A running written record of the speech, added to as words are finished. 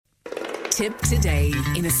Tipp Today,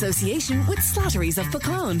 in association with Slattery's of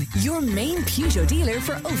Pecan, your main Peugeot dealer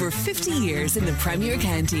for over 50 years in the Premier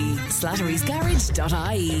County.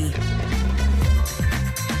 Slattery'sGarage.ie.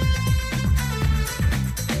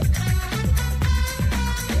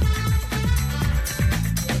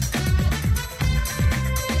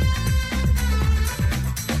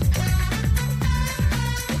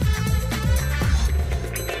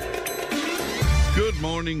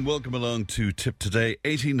 Morning, welcome along to Tipp Today.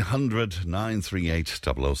 1800 938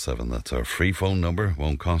 007. That's our free phone number.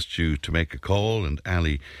 Won't cost you to make a call, and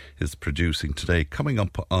Ali is producing today. Coming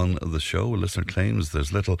up on the show, a listener claims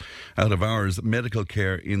there's little out of hours medical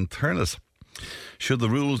care in Thurles. Should the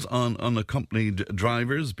rules on unaccompanied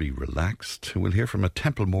drivers be relaxed? We'll hear from a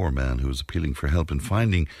Templemore man who is appealing for help in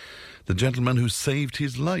finding the gentleman who saved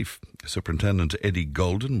his life. Superintendent Eddie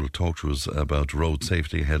Golden will talk to us about road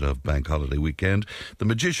safety ahead of Bank Holiday weekend. The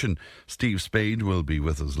magician Steve Spade will be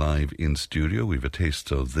with us live in studio. We've a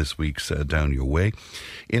taste of this week's Down Your Way.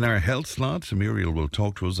 In our health slot, Muriel will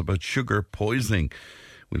talk to us about sugar poisoning.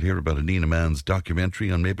 We'll hear about a Nina Mann's documentary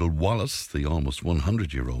on Mabel Wallace, the almost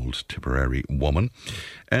 100-year-old Tipperary woman,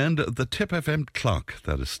 and the Tipp FM Clock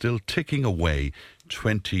that is still ticking away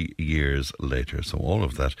 20 years later. So all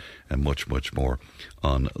of that and much, much more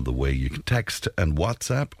on the way. You can text and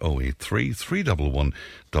WhatsApp 083 311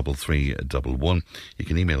 3311. You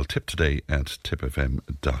can email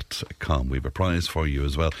tiptoday@tippfm.com. We have a prize for you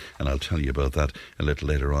as well, and I'll tell you about that a little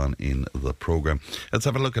later on in the programme. Let's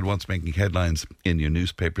have a look at what's making headlines in your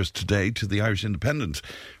newspapers today. To the Irish Independent,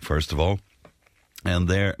 first of all. And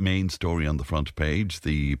their main story on the front page,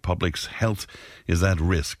 the public's health is at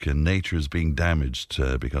risk and nature is being damaged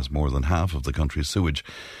because more than half of the country's sewage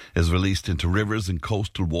is released into rivers and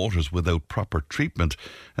coastal waters without proper treatment.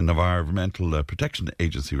 An Environmental Protection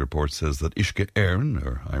Agency report says that Uisce Éireann,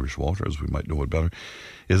 or Irish Water as we might know it better,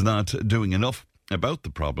 is not doing enough about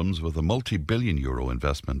the problems, with a multi-billion euro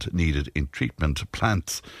investment needed in treatment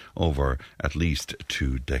plants over at least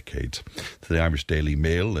 2 decades. To the Irish Daily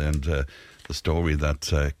Mail, and the story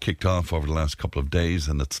that kicked off over the last couple of days,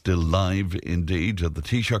 and it's still live indeed. The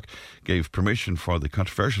Taoiseach gave permission for the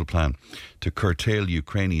controversial plan to curtail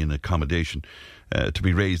Ukrainian accommodation to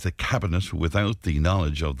be raised at Cabinet without the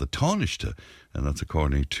knowledge of the Taoiseach, and that's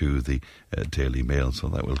according to the Daily Mail, so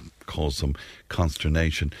that will cause some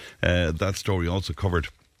consternation. That story also covered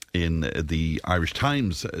in the Irish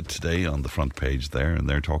Times today on the front page there, and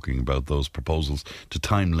they're talking about those proposals to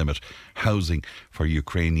time limit housing for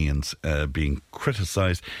Ukrainians being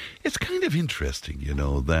criticised. It's kind of interesting, you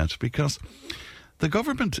know, that because the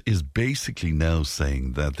government is basically now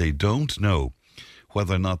saying that they don't know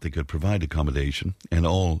whether or not they could provide accommodation and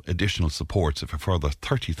all additional supports if a further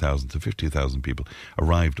 30,000 to 50,000 people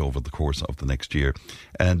arrived over the course of the next year.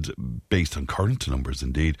 And based on current numbers,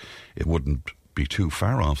 indeed, it wouldn't be too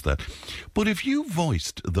far off that. But if you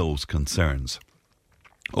voiced those concerns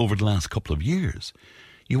over the last couple of years,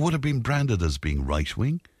 you would have been branded as being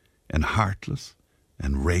right-wing and heartless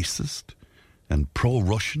and racist and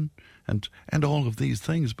pro-Russian and all of these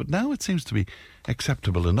things. But now it seems to be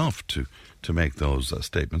acceptable enough to make those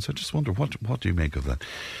statements. I just wonder, what do you make of that?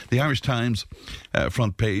 The Irish Times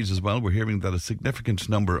front page as well, we're hearing that a significant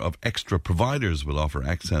number of extra providers will offer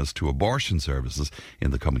access to abortion services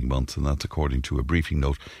in the coming months, and that's according to a briefing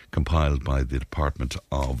note compiled by the Department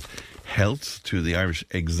of Health. To the Irish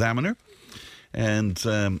Examiner, and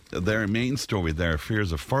their main story there,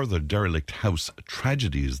 fears of further derelict house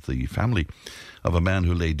tragedies. The family of a man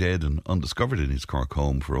who lay dead and undiscovered in his Cork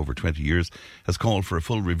home for over 20 years has called for a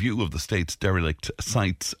full review of the state's derelict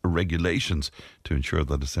sites regulations to ensure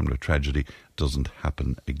that a similar tragedy doesn't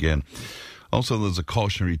happen again. Also, there's a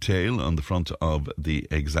cautionary tale on the front of the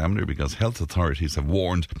Examiner because health authorities have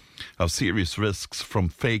warned of serious risks from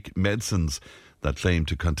fake medicines that claim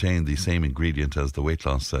to contain the same ingredient as the weight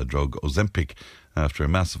loss drug Ozempic, after a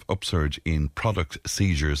massive upsurge in product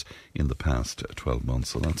seizures in the past 12 months.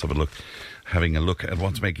 So let's have having a look at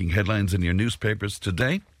what's making headlines in your newspapers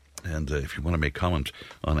today. And if you want to make comment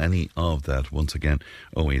on any of that, once again,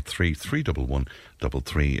 083 311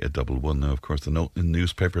 3311. Now, of course, the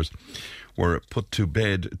newspapers were put to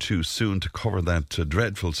bed too soon to cover that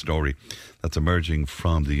dreadful story that's emerging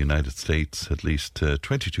from the United States. At least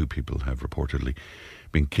 22 people have reportedly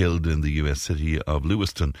been killed in the US city of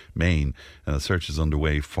Lewiston, Maine. And a search is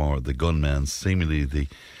underway for the gunman. Seemingly the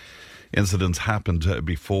incidents happened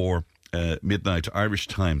before midnight Irish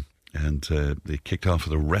time. And they kicked off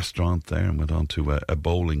at a restaurant there and went on to a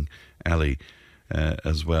bowling alley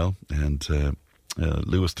as well. And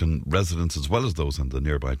Lewiston residents, as well as those in the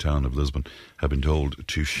nearby town of Lisbon, have been told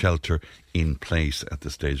to shelter in place at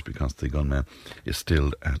this stage because the gunman is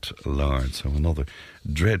still at large. So another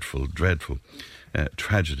dreadful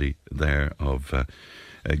tragedy there of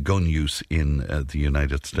gun use in the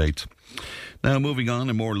United States. Now, moving on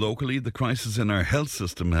and more locally, the crisis in our health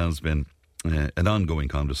system has been an ongoing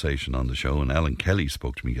conversation on the show, and Alan Kelly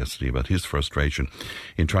spoke to me yesterday about his frustration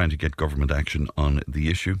in trying to get government action on the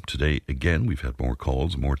issue. Today, again, we've had more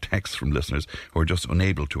calls, more texts from listeners who are just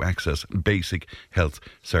unable to access basic health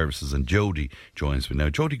services, and Jodie joins me now.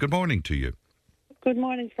 Jodie, good morning to you. Good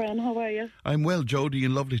morning, Fran. How are you? I'm well, Jodie,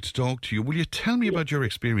 and lovely to talk to you. Will you tell me about your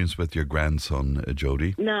experience with your grandson,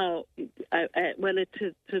 Jodie? No,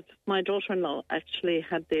 it's my daughter-in-law actually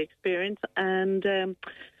had the experience, and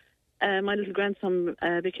my little grandson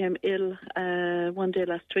became ill one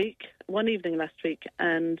evening last week,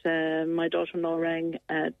 and my daughter-in-law rang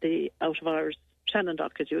the out-of-hours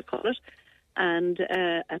Shannon-doc, as you would call it, and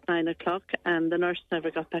at 9 o'clock, and the nurse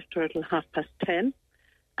never got back to her till 10:30.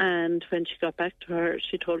 And when she got back to her,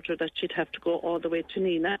 she told her that she'd have to go all the way to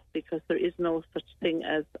Nina because there is no such thing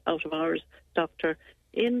as out-of-hours doctor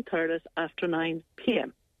in Thurles after 9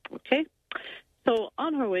 p.m. Okay? So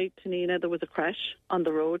on her way to Nina, there was a crash on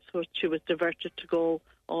the road, so she was diverted to go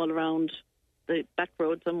all around the back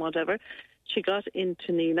roads and whatever. She got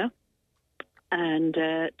into Nina and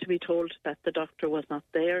to be told that the doctor was not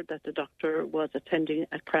there, that the doctor was attending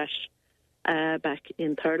a crash back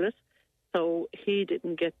in Thurles. So he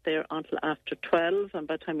didn't get there until after 12, and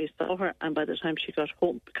by the time he saw her and by the time she got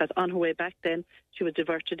home, because on her way back then, she was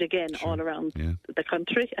diverted again all around the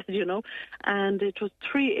country, as you know, and it was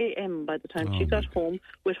 3 a.m. by the time she got home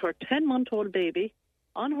with her 10-month-old baby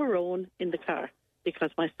on her own in the car,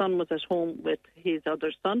 because my son was at home with his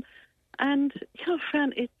other son. And,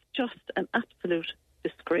 Fran, it's just an absolute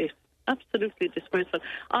disgrace. Absolutely disgraceful.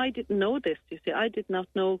 I didn't know this, you see. I did not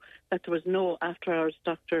know that there was no after-hours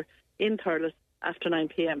doctor in Thurles after 9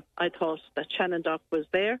 p.m. I thought that Shannon Doc was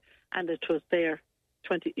there, and it was there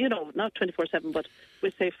not 24/7, but we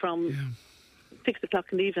say from 6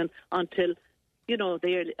 o'clock in the evening until the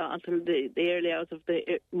early hours of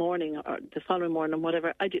the morning or the following morning,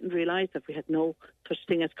 whatever. I didn't realise that we had no such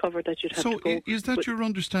thing as cover that you'd have to go. So is that your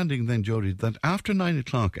understanding then, Jodie, that after 9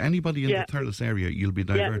 o'clock, anybody in the Thurles area, you'll be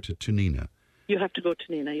diverted to Nina? You have to go to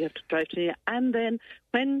Nina. You have to drive to Nina. And then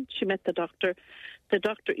when she met the doctor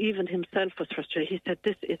even himself was frustrated. He said,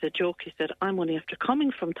 "This is a joke." He said, "I'm only after coming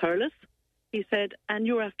from Thurles." He said, "And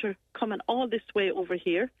you're after coming all this way over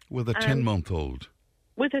here." With a 10-month-old.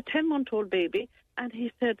 With a 10-month-old baby. And he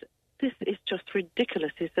said, "This is just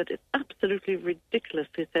ridiculous." He said, "It's absolutely ridiculous."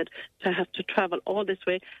 He said, "to have to travel all this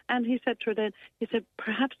way." And he said to her then, he said,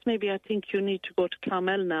 "Perhaps maybe I think you need to go to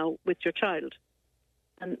Clonmel now with your child."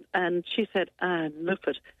 And she said, "Look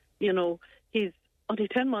at, he's only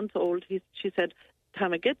 10 months old." She said,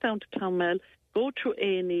 "Time I get down to Clonmel, go through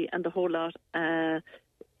A&E and the whole lot."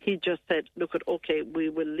 He just said, "Look at, okay, we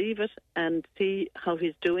will leave it and see how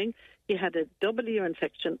he's doing." He had a double ear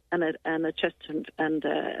infection and a chest and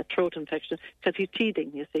a throat infection because he's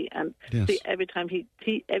teething, you see. And see, every time he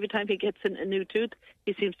gets in a new tooth,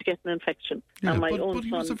 he seems to get an infection. Yeah, and but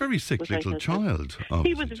he was a very sick little child.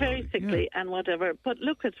 He was very sickly and whatever. But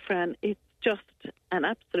look at Fran, it's just an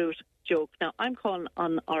absolute joke. Now, I'm calling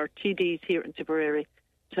on our TDs here in Tipperary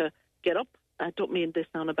to get up. I don't mean this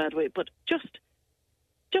now in a bad way, but just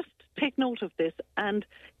take note of this. And,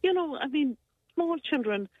 small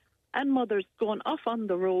children and mothers going off on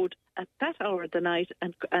the road at that hour of the night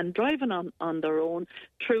and driving on their own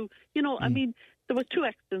through, there was 2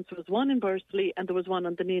 accidents. There was one in Bursley and there was one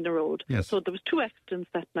on the Nina Road. Yes. So there was 2 accidents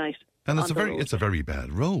that night. And it's a very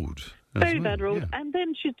bad road. Very bad road. Yeah. And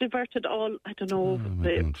then she's diverted all, I don't know,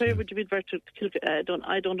 where would you be diverted? I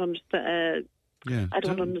don't understand. I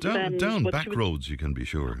don't understand. Down back roads, you can be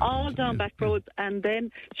sure. All down back roads, and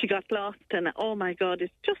then she got lost, and oh my God,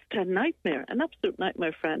 it's just a nightmare, an absolute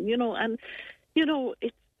nightmare, Fran.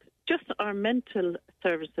 It's just our mental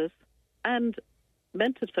services and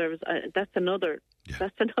mental service. That's another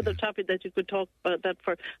topic that you could talk about that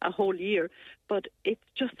for a whole year. But it's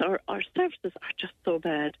just our services are just so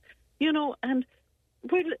bad, and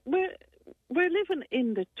we're living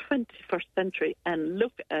in the 21st century, and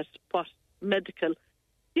look at what medical,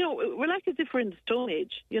 we're like as if we're in the Stone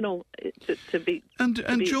Age, to be. And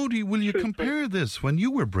Jodie, will you compare this when you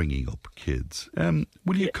were bringing up kids?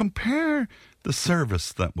 Will you compare the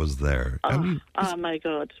service that was there? Oh my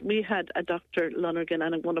God, we had a Dr. Lonergan,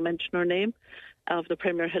 and I'm going to mention her name, of the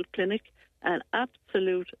Premier Health Clinic, an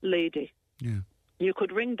absolute lady. Yeah, you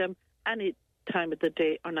could ring them any time of the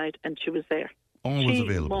day or night, and she was there. Always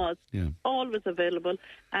available. Was always available,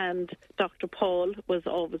 and Dr. Paul was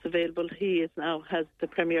always available. He has the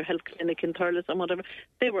Premier Health Clinic in Thurles and whatever.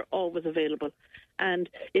 They were always available, and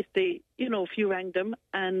if if you rang them,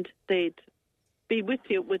 and they'd be with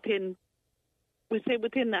you within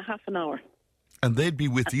a half an hour. And they'd be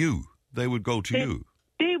with you. They would go to you.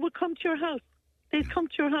 They would come to your house. They'd come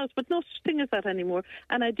to your house, but no such thing as that anymore.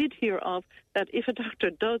 And I did hear of that if a doctor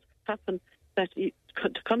does happen that to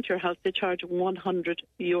come to your house, they charge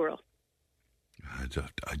 €100.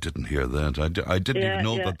 I didn't hear that. I didn't even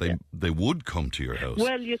know that they would come to your house.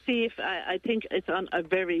 Well, you see, if I think it's on a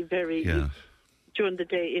very, very during the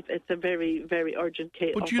day, if it's a very, very urgent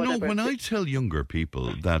case. But when I tell younger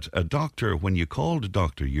people that a doctor, when you called a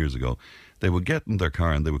doctor years ago, they would get in their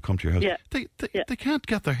car and they would come to your house. Yeah. They can't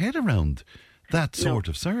get their head around that sort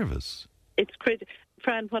of service. It's crazy.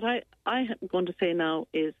 Fran, what I am going to say now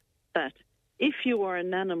is that if you are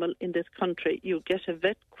an animal in this country, you get a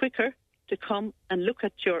vet quicker to come and look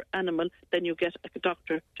at your animal than you get a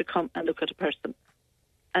doctor to come and look at a person.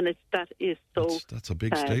 And that is so That's a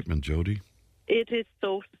big sad. statement, Jodie. It is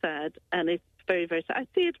so sad, and it's very, very sad. I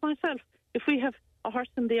see it myself. If we have a horse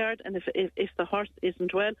in the yard, and if the horse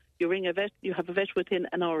isn't well, you ring a vet, you have a vet within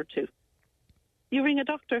an hour or two. You ring a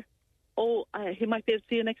doctor, he might be able to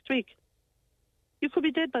see you next week. You could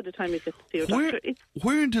be dead by the time you get to see your doctor.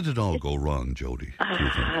 Where did it all go wrong, Jodie?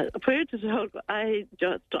 Where did it all go?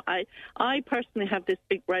 I personally have this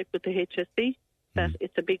big gripe with the HSE, that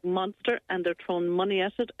it's a big monster, and they're throwing money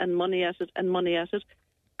at it, and money at it, and money at it.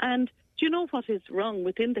 And do you know what is wrong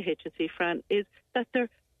within the HSE, Fran, is that they're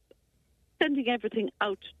sending everything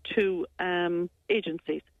out to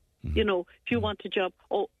agencies. If you want a job,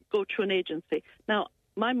 go through an agency. Now,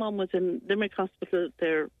 my mum was in Limerick Hospital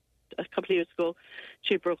there a couple of years ago.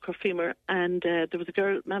 She broke her femur, and there was a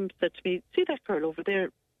girl, Mum said to me, see that girl over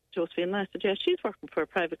there, Josephine? And I said, yeah, she's working for a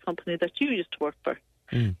private company that you used to work for.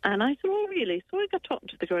 And I said, oh, really? So I got talking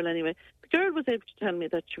to the girl anyway. The girl was able to tell me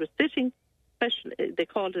that she was sitting, they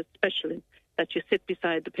called it specially, that you sit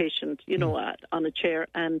beside the patient, on a chair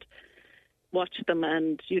and watch them,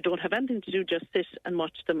 and you don't have anything to do, just sit and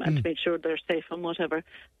watch them and to make sure they're safe and whatever.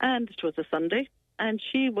 And it was a Sunday, and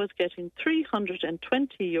she was getting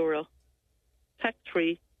 €320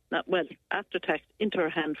 tax-free, after tax, into her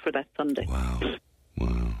hand for that Sunday. Wow.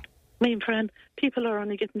 I mean, Fran, people are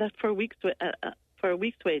only getting that for a week's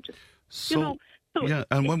wages.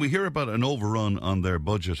 And when we hear about an overrun on their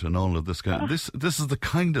budget and all of this this is the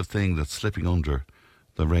kind of thing that's slipping under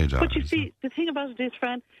the radar. But you see, the thing about it is,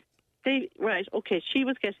 Fran, she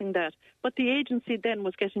was getting that, but the agency then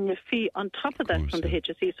was getting a fee on top of that from the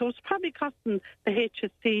HSE. So it's probably costing the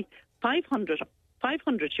HSE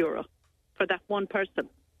 €500 for that one person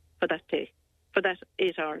for that day, for that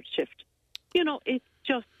 8-hour shift. It's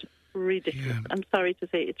just ridiculous. Yeah. I'm sorry to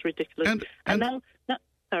say it's ridiculous. And now,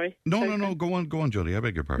 sorry. No. Go on, Jodie. I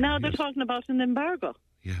beg your pardon. Now they're talking about an embargo.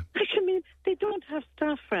 Yeah. I mean, they don't have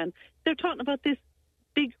staff, Fran. They're talking about this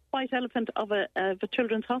big white elephant of a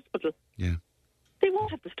children's hospital. Yeah. They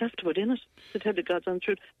won't have the staff to put in it, to tell the God's honest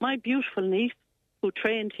truth. My beautiful niece, who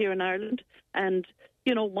trained here in Ireland and,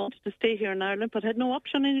 wanted to stay here in Ireland but had no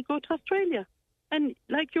option and to go to Australia. And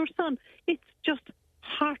like your son, it's just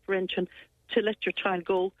heart-wrenching to let your child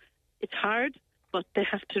go. It's hard, but they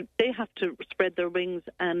have to spread their wings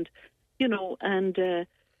and,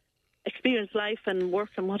 experience life and work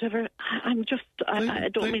and whatever. I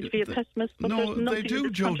don't mean to be a pessimist, but there's nothing they do,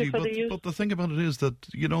 in this country Jodie, for the youth. but the thing about it is that,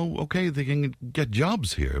 they can get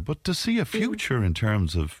jobs here, but to see a future in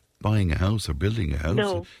terms of buying a house or building a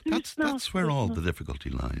house, that's where all the difficulty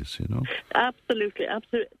lies, Absolutely.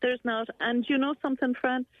 There's not. And you know something,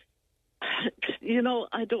 Fran?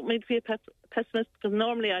 I don't mean to be a pessimist, because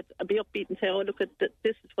normally I'd be upbeat and say, oh, look,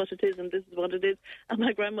 this is what it is and this is what it is. And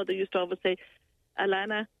my grandmother used to always say,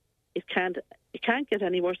 Alana, it can't get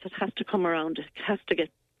any worse. It has to come around. It has to get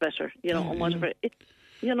better, and whatever.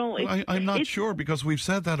 I'm not sure, because we've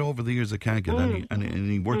said that over the years. It can't get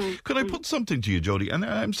any worse. Could I put something to you, Jodie? And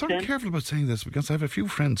I'm sort of careful about saying this, because I have a few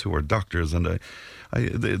friends who are doctors, and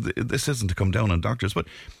this isn't to come down on doctors, but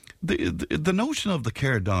the notion of the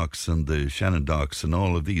care docs and the Shannon docs and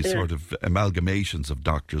all of these sort of amalgamations of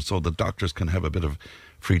doctors, so that doctors can have a bit of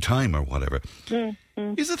free time or whatever.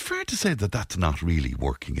 Is it fair to say that that's not really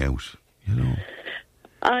working out?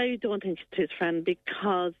 I don't think it is, Fran,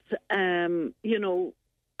 because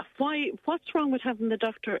what's wrong with having the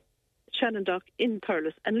Shannon doc in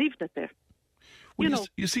Thurles and leaving it there? Well,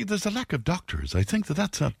 you see, there's a lack of doctors. I think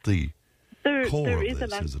that's at the core of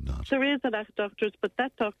this, is it not? There is a lack of doctors, but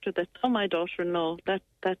that doctor that saw my daughter-in-law that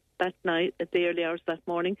night at the early hours that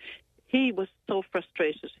morning, he was so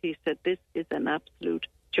frustrated. He said, this is an absolute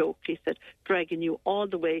joke. He said, dragging you all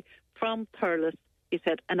the way from Thurles. He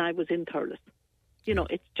said, and I was in Thurles. You know,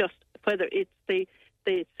 it's just, whether it's the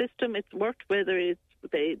system it's worked, whether it's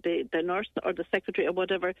the nurse or the secretary or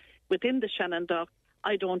whatever within the Shannon dock,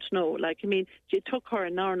 I don't know. Like, I mean, it took her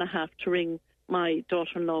an hour and a half to ring my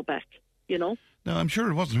daughter-in-law back, you know. Now, I'm sure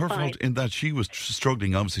it wasn't her fault in that she was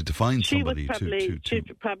struggling, obviously, to find somebody she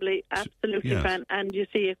probably absolutely ran. And you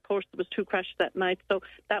see, of course, there was 2 crashes that night, so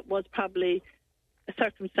that was probably a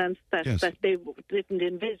circumstance that they didn't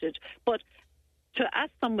envisage. But to ask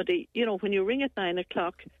somebody, you know, when you ring at 9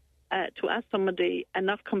 o'clock, to ask somebody and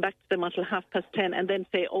not come back to them until 10:30 and then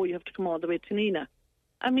say, oh, you have to come all the way to Nina.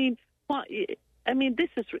 I mean, what? I mean,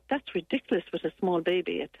 that's ridiculous with a small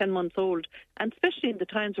baby at 10 months old, and especially in the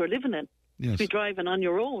times we're living in. Yes. To be driving on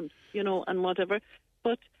your own, you know, and whatever.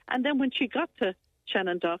 And then when she got to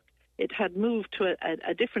Shannon Dock, it had moved to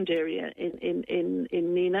a different area in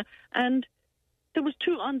Nina, and there was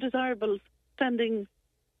 2 undesirables standing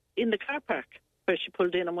in the car park where she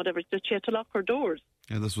pulled in and whatever. That she had to lock her doors.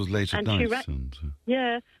 Yeah, this was late at night.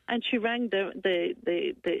 And she rang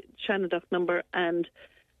the Shannon Dock number, and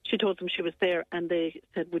she told them she was there, and they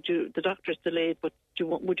said, the doctor's delayed, but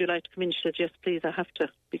would you like to come in? She said, yes, please, I have to.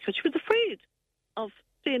 Because she was afraid of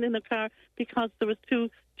staying in the car because there was two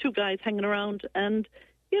guys hanging around. And,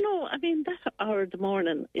 you know, I mean, that hour of the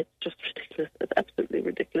morning, it's just ridiculous. It's absolutely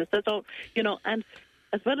ridiculous. That's all, you know. And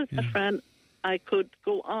as well as that, Fran, I could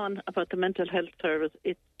go on about the mental health service.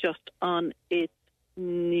 It's just on its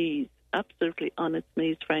knees, absolutely on its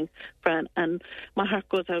knees, Fran. And my heart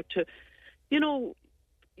goes out to, you know,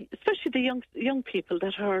 especially the young people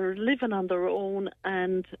that are living on their own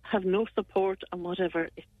and have no support and whatever.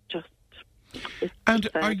 And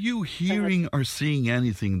are you hearing or seeing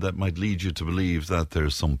anything that might lead you to believe that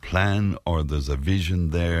there's some plan or there's a vision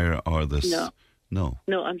there or there's... No,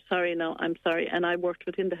 I'm sorry. And I worked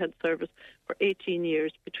within the health service for 18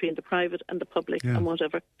 years between the private and the public and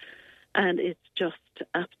whatever. And it's just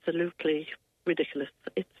absolutely ridiculous.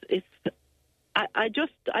 I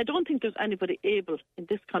don't think there's anybody able in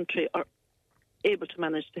this country or able to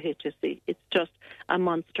manage the HSE. It's just a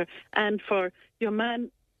monster. And for your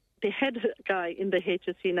man, the head guy in the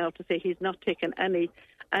HSE now, to say he's not taken any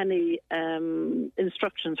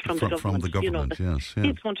instructions from the government. From the government, you know, yes.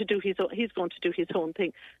 He's going to do his own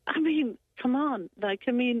thing. I mean, come on. Like,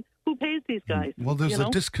 I mean, who pays these guys? Well, there's a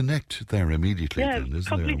disconnect there immediately, then,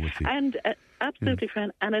 isn't there? With the... And absolutely,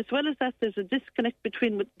 Fran. And as well as that, there's a disconnect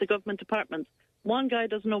between the government departments. One guy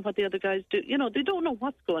doesn't know what the other guys do. You know, they don't know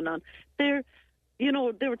what's going on. They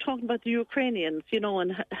were talking about the Ukrainians, you know,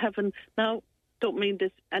 and having now. Don't mean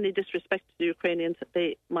this any disrespect to the Ukrainians.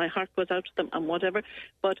 My heart goes out to them and whatever.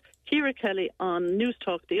 But Ciara Kelly on News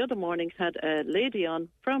Talk the other morning had a lady on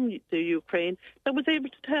from the Ukraine that was able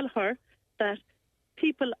to tell her that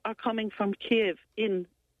people are coming from Kiev in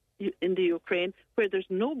the Ukraine where there's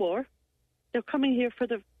no war. They're coming here for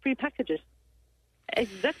the free packages.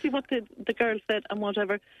 Exactly what the girl said and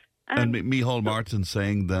whatever. And Muriel Martin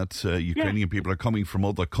saying that Ukrainian people are coming from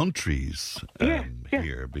other countries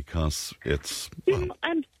here because it's...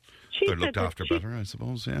 and they're looked after better, I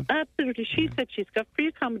suppose, yeah. Absolutely. She said she's got free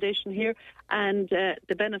accommodation here and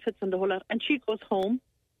the benefits and the whole lot. And she goes home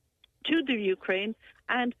to the Ukraine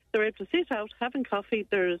and they're able to sit out, having coffee.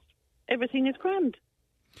 Everything is grand.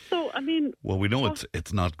 So, I mean... Well, we know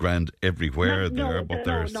it's not grand everywhere but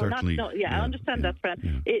there are certainly... I understand that,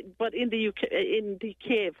 Fran. Yeah. But in the UK, in the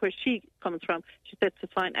Kiev, where she comes from, she said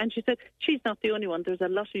it's fine. And she said she's not the only one. There's a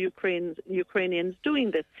lot of Ukrainians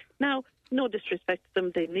doing this. Now, no disrespect to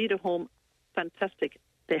them. They need a home. Fantastic.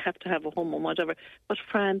 They have to have a home or whatever. But,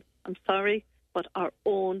 Fran, I'm sorry, but our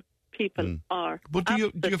own people are... But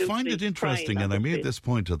do you find it interesting, and I made this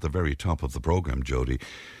point at the very top of the programme, Jodie,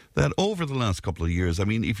 that over the last couple of years, I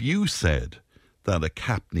mean, if you said that a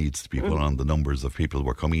cap needs to be put on the numbers of people who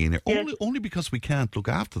are coming in here, only because we can't look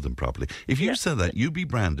after them properly. If you said that, you'd be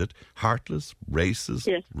branded heartless,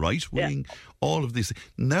 racist, right-wing, all of these.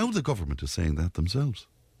 Now the government is saying that themselves.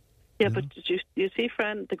 Yeah, but you see,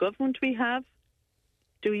 Fran, the government we have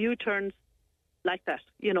do U-turns like that.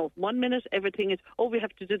 You know, 1 minute everything is, we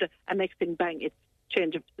have to do that, and next thing, bang, it's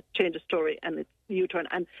change of story, and it's U-turn,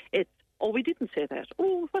 and it's, we didn't say that.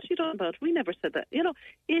 Oh, what are you talking about? We never said that. You know,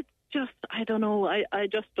 it's just, I don't know. I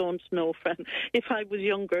just don't know, Fran. If I was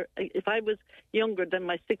younger than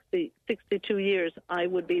my 62 years, I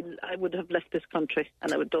would have left this country,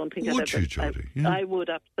 and I don't think would you, Jodie? Yeah. I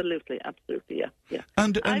would absolutely, yeah.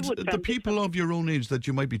 And the people of your own age that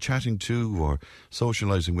you might be chatting to or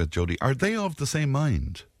socialising with, Jodie, are they of the same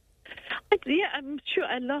mind? Yeah, I'm sure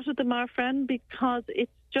a lot of them are, Fran, because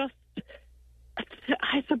it's just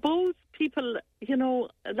I suppose people, a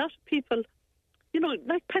lot of people,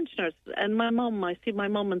 like pensioners, and my mum, I see my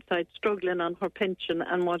mum inside struggling on her pension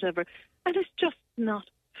and whatever, and it's just not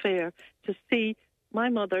fair to see my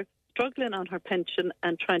mother struggling on her pension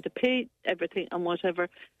and trying to pay everything and whatever,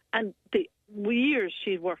 and the years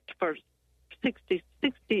she worked for 60,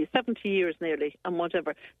 70 years nearly and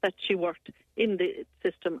whatever, that she worked in the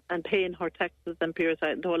system and paying her taxes and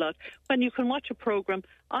PRSI and the whole lot. When you can watch a programme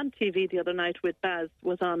on TV the other night with Baz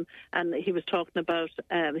was on, and he was talking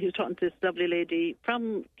to this lovely lady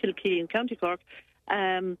from Kilkee in County Cork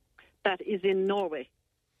that is in Norway.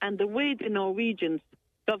 And the way the Norwegian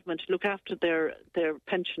government look after their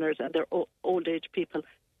pensioners and their old age people,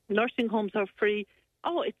 nursing homes are free.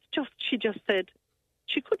 She just said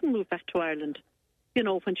she couldn't move back to Ireland,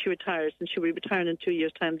 when she retires, and she'll be retiring in 2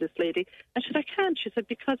 years' time, this lady. And she said, I can't. She said,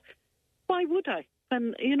 because why would I?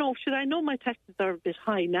 When, I know my taxes are a bit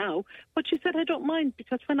high now, but she said, I don't mind,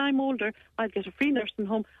 because when I'm older, I'll get a free nursing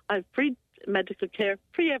home, I'll have free medical care,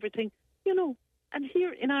 free everything, And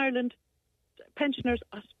here in Ireland, pensioners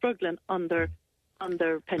are struggling on their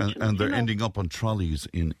pensions. And they're ending up on trolleys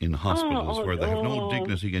in hospitals where they have no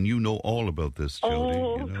dignity, and you know all about this, Jodie.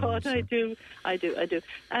 Oh, God, so. I do.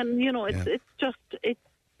 And, it's just...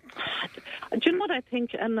 Do you know what I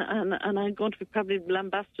think? And I'm going to be probably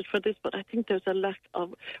lambasted for this, but I think there's a lack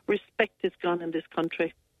of respect is gone in this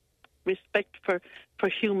country. Respect for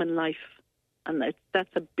human life. And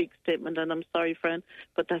that's a big statement, and I'm sorry, Fran,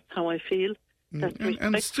 but that's how I feel.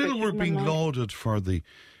 And still we're being lauded for the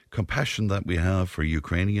compassion that we have for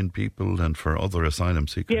Ukrainian people and for other asylum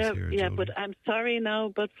seekers here. Yeah, Jodie. but I'm sorry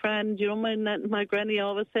now, but Fran, my granny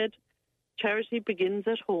always said, charity begins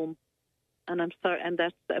at home. And I'm sorry, and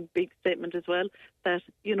that's a big statement as well, that,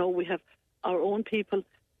 we have our own people,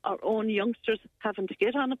 our own youngsters having to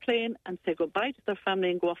get on a plane and say goodbye to their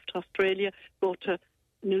family and go off to Australia, go to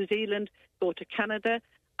New Zealand, go to Canada.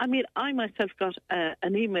 I mean, I myself got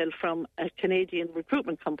an email from a Canadian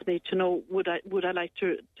recruitment company to know would I like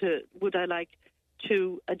to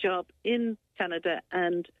a job in Canada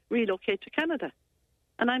and relocate to Canada,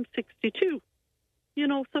 and I'm 62.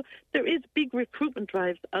 So there is big recruitment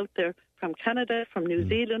drives out there from Canada, from New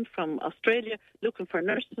Zealand, from Australia, looking for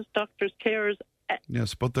nurses, doctors, carers.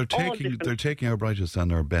 Yes, but they're taking our brightest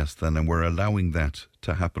and our best then, and we're allowing that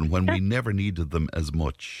to happen when we never needed them as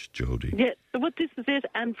much, Jodie. Yeah, but this is it.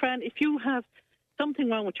 And Fran, if you have something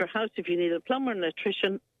wrong with your house, if you need a plumber, an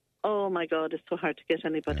electrician, oh my God, it's so hard to get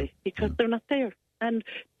anybody because they're not there. And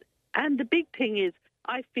the big thing is,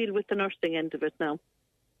 I feel with the nursing end of it now,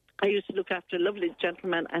 I used to look after a lovely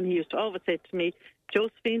gentleman, and he used to always say to me,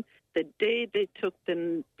 Josephine, the day they took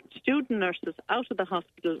the student nurses out of the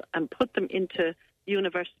hospital and put them into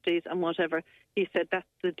universities and whatever, he said that's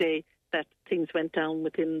the day that things went down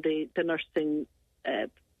within the nursing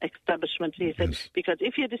establishment. He said, because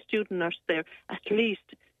if you had a student nurse there, at least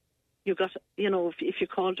you got, if you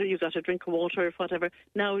called her, you got a drink of water or whatever.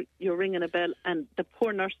 Now you're ringing a bell, and the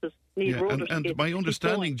poor nurses need roller skates. And my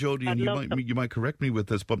understanding, Jodie, and you might correct me with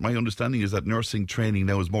this, but my understanding is that nursing training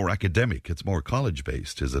now is more academic. It's more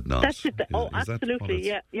college-based, is it not? That's it. Absolutely.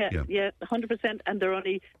 Yeah, 100%. And they're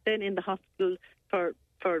only then in the hospital for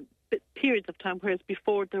periods of time, whereas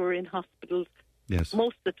before they were in hospitals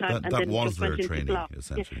most of the time. That was their training,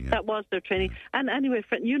 essentially. That was their training. Yeah. And anyway,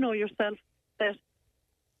 friend, you know yourself that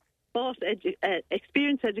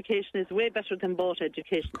experience education is way better than bought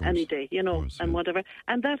education any day, and whatever.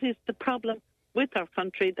 And that is the problem with our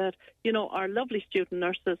country, that, our lovely student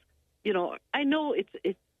nurses, I know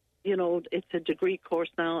it's a degree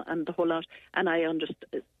course now and the whole lot, and I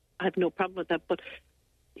understand, I have no problem with that, but,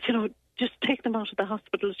 just take them out of the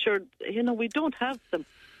hospital. Sure, we don't have them.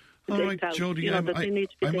 All right, Jodie,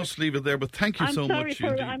 I must leave it there, but thank you so much.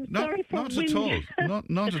 Not at all.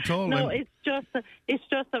 Not at all. No, it's just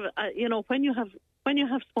when you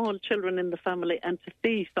have small children in the family, and to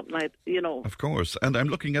see something like, Of course, and I'm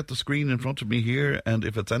looking at the screen in front of me here, and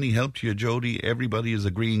if it's any help to you, Jodie, everybody is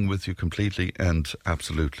agreeing with you completely and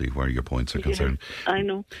absolutely where your points are concerned. I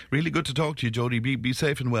know. Really good to talk to you, Jodie. Be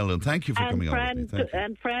safe and well, and thank you for coming on with me. Thank you.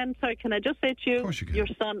 And Fran, sorry, can I just say to you, of course you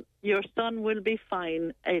can. Your son will be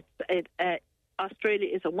fine. Australia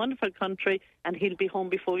is a wonderful country, and he'll be home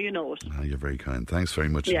before you know it. You're very kind. Thanks very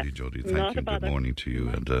much indeed, Jodie. Thank you. Good morning to you.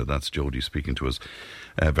 And that's Jodie speaking to us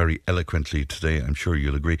very eloquently today. I'm sure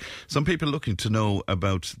you'll agree. Some people looking to know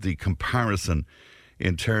about the comparison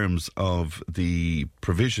in terms of the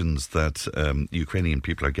provisions that Ukrainian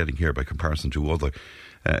people are getting here by comparison to other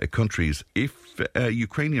countries. If a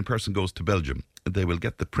Ukrainian person goes to Belgium, they will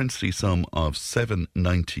get the princely sum of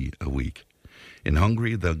 $7.90 a week. In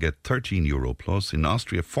Hungary, they'll get €13 plus. In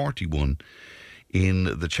Austria, 41.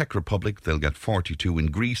 In the Czech Republic, they'll get 42. In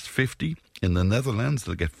Greece, 50. In the Netherlands,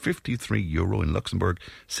 they'll get €53. In Luxembourg,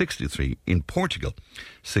 63. In Portugal,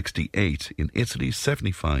 68. In Italy,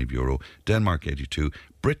 €75. Denmark, 82.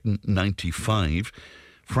 Britain, 95.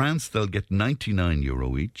 France, they'll get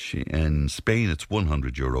 €99 each. In Spain, it's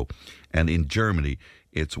 €100. And in Germany,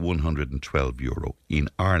 it's €112. In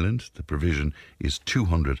Ireland, the provision is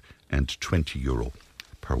 €220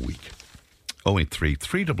 per week. 083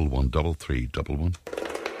 311 3311.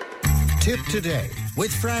 Tipp Today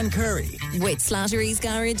with Fran Curry. With Slattery's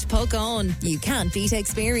Garage, puck on. You can't beat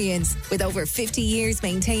experience. With over 50 years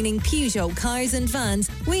maintaining Peugeot cars and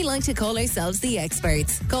vans, we like to call ourselves the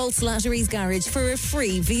experts. Call Slattery's Garage for a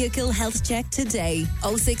free vehicle health check today.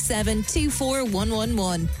 067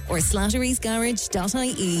 24111 or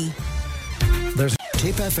slatterysgarage.ie. There's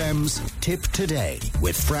Tipp FM's Tipp Today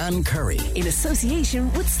with Fran Curry. In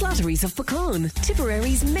association with Slattery's of Pecan,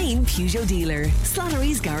 Tipperary's main Peugeot dealer.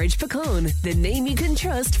 Slattery's Garage Pecan, the name you can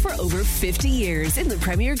trust for over 50 years in the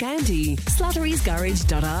Premier County.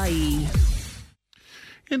 slatterysgarage.ie.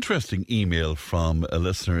 Interesting email from a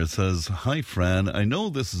listener. It says, "Hi Fran, I know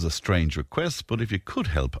this is a strange request, but if you could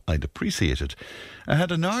help, I'd appreciate it. I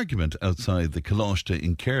had an argument outside the Coláiste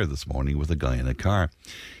in Care this morning with a guy in a car.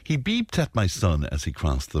 He beeped at my son as he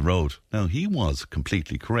crossed the road. Now, he was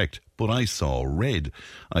completely correct, but I saw red.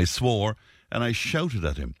 I swore and I shouted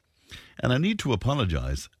at him. And I need to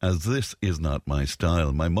apologise, as this is not my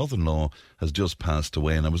style. My mother-in-law has just passed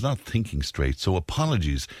away and I was not thinking straight, so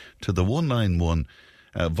apologies to the 191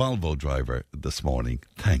 Volvo driver this morning.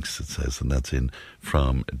 Thanks," it says, and that's in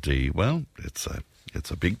from D. Well, it's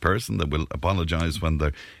a big person that will apologise when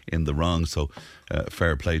they're in the wrong, so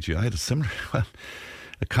fair play to you. I had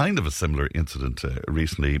a kind of a similar incident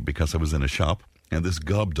recently, because I was in a shop and this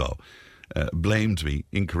gobdaw blamed me,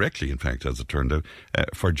 incorrectly in fact, as it turned out,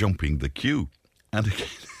 for jumping the queue. And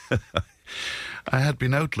I had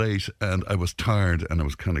been out late and I was tired and I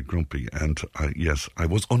was kind of grumpy, and I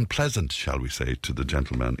was unpleasant, shall we say, to the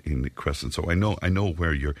gentleman in question. So I know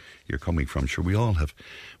where you're coming from. Sure, we all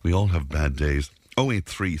have bad days.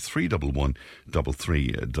 083 311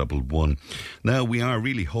 3311. Now, we are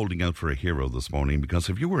really holding out for a hero this morning, because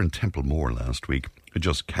if you were in Templemore last week,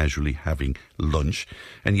 just casually having lunch,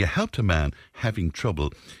 and you helped a man having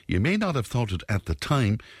trouble, you may not have thought it at the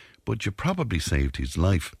time, but you probably saved his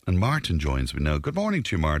life. And Martin joins me now. Good morning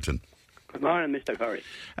to you, Martin. Good morning, Mr. Curry.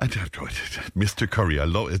 And, Mr. Curry,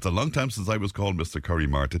 it's a long time since I was called Mr. Curry,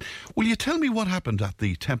 Martin. Will you tell me what happened at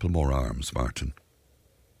the Templemore Arms, Martin?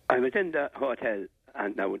 I was in the hotel,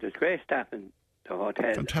 and there was great staff in the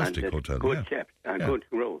hotel. Fantastic and hotel, good chef and good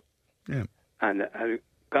roll. Yeah. And I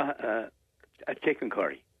got a chicken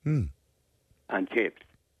curry and chips.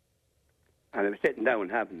 And I was sitting down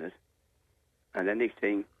having it, and the next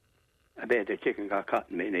thing, a bit of the chicken got caught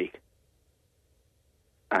in my neck.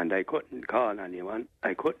 And I couldn't call anyone.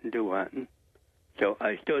 I couldn't do anything. So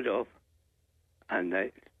I stood up and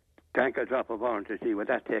I drank a drop of water to see would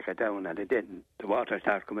that take it down, and it didn't. The water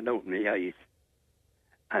started coming out in my eyes.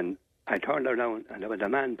 And I turned around and there was a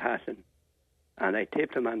man passing, and I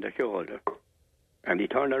tipped him on the shoulder, and he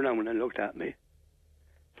turned around and looked at me.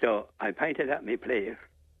 So I pointed at my plate,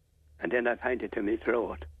 and then I pointed to my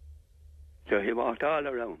throat. So he walked all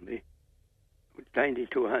around me, signed his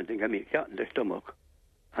two hands and gave me a shot in the stomach,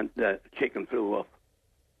 and the chicken flew up.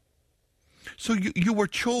 So you were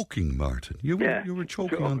choking, Martin? You were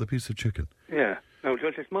choking on the piece of chicken? Yeah. No, it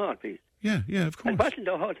was a small piece. Yeah, of course. It wasn't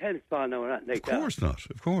the hotel spawn or anything like that. Of course not,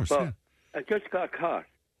 of course, but yeah. I just got caught,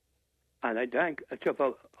 and I drank a cup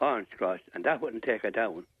of orange crush, and that wouldn't take it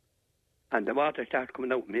down. And the water started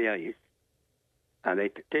coming out of my eyes, and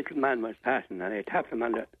this man was passing, and I tapped him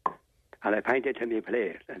on the... And I pointed to my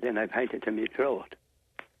plate, and then I pointed to my throat.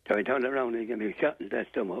 So he turned around and gave me a shot in the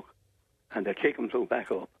stomach, and the chicken flew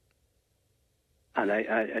back up. And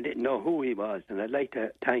I didn't know who he was, and I'd like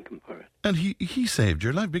to thank him for it. And he saved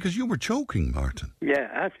your life because you were choking, Martin. Yeah,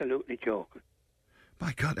 absolutely choking.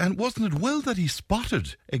 My God, and wasn't it well that he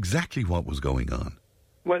spotted exactly what was going on?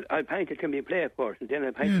 Well, I pointed to my plate first, and then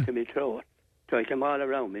I pointed to my throat. So he came all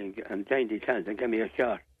around me and joined his hands and gave me a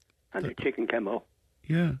shot, and the chicken came up.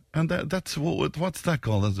 Yeah, and that's what's that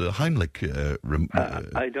called? As a Heimlich.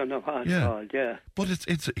 I don't know what it's called. Yeah, but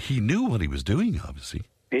it's he knew what he was doing. Obviously,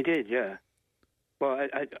 he did. Yeah. Well,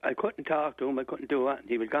 I couldn't talk to him. I couldn't do it.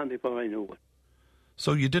 He was gone before I knew it.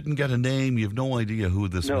 So you didn't get a name. You have no idea who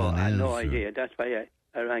this man is. No, I had no idea. That's why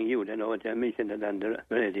I rang you. I know I mentioned it on the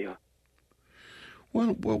radio.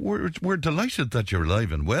 Well, we're delighted that you're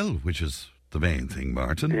alive and well, which is the main thing,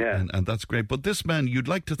 Martin. Yeah. And that's great. But this man, you'd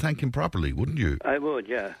like to thank him properly, wouldn't you? I would,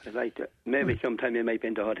 yeah. I'd like to. Maybe sometime he might be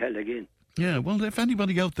in the hotel again. Yeah, well, if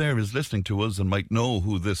anybody out there is listening to us and might know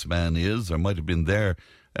who this man is or might have been there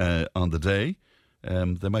on the day,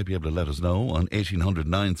 they might be able to let us know on 1800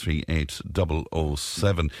 938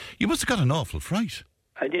 007. You must have got an awful fright.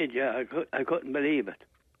 I did, yeah. I couldn't believe it.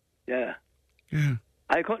 Yeah. Yeah.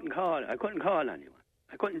 I couldn't call anyone.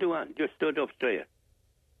 I couldn't do anything. Just stood up straight.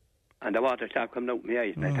 And the water started coming out of my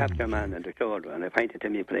eyes. And I tapped the man on the shoulder and I pointed to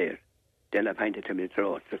my players. Then I pointed to my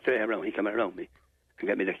throat. So straight around, he came around me and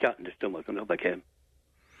gave me the shot in the stomach, and up I came.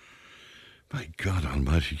 My God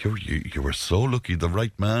almighty, you were so lucky the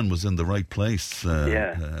right man was in the right place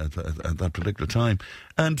at that particular time.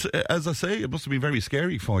 And as I say, it must have been very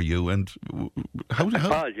scary for you. And how? It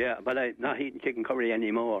was, yeah, but I'm not eating chicken curry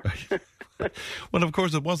anymore. Well, of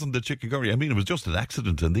course, it wasn't the chicken curry. I mean, it was just an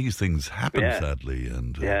accident, and these things happen, sadly.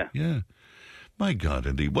 And yeah. My God,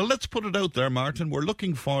 indeed. Well, let's put it out there, Martin. We're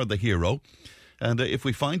looking for the hero. And if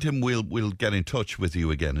we find him, we'll get in touch with you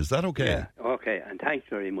again. Is that okay? Yeah, okay. And thanks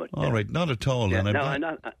very much. All right, not at all. Yeah, and I'm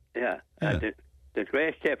not. The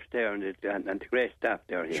great chefs there and the great staff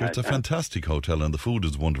there. Sure, it's a fantastic hotel and the food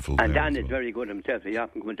is wonderful. And there Dan is very good himself. He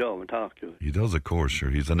often comes over and talks to us. He does, of course, sure.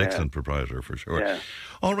 He's an excellent proprietor, for sure. Yeah.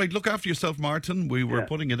 All right, look after yourself, Martin. We were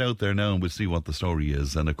putting it out there now and we'll see what the story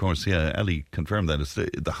is. And, of course, Ellie confirmed that it's the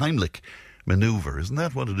Heimlich manoeuvre. Isn't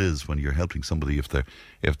that what it is when you're helping somebody if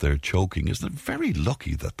they're choking? Isn't it very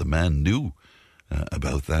lucky that the man knew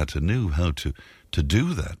about that and knew how to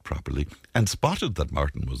do that properly and spotted that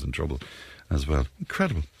Martin was in trouble as well.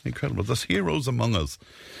 Incredible. There's heroes among us.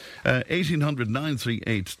 1800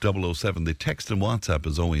 938 007. The text and WhatsApp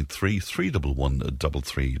is 083 311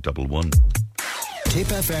 3311. Tipp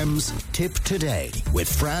FM's Tipp Today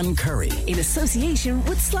with Fran Curry. In association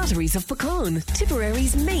with Slattery's of Pecan,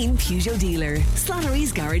 Tipperary's main Peugeot dealer.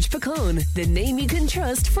 Slattery's Garage Pecan, the name you can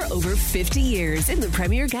trust for over 50 years in the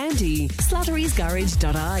Premier County.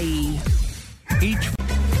 Slattery'sGarage.ie.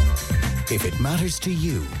 If it matters to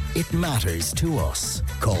you, it matters to us.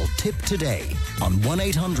 Call Tipp today on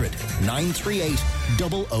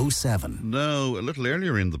 1-800-938-007. Now, a little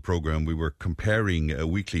earlier in the programme, we were comparing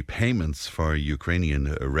weekly payments for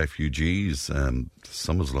Ukrainian refugees.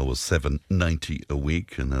 Some as low as $7.90 a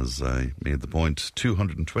week, and as I made the point,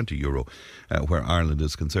 €220 where Ireland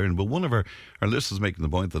is concerned. But one of our listeners making the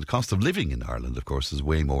point that the cost of living in Ireland, of course, is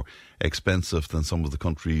way more expensive than some of the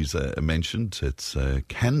countries mentioned. It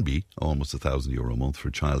can be almost €1,000 a month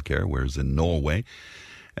for childcare, whereas in Norway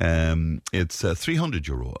it's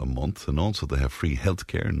 €300 a month, and also they have free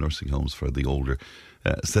healthcare and nursing homes for the older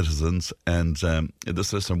citizens. And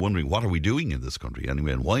this listener wondering, what are we doing in this country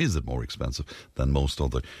anyway, and why is it more expensive than most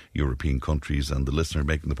other European countries? And the listener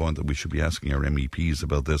making the point that we should be asking our MEPs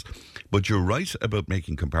about this. But you're right about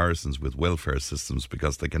making comparisons with welfare systems,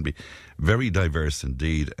 because they can be very diverse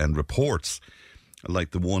indeed, and reports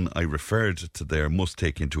like the one I referred to there must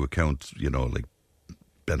take into account, like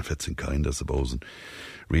benefits in kind, I suppose, and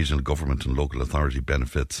regional government and local authority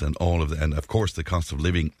benefits and all of that, and of course the cost of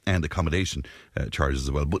living and accommodation charges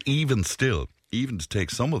as well. But even still, even to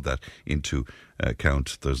take some of that into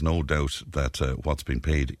account, there's no doubt that what's been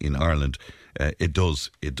paid in Ireland, it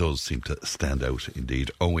does seem to stand out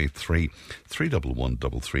indeed. 083 311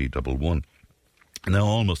 3311. Now,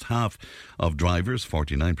 almost half of drivers,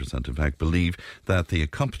 49% in fact, believe that the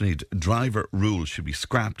accompanied driver rule should be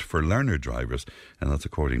scrapped for learner drivers, and that's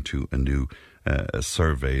according to a new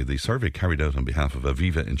survey. The survey carried out on behalf of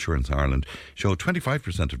Aviva Insurance Ireland showed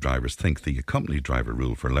 25% of drivers think the accompanied driver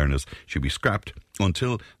rule for learners should be scrapped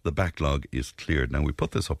until the backlog is cleared. Now, we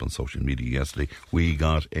put this up on social media yesterday. We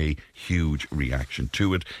got a huge reaction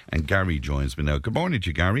to it, and Gary joins me now. Good morning to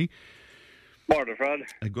you, Gary. Morning, Fran.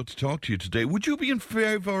 Good to talk to you today. Would you be in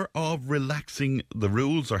favour of relaxing the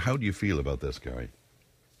rules, or how do you feel about this, Gary?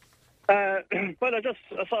 Well, I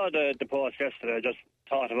saw the post yesterday. I just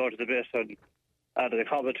thought about it a bit and added a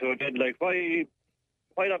comment to it. Like, why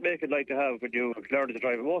not make it like to have when you learn to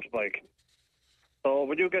drive a motorbike? So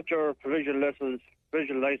when you get your provisional license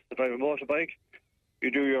to drive a motorbike, you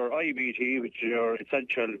do your IBT, which is your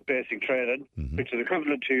essential basic training, which is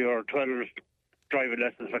equivalent to your 12 driving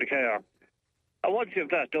lessons for the car. And once you have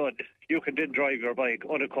that done, you can then drive your bike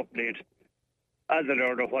unaccompanied as a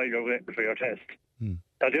learner while you're waiting for your test.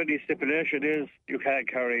 Now, the only stipulation is you can't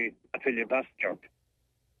carry a pillion passenger.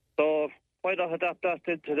 So why not adapt that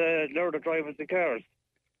into the learner drivers in cars?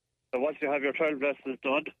 So once you have your 12 lessons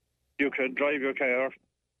done, you can drive your car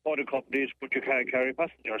unaccompanied, but you can't carry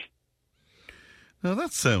passengers. Now,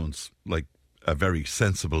 that sounds like a very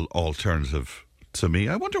sensible alternative to me.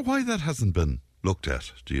 I wonder why that hasn't been looked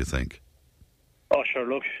at, do you think? Oh, sure,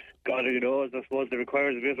 look, God only knows, I suppose it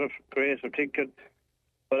requires a bit of creative thinking.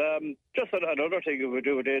 But just another thing that we're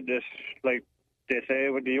doing in this, like they say,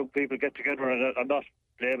 when the young people get together, and I'm not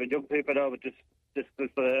blaming young people now, but this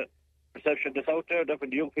perception that's out there that when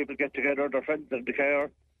the young people get together, their friends in the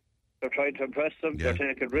car, they're trying to impress them, they're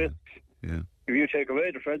taking risks. Yeah. If you take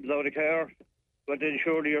away the friends out of the car, well then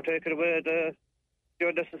surely you're taking away the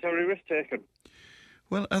unnecessary risk taking.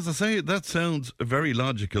 Well, as I say, that sounds very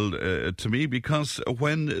logical to me, because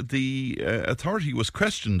when the authority was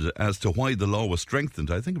questioned as to why the law was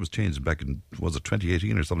strengthened, I think it was changed back in, was it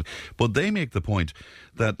 2018 or something, but they make the point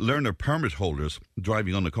that learner permit holders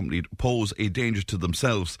driving unaccompanied pose a danger to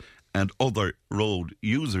themselves and other road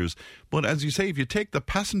users. But as you say, if you take the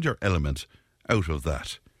passenger element out of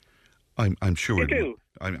that, I'm sure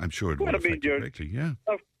I'm sure it will affect you greatly. Yeah,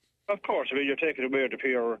 of course. I mean, you're taking away the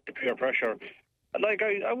peer pressure. Like,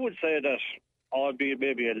 I would say that, albeit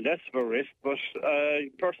maybe a less of a risk, but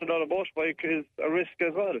person on a motorbike is a risk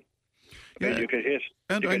as well. I mean, you could hit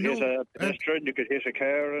a pedestrian, you could hit a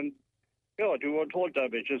car, and do untold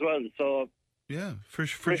damage as well. So yeah, for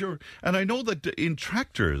sure. And I know that in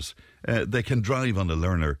tractors, they can drive on a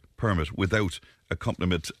learner permit without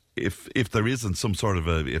accompaniment if there isn't some sort of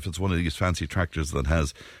if it's one of these fancy tractors that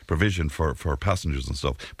has provision for passengers and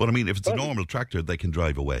stuff. But I mean, if it's a normal tractor, they can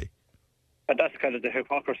drive away. And that's kind of the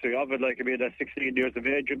hypocrisy of it. Like, I mean, at 16 years of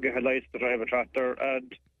age, you can get a license to drive a tractor,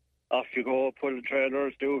 and off you go, pull the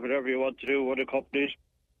trailers, do whatever you want to do unaccompanied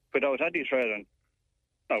without any training.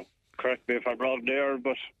 Now, correct me if I'm wrong there,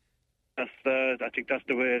 but I think that's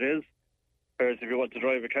the way it is. Whereas if you want to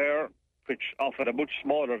drive a car, which often a much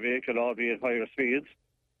smaller vehicle, albeit higher speeds,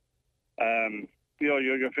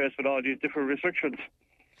 you're faced with all these different restrictions.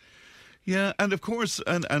 Yeah, and of course,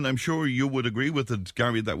 and I'm sure you would agree with it,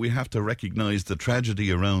 Gary, that we have to recognise the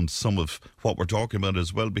tragedy around some of what we're talking about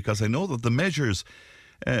as well, because I know that the measures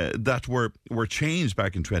that were changed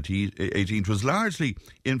back in 2018 was largely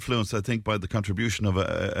influenced, I think, by the contribution of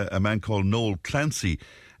a man called Noel Clancy,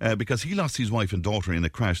 because he lost his wife and daughter in a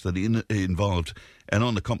crash that involved an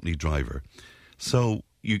unaccompanied driver. So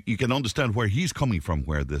you can understand where he's coming from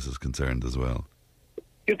where this is concerned as well.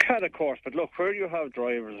 You can, of course, but look, where you have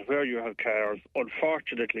drivers, where you have cars,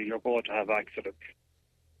 unfortunately, you're going to have accidents.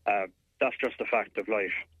 That's just a fact of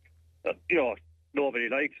life. Nobody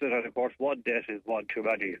likes it, and of course, one death is one too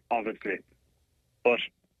many, obviously. But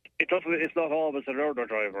it's not always a learner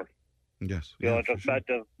driver. Yes. Just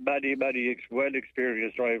many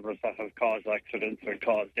well-experienced drivers that have caused accidents and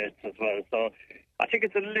caused deaths as well. So I think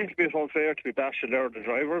it's a little bit unfair to be bashing learner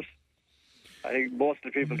drivers. I think most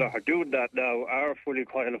of the people that are doing that now are fully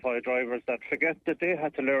qualified drivers that forget that they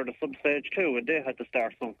had to learn at some stage too, and they had to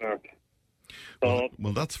start somewhere. So,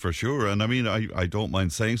 well, that's for sure. And I mean, I don't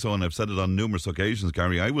mind saying so, and I've said it on numerous occasions,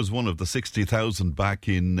 Gary. I was one of the 60,000 back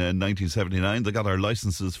in 1979 that got our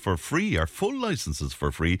licences for free, our full licences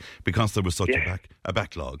for free, because there was such a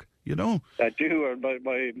backlog, you know. I do, and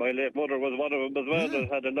my late mother was one of them as well,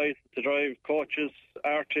 that had a license to drive coaches,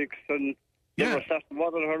 Arctics, and never sat in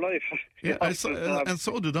one in her life. Yeah, and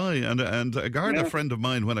so did I. And a Garda friend of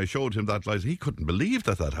mine, when I showed him that license, he couldn't believe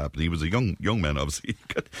that happened. He was a young man, obviously.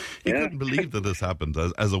 He couldn't believe that this happened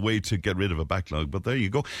as a way to get rid of a backlog. But there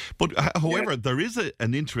you go. But however, there is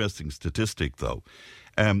an interesting statistic, though.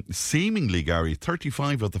 Seemingly, Gary,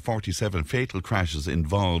 35 of the 47 fatal crashes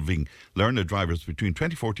involving learner drivers between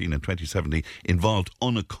 2014 and 2017 involved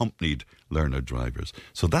unaccompanied learner drivers.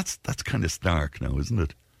 So that's kind of stark now, isn't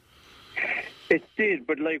it? It did,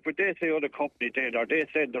 but like when they say unaccompanied, are they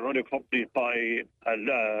saying they're unaccompanied by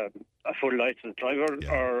a full licensed driver,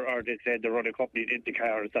 or are they saying they're unaccompanied in the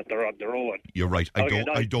cars that they're on their own? You're right.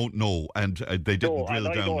 I don't know, and they didn't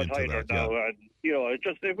drill down into that. Now, and,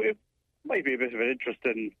 it might be a bit of an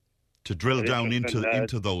interesting to drill down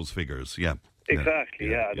into those figures. Yeah, exactly.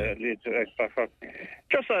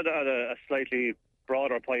 Just at a slightly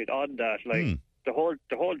broader point on that, like the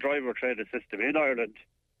whole driver training system in Ireland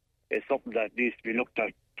is something that needs to be looked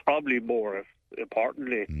at probably more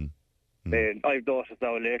importantly. And I've noticed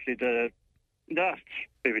now lately that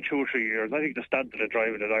maybe 2 or 3 years, I think the standard of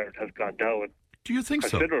driving in Ireland has gone down. Do you think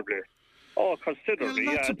considerably? So? Oh, considerably.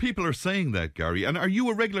 Lots of people are saying that, Gary. And are you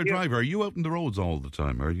a regular driver? Are you out on the roads all the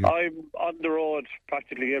time? Are you? I'm on the road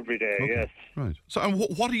practically every day. Okay. Yes. Right. So, and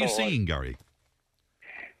what are you seeing, Gary?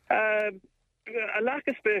 A lack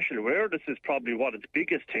of spatial awareness is probably one of the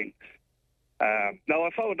biggest things. Now,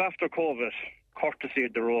 I found after COVID, courtesy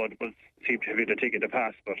in the road seemed to be the thing in the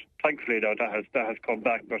past, but thankfully now that has come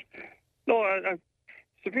back. But no, a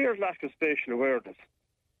severe lack of spatial awareness.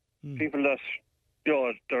 People that,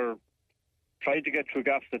 they're trying to get through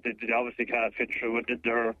gaps that they obviously can't fit through, and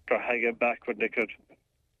they're hanging back when they could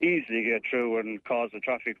easily get through and cause a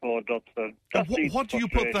traffic hold up. So what do you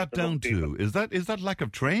put that down to? Is that lack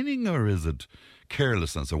of training, or is it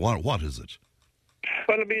carelessness, or what is it?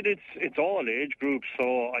 Well, I mean, it's all age groups,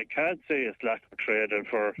 so I can't say it's lack of training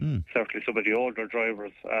for certainly some of the older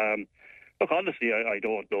drivers. Look, honestly, I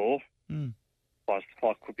don't know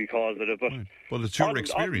what could be causing it, but well, it's your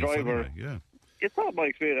experience, driver, anyway, yeah. It's not my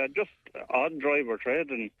experience. Just on driver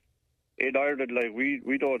training in Ireland, like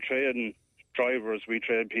we don't train drivers, we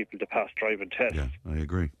train people to pass driving tests. Yeah, I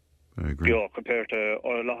agree. You know, compared to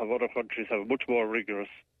a lot of other countries have a much more rigorous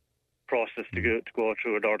process to go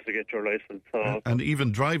through in order to get your licence. So, and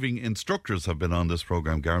even driving instructors have been on this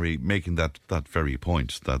programme, Gary, making that very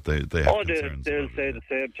point, that they have concerns. They'll say the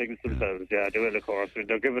same things themselves. Yeah, they will, of course.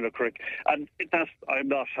 They're given a correct... And I'm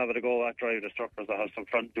not having a go at driving instructors. I have some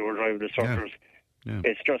front door driving instructors. Yeah.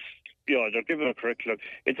 It's just, they're given a curriculum.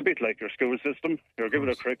 It's a bit like your school system. You're given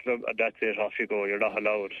a curriculum and that's it, off you go. You're not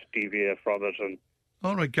allowed to deviate from it. And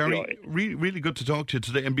all right, Gary, really good to talk to you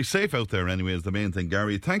today, and be safe out there anyway is the main thing,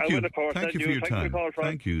 Gary. Thank you for your time.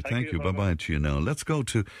 Thank you. Bye-bye to you now. Let's go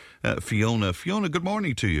to Fiona. Fiona, good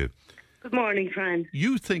morning to you. Good morning, Fran.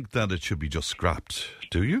 You think that it should be just scrapped,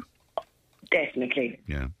 do you? Definitely.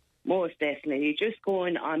 Yeah. Most definitely. Just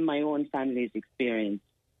going on my own family's experience.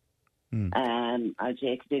 I'll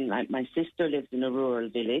take it in. My sister lives in a rural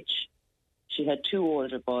village. She had 2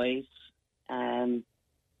 older boys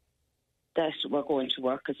that were going to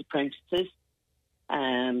work as apprentices.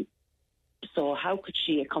 So how could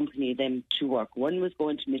she accompany them to work? One was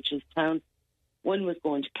going to Mitchelstown, one was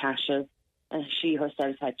going to Cashel, and she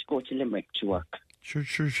herself had to go to Limerick to work. Sure.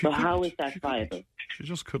 So how is that viable? She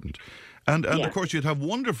just couldn't. And of course, you'd have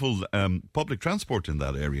wonderful public transport in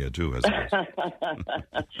that area too, I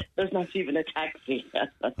suppose. There's not even a taxi.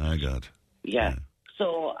 My God. Yeah.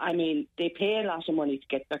 So, I mean, they pay a lot of money to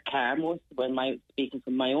get their car. Speaking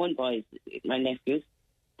from my own boys, my nephews,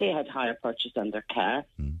 they had hire purchase on their car.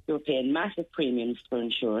 They were paying massive premiums for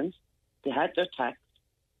insurance. They had their tax.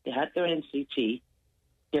 They had their NCT.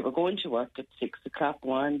 They were going to work at 6 o'clock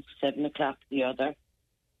one, 7 o'clock the other,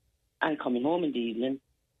 and coming home in the evening.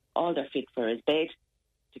 All they're fit for is bed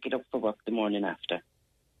to get up for work the morning after.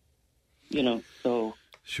 So...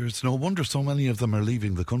 Sure, it's no wonder so many of them are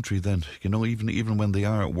leaving the country then, even when they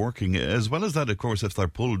are working. As well as that, of course, if they're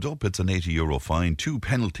pulled up, it's an €80 fine, 2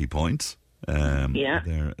 penalty points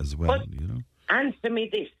there as well, But answer me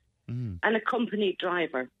this. An accompanied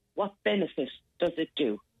driver, what benefit does it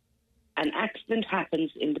do? An accident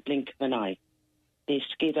happens in the blink of an eye. They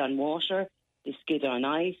skid on water, they skid on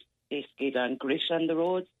ice, they skid on grit on the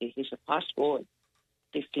roads, they hit a pothole,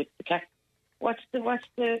 they flip the car. What's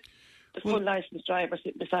the full licensed driver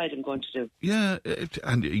sitting beside him going to do? Yeah,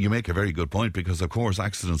 and you make a very good point, because of course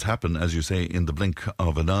accidents happen, as you say, in the blink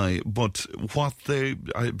of an eye. But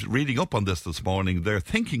I'm reading up on this morning, their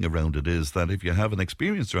thinking around it is that if you have an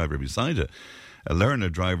experienced driver beside you, a learner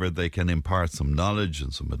driver, they can impart some knowledge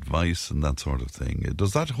and some advice and that sort of thing.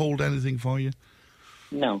 Does that hold anything for you?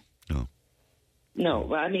 No.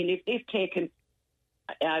 Well, I mean, if they've taken...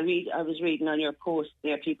 I was reading on your post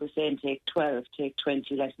there, people saying take 12, take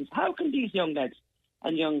 20 lessons. How can these young lads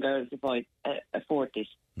and young girls afford this?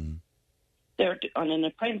 They're on an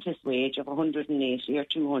apprentice wage of 180 or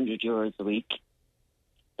 200 euros a week.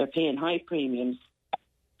 They're paying high premiums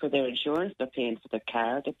for their insurance. They're paying for their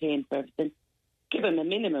car. They're paying for everything. Give them a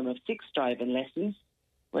minimum of 6 driving lessons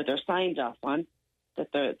where they're signed off on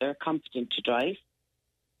that they're competent to drive,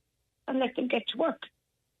 and let them get to work.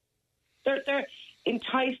 They're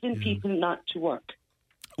enticing people not to work.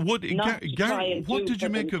 What did you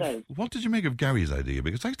make of Gary's idea?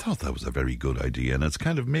 Because I thought that was a very good idea, and it's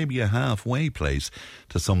kind of maybe a halfway place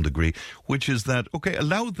to some degree, which is that,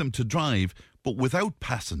 allow them to drive, but without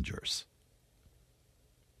passengers.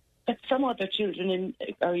 But some other children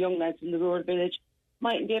or young lads in the rural village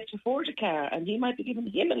mightn't be able to afford a car, and he might be giving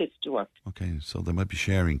him a lift to work. Okay, so they might be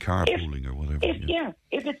sharing carpooling or whatever.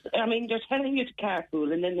 If it's, they're telling you to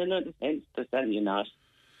carpool, and then in another sense they're telling you not.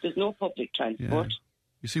 There's no public transport. Yeah.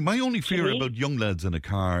 You see, my only fear about young lads in a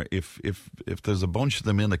car, if there's a bunch of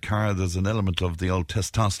them in a car, there's an element of the old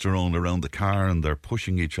testosterone around the car, and they're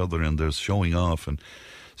pushing each other and they're showing off, and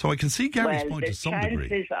so I can see Gary's point to some degree. The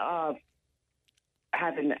chances of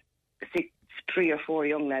having 3 or 4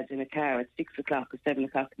 young lads in a car at 6 o'clock or 7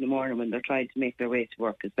 o'clock in the morning when they're trying to make their way to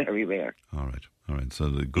work is very rare. All right. So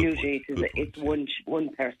the good usually it's one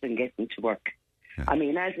person getting to work. Yeah. I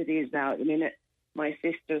mean, as it is now, at the minute, my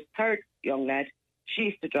sister's 3rd young lad, she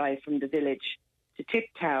used to drive from the village to Tipp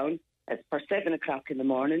town for 7 o'clock in the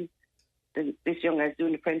morning, this young guy's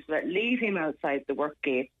doing the principal, leave him outside the work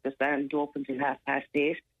gate. The stand opens at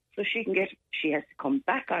 8:30, so she has to come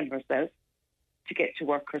back on herself to get to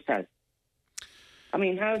work herself. I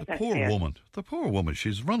mean, how's that fair? The poor woman,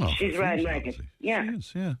 she's run off. She's ran ragged. Yeah. She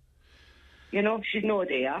is, yeah. You know, she's no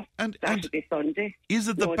day off. Saturday, Sunday. Is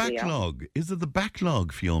it the backlog? Is it the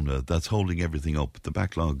backlog, Fiona, that's holding everything up? The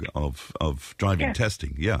backlog of driving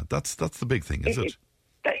testing? Yeah, that's the big thing, is it?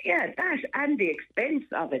 That and the expense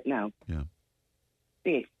of it now. Yeah.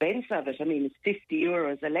 The expense of it. I mean, it's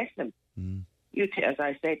 €50 a lesson. Mm. As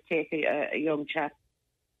I said, take a young chap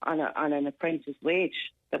on an apprentice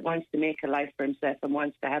wage that wants to make a life for himself and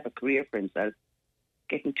wants to have a career for himself,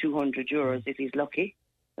 getting €200 if he's lucky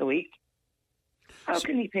a week. How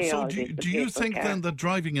can he pay all this? Do you think then that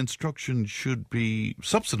driving instruction should be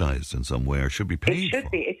subsidised in some way or should be paid for? It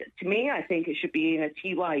should be. To me, I think it should be in a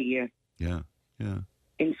TY year. Yeah.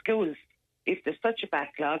 In schools, if there's such a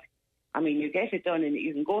backlog, I mean, you get it done and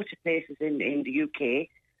you can go to places in the UK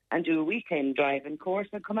and do a weekend driving course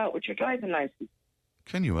and come out with your driving licence.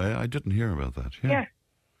 Can you? I didn't hear about that. Yeah.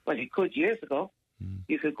 Well, you could years ago. Mm.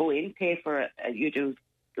 You could go in, pay for you do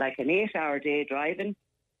like an 8-hour day driving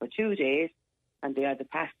for 2 days, and they either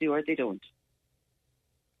pass you or they don't.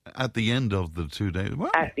 At the end of the 2 days?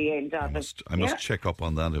 Well, at the end of it. I must check up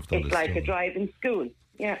on that if that is It's like still... a driving school.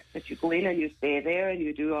 Yeah, that you go in and you stay there and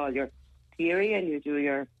you do all your theory and you do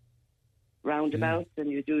your roundabouts and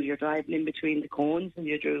you do your driving in between the cones and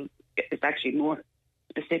you do... It's actually more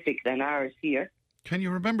specific than ours here. Can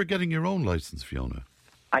you remember getting your own licence, Fiona?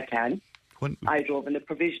 I can. When? I drove in a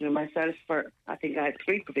provisional myself I think I had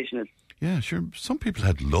 3 provisionals. Yeah, sure. Some people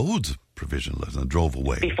had loads of provisionals and drove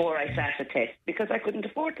away. Before I sat a test, because I couldn't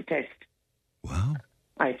afford the test. Wow.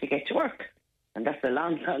 I had to get to work. And that's a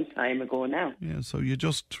long, long time ago now. Yeah, so you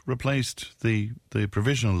just replaced the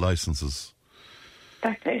provisional licences.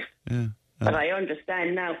 That's it. Yeah. But I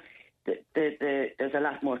understand now that there's a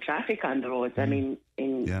lot more traffic on the roads. I mean,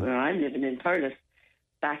 where I'm living in Thurles,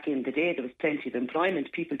 back in the day, there was plenty of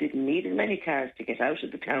employment. People didn't need as many cars to get out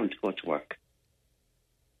of the town to go to work.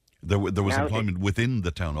 There was employment within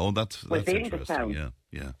the town. Oh, that's within interesting. The town.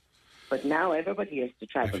 Yeah. But now everybody has to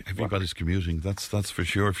travel. Everybody's commuting. That's for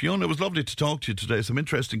sure. Fiona, it was lovely to talk to you today. Some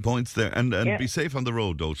interesting points there, and be safe on the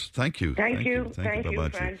road, though. Thank you. Thank you. Bye-bye.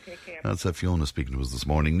 Fran. Take care. That's Fiona speaking to us this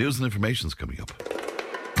morning. News and information's coming up.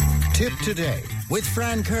 Tip Today with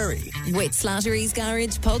Fran Curry. With Slattery's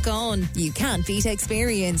Garage, Puck On. You can't beat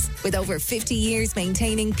experience. With over 50 years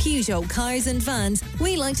maintaining Peugeot cars and vans,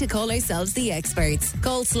 we like to call ourselves the experts.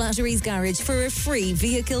 Call Slattery's Garage for a free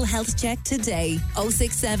vehicle health check today.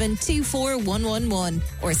 067 24111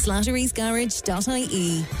 or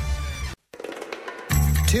slatterysgarage.ie.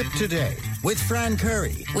 Tip Today with Fran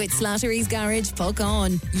Curry. With Slattery's Garage, Puck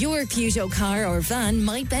On. Your Peugeot car or van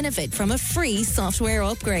might benefit from a free software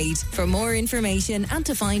upgrade. For more information and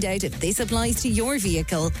to find out if this applies to your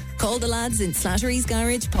vehicle, call the lads in Slattery's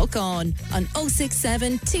Garage, Puck On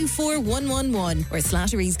 067 24111 or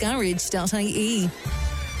slatterysgarage.ie.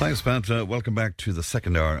 Thanks, Pat. Welcome back to the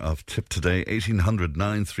second hour of Tip Today. 1800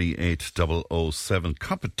 938 007.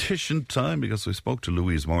 Competition time, because we spoke to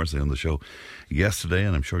Louise Morrissey on the show yesterday,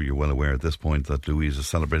 and I'm sure you're well aware at this point that Louise is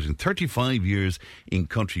celebrating 35 years in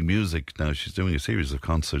country music. Now, she's doing a series of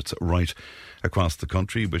concerts right across the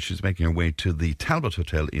country, but she's making her way to the Talbot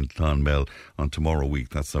Hotel in Clonmel on tomorrow week.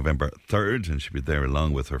 That's November 3rd, and she'll be there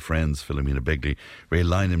along with her friends Philomena Begley, Ray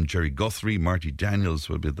Lynham, Jerry Guthrie, Marty Daniels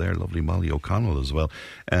will be there, lovely Molly O'Connell as well,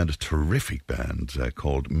 and a terrific band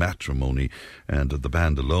called Matrimony, and the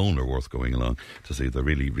band alone are worth going along to see. They're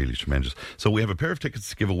really, really tremendous. So we have a pair of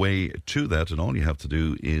tickets to give away to that, and all you have to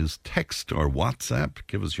do is text or WhatsApp,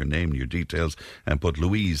 give us your name and your details, and put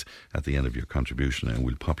Louise at the end of your contribution, and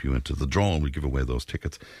we'll pop you into the draw, and we'll give away those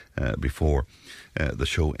tickets before the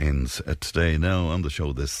show ends today. Now, on the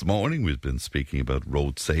show this morning, we've been speaking about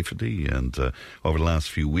road safety, and over the last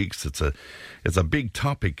few weeks, it's a big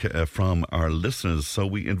topic from our listeners. So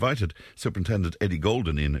we invited Superintendent Eddie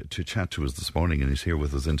Golden in to chat to us this morning, and he's here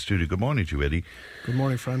with us in studio. Good morning to you, Eddie. Good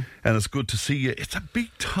morning, Fran. And it's good to see you. It's a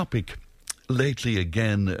big topic lately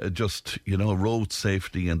again, just, road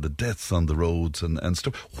safety and the deaths on the roads and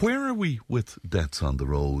stuff. Where are we with deaths on the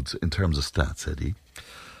roads in terms of stats, Eddie?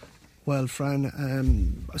 Well,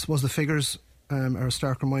 Fran, I suppose the figures are a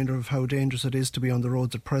stark reminder of how dangerous it is to be on the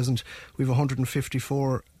roads at present. We've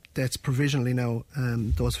 154 deaths provisionally now.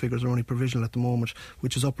 Those figures are only provisional at the moment,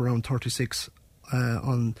 which is up around 36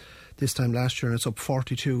 on this time last year, and it's up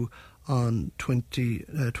 42 on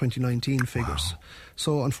 2019 figures. Wow.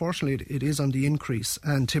 So unfortunately it is on the increase,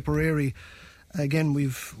 and Tipperary again,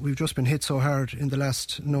 we've just been hit so hard in the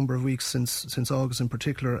last number of weeks since August in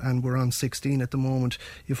particular, and we're on 16 at the moment.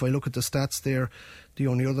 If I look at the stats there,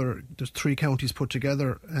 there's 3 counties put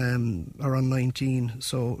together are on 19.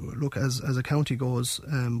 So look, as a county goes,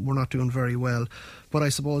 we're not doing very well. But I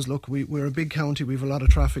suppose, look, we're a big county. We've a lot of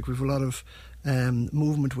traffic. We've a lot of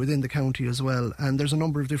movement within the county as well, and there's a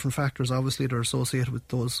number of different factors obviously that are associated with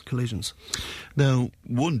those collisions. Now,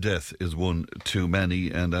 one death is one too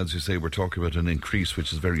many, and as you say, we're talking about an increase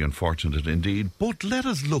which is very unfortunate indeed. But let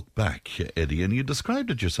us look back, Eddie, and you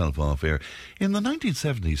described it yourself off air. In the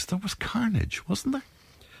 1970s there was carnage, wasn't there?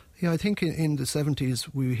 Yeah, I think in the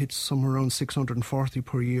 70s we hit somewhere around 640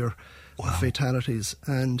 per year of fatalities.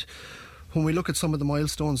 And when we look at some of the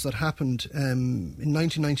milestones that happened, in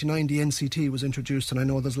 1999 the NCT was introduced, and I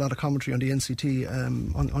know there's a lot of commentary on the NCT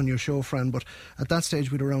on your show, Fran, but at that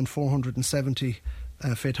stage we had around 470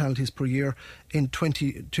 fatalities per year. In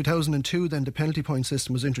 2002 then the penalty point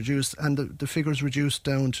system was introduced, and the figures reduced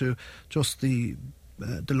down to just the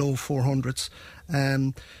low 400s.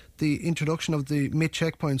 The introduction of the MIT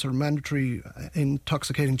checkpoints, or mandatory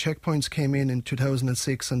intoxicating checkpoints, came in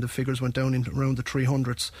 2006, and the figures went down in around the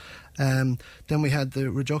 300s. Then we had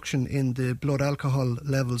the reduction in the blood alcohol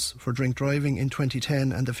levels for drink driving in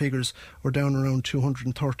 2010, and the figures were down around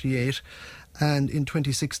 238. And in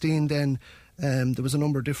 2016 then there was a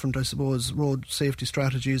number of different, I suppose, road safety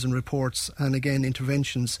strategies and reports, and again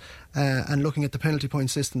interventions, and looking at the penalty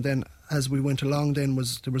point system then as we went along then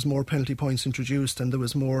there was more penalty points introduced, and there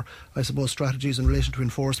was more, I suppose, strategies in relation to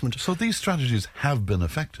enforcement. So these strategies have been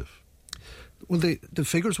effective? Well, the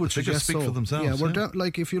figures would suggest speak so. for themselves. Yeah, we're down,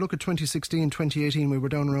 like if you look at 2016, 2018, we were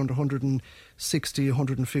down around 160,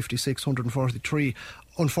 156, 143.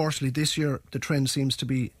 Unfortunately, this year the trend seems to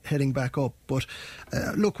be heading back up. But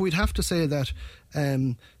look, we'd have to say that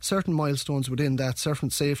certain milestones within that,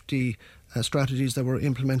 certain safety strategies that were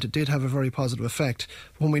implemented did have a very positive effect.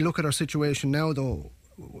 When we look at our situation now, though,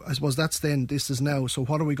 I suppose that's then, this is now. So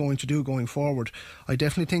what are we going to do going forward? I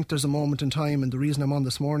definitely think there's a moment in time, and the reason I'm on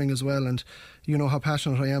this morning as well, and you know how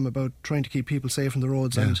passionate I am about trying to keep people safe on the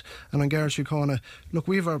roads, and on Garage Síochána, look,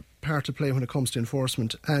 we have our part to play when it comes to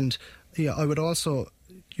enforcement, and yeah, I would also,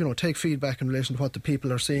 you know, take feedback in relation to what the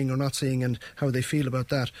people are seeing or not seeing and how they feel about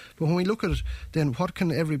that. But when we look at it, then what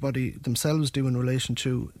can everybody themselves do in relation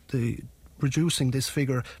to the reducing this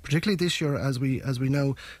figure, particularly this year as we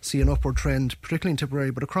now see an upward trend, particularly in Tipperary,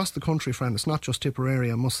 but across the country, Fran. It's not just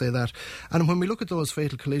Tipperary, I must say that. And when we look at those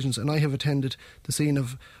fatal collisions, and I have attended the scene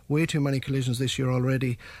of way too many collisions this year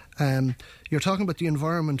already, you're talking about the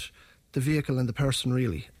environment, the vehicle and the person,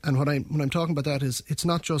 really. And when I'm talking about that is, it's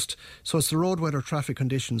not just, so it's the road weather traffic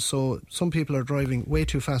conditions. So some people are driving way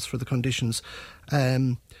too fast for the conditions,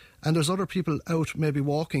 and there's other people out maybe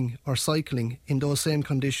walking or cycling in those same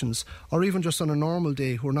conditions, or even just on a normal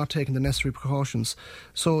day who are not taking the necessary precautions.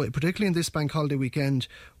 So particularly in this bank holiday weekend,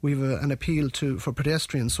 we have an appeal for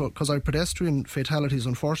pedestrians. So because our pedestrian fatalities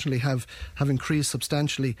unfortunately have increased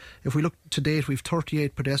substantially. If we look to date, we've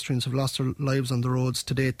 38 pedestrians have lost their lives on the roads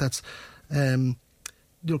to date. That's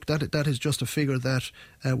look, that is just a figure that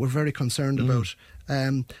we're very concerned about.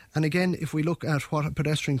 And again, if we look at what a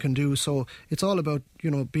pedestrian can do, so it's all about,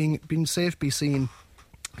 you know, being safe, be seen,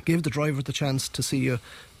 give the driver the chance to see you,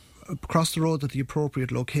 cross the road at the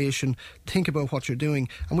appropriate location, think about what you're doing.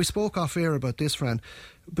 And we spoke off air about this, Fran.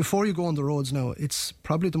 Before you go on the roads now, it's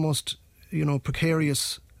probably the most, you know,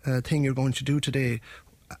 precarious thing you're going to do today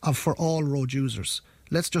for all road users.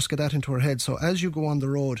 Let's just get that into our head. So as you go on the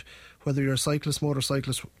road, whether you're a cyclist,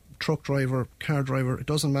 motorcyclist, truck driver, car driver, it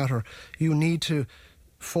doesn't matter. You need to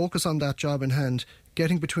focus on that job in hand.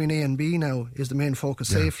 Getting between A and B now is the main focus,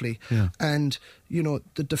 safely. Yeah. And, you know,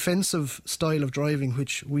 the defensive style of driving,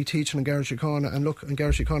 which we teach in Garage Síochána, and look, in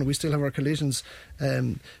Garage Síochána we still have our collisions,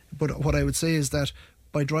 but what I would say is that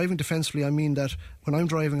by driving defensively, I mean that when I'm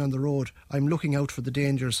driving on the road, I'm looking out for the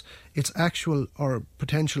dangers. It's actual or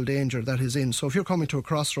potential danger that is in. So if you're coming to a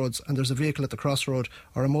crossroads and there's a vehicle at the crossroad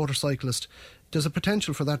or a motorcyclist, there's a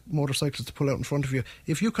potential for that motorcyclist to pull out in front of you.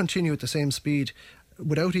 If you continue at the same speed,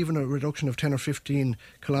 without even a reduction of 10 or 15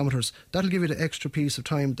 kilometres, that'll give you the extra piece of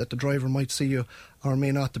time that the driver might see you or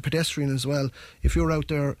may not. The pedestrian as well. If you're out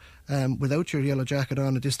there without your yellow jacket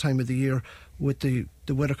on at this time of the year, with the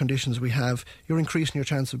weather conditions we have, you're increasing your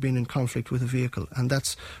chance of being in conflict with a vehicle, and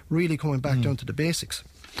that's really coming back down to the basics.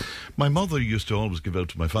 My mother used to always give out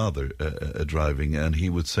to my father driving, and he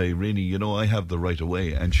would say, "Rini, you know, I have the right of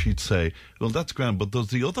way," and she'd say, "Well, that's grand, but does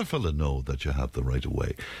the other fella know that you have the right of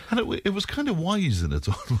way?" And it was kind of wise in its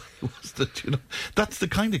own way, was that, you know, that's the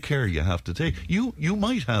kind of care you have to take. You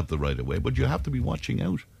might have the right of way, but you have to be watching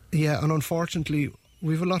out. Yeah, and unfortunately,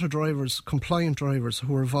 we've a lot of drivers, compliant drivers,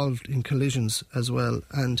 who are involved in collisions as well,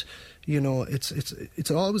 and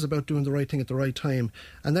it's always about doing the right thing at the right time.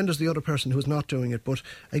 And then there's the other person who's not doing it. But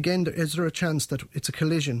again, is there a chance that it's a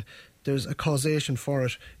collision? There's a causation for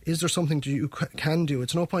it. Is there something that you can do?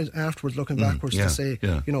 It's no point afterwards looking backwards to say,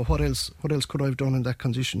 what else could I have done in that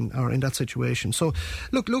condition or in that situation? So,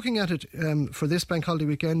 looking at it for this bank holiday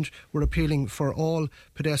weekend, we're appealing for all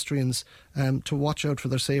pedestrians to watch out for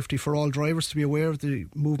their safety, for all drivers to be aware of the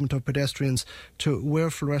movement of pedestrians, to wear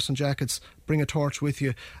fluorescent jackets, bring a torch with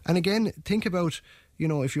you. And again, think about,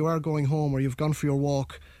 if you are going home or you've gone for your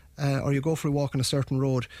walk or you go for a walk on a certain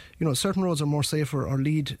road, certain roads are more safer or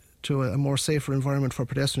lead to a more safer environment for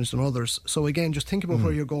pedestrians than others. So again, just think about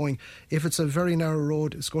where you're going. If it's a very narrow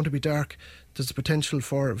road, it's going to be dark, there's a potential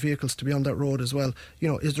for vehicles to be on that road as well.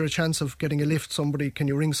 Is there a chance of getting a lift? Can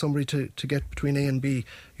you ring somebody to get between A and B?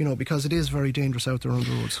 Because it is very dangerous out there on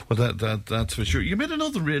the roads. Well, that's for sure. You made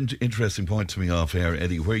another interesting point to me off air,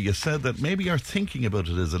 Eddie, where you said that maybe our thinking about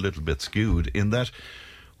it is a little bit skewed, in that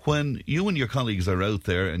when you and your colleagues are out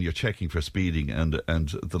there and you're checking for speeding and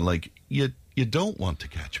the like, you don't want to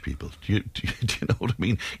catch people. Do you know what I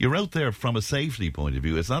mean? You're out there from a safety point of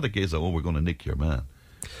view. It's not a case of, we're going to nick your man.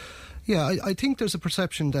 Yeah, I think there's a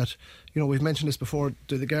perception that, we've mentioned this before,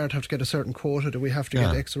 do the guard have to get a certain quota? Do we have to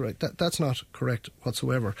get extra right? That's not correct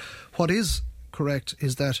whatsoever. What is correct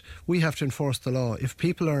is that we have to enforce the law. If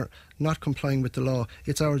people are not complying with the law,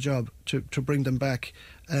 it's our job to bring them back.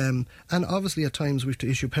 And obviously at times we have to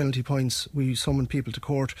issue penalty points. We summon people to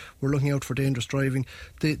court. We're looking out for dangerous driving.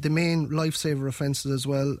 The main lifesaver offences as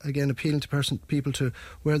well, again, appealing to people to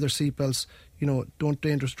wear their seatbelts, don't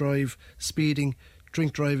dangerous drive, speeding,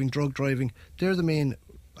 drink driving, drug driving. They're the main,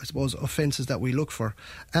 I suppose, offences that we look for.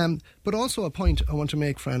 But also a point I want to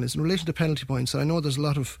make, Fran, is in relation to penalty points. I know there's a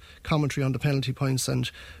lot of commentary on the penalty points and,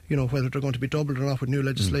 whether they're going to be doubled or not with new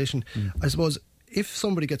legislation. I suppose if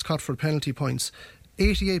somebody gets caught for penalty points,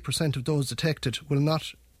 88% of those detected will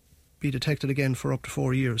not be detected again for up to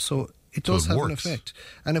 4 years. So it does have an effect.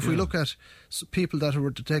 And if we look at people that were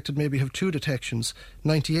detected, maybe have 2 detections,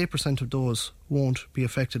 98% of those won't be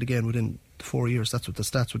affected again within 4 years. That's what the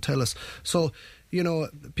stats would tell us. So,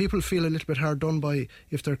 people feel a little bit hard done by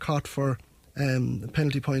if they're caught for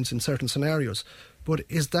penalty points in certain scenarios. But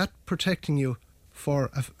is that protecting you for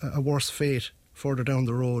a worse fate further down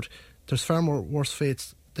the road? There's far more worse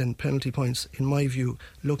fates than penalty points, in my view,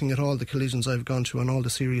 looking at all the collisions I've gone to and all the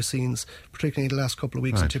serious scenes, particularly in the last couple of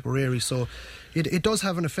weeks in Tipperary. So it does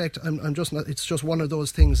have an effect. It's just one of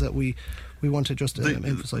those things that we want to just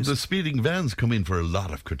emphasise. The speeding vans come in for a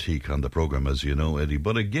lot of critique on the programme, as you know, Eddie.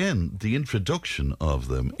 But again, the introduction of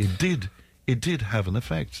them, it did have an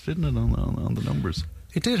effect, didn't it, on the numbers?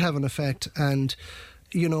 It did have an effect, and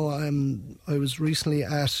I was recently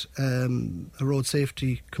at a road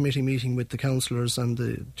safety committee meeting with the councillors and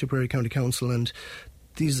the Tipperary County Council, and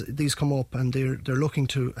these come up, and they're looking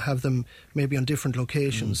to have them maybe on different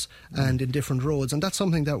locations and in different roads, and that's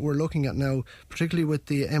something that we're looking at now, particularly with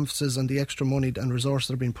the emphasis and the extra money and resources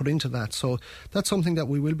that are being put into that. So that's something that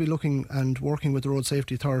we will be looking and working with the Road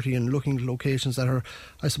Safety Authority and looking at locations that are,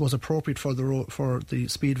 I suppose, appropriate for the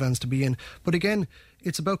speed vans to be in. But again,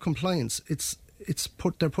 it's about compliance.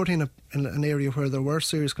 They're put in an area where there were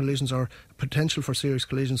serious collisions or potential for serious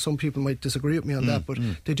collisions. Some people might disagree with me on that, but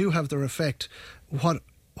they do have their effect. What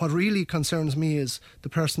really concerns me is the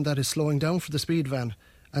person that is slowing down for the speed van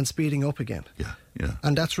and speeding up again. Yeah.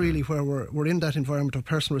 And that's really where we're in that environment of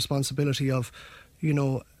personal responsibility of,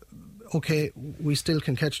 okay, we still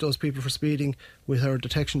can catch those people for speeding with our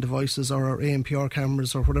detection devices or our ANPR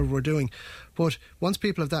cameras or whatever we're doing. But once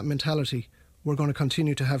people have that mentality, we're going to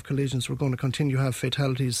continue to have collisions, we're going to continue to have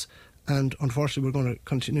fatalities, and unfortunately we're going to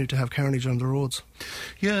continue to have carnage on the roads.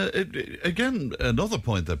 Yeah, again, another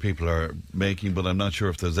point that people are making, but I'm not sure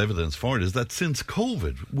if there's evidence for it, is that since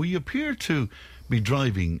COVID, we appear to be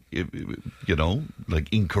driving,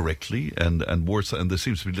 incorrectly and worse, and there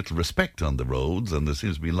seems to be little respect on the roads, and there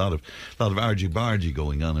seems to be a lot of argy-bargy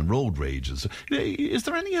going on and road rages. Is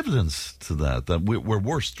there any evidence to that we're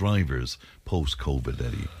worse drivers post-COVID,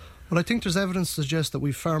 Eddie? Well, I think there's evidence to suggest that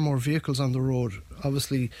we've far more vehicles on the road.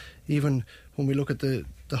 Obviously, even when we look at the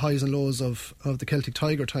highs and lows of the Celtic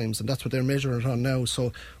Tiger times, and that's what they're measuring it on now.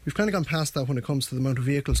 So we've kind of gone past that when it comes to the amount of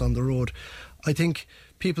vehicles on the road. I think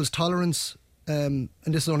people's tolerance, and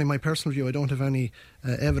this is only my personal view, I don't have any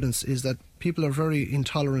evidence, is that people are very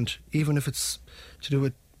intolerant, even if it's to do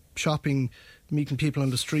with shopping, meeting people on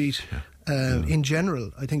the street. In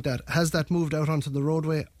general, I think that has that moved out onto the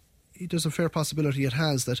roadway. there's a fair possibility it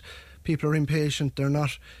has, that people are impatient, they're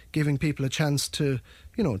not giving people a chance to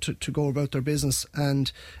go about their business.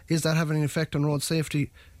 And is that having an effect on road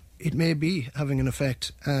safety? It may be having an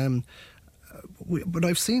effect. But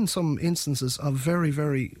I've seen some instances of very,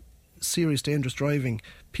 very serious dangerous driving,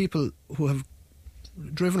 people who have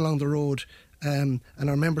driven along the road, and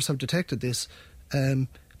our members have detected this,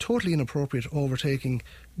 totally inappropriate overtaking,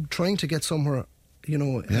 trying to get somewhere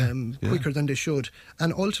quicker than they should.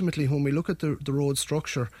 And ultimately, when we look at the road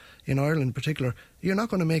structure in Ireland in particular, you're not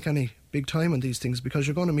going to make any big time on these things, because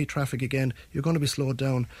you're going to meet traffic again, you're going to be slowed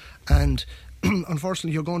down, and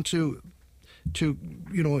unfortunately you're going to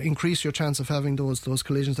increase your chance of having those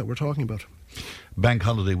collisions that we're talking about. Bank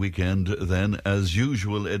holiday weekend then, as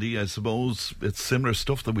usual, Eddie. I suppose it's similar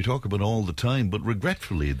stuff that we talk about all the time, but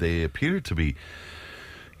regretfully they appear to be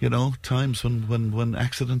times when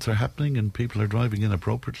accidents are happening and people are driving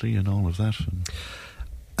inappropriately and all of that.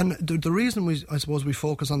 And the reason we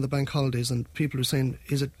focus on the bank holidays, and people are saying,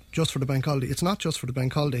 is it just for the bank holiday? It's not just for the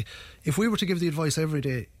bank holiday. If we were to give the advice every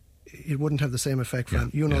day, it wouldn't have the same effect, Fran.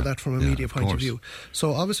 That from a media point of view.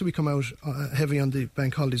 So obviously we come out heavy on the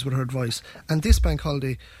bank holidays with our advice. And this bank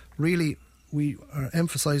holiday, really, we are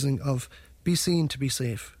emphasising of be seen to be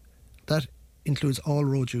safe. That includes all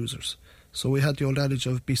road users. So we had the old adage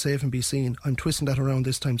of be safe and be seen. I'm twisting that around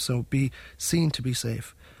this time. So be seen to be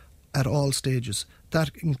safe at all stages.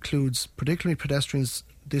 That includes particularly pedestrians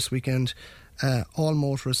this weekend, all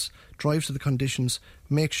motorists. Drive to the conditions.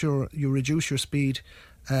 Make sure you reduce your speed.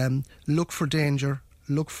 Look for danger,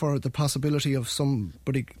 look for the possibility of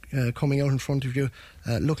somebody coming out in front of you,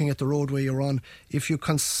 looking at the roadway you're on. If you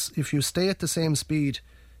stay at the same speed,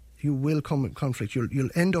 you will come in conflict. You'll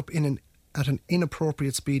end up at an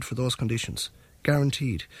inappropriate speed for those conditions,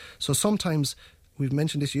 guaranteed. So sometimes, we've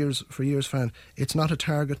mentioned this for years, Fran, it's not a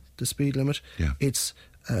target, the speed limit. Yeah. It's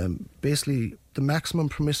basically the maximum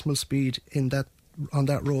permissible speed on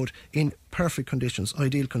that road in perfect conditions,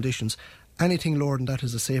 ideal conditions. Anything lower than that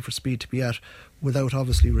is a safer speed to be at, without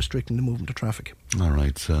obviously restricting the movement of traffic. All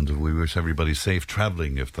right, and we wish everybody safe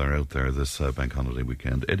travelling if they're out there this bank holiday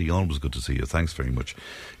weekend. Eddie, always good to see you. Thanks very much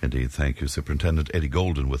indeed. Thank you. Superintendent Eddie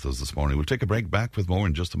Golden with us this morning. We'll take a break, back with more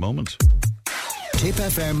in just a moment. Tipp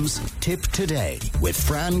FM's Tipp Today with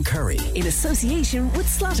Fran Curry. In association with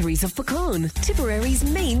Slattery's of Puckane, Tipperary's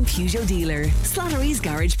main Peugeot dealer. Slattery's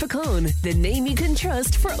Garage Puckane, the name you can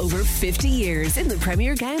trust for over 50 years in the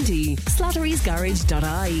Premier County.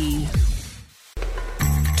 Slattery'sGarage.ie.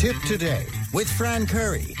 Tipp Today with Fran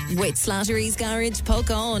Curry. With Slattery's Garage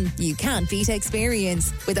Puckane, you can't beat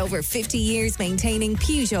experience. With over 50 years maintaining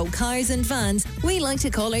Peugeot cars and vans, we like to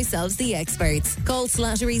call ourselves the experts. Call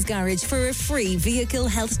Slattery's Garage for a free vehicle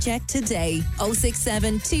health check today.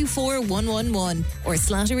 067 24111 or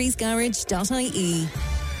Slattery'sGarage.ie.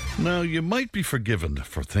 Now, you might be forgiven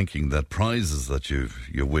for thinking that prizes that you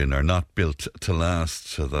win are not built to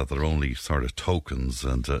last, that they're only sort of tokens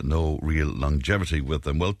and no real longevity with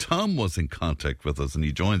them. Well, Tom was in contact with us and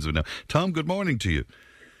he joins us now. Tom, good morning to you.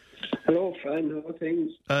 Hello, Fran. How are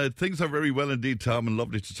things? Things are very well indeed, Tom, and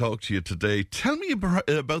lovely to talk to you today. Tell me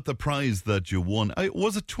about the prize that you won.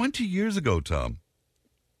 Was it 20 years ago, Tom?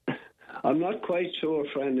 I'm not quite sure,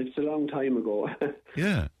 Fran. It's a long time ago.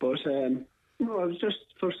 Yeah. But... I was just,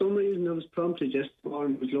 for some reason, I was prompted just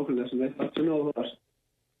morning, was looking at it, and I thought, you know what,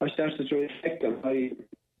 I started to reflect on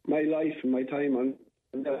my life and my time on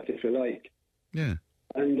that, if you like. Yeah.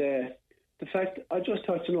 And the fact, I just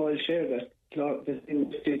thought, I'll share that clock, the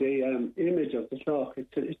image of the clock.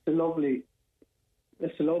 It's a lovely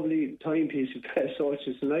timepiece of press, so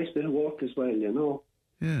it's a nice bit of work as well,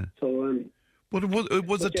 Yeah. So, but it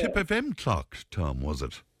was a Tipp FM clock, Tom, was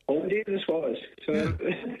it? Oh, indeed this was. So,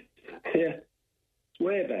 yeah.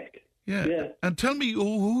 Way back. Yeah. And tell me,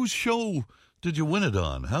 whose show did you win it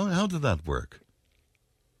on? How did that work?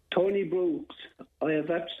 Tony Brooks. I have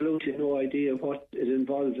absolutely no idea what it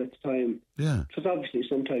involved at the time. Yeah. It was obviously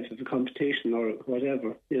some type of a competition or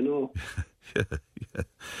whatever, Yeah.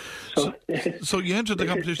 So you entered the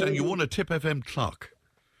competition and you won a Tipp FM clock.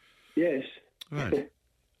 Yes. Right.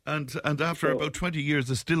 And after about 20 years,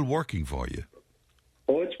 it's still working for you.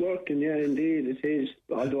 Oh, it's working, yeah, indeed, it is.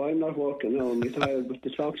 Although I'm not working now, I'm retired, but the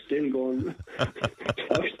clock's still going.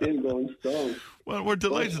 Strong. Well, we're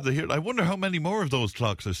delighted to hear it. I wonder how many more of those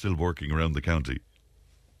clocks are still working around the county.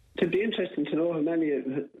 It'd be interesting to know how many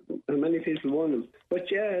people won them.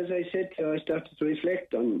 But yeah, as I said, I started to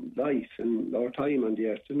reflect on life and our time on the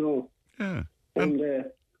earth, Yeah. And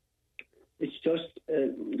it's just,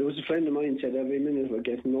 there was a friend of mine said every minute we're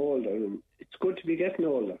getting older, and it's good to be getting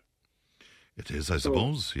older. It is, I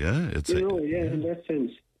suppose, yeah. In that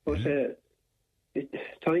sense. But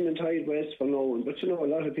time and tide waits for no one. But, a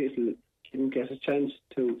lot of people didn't get a chance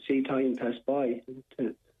to see time pass by and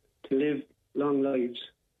to live long lives.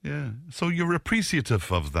 Yeah. So you're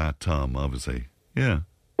appreciative of that, Tom, obviously. Yeah.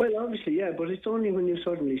 Well, obviously, yeah, but it's only when you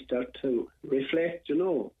suddenly start to reflect,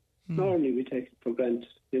 Normally we take it for granted,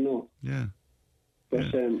 Yeah.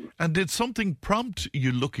 But, yeah. And did something prompt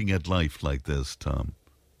you looking at life like this, Tom?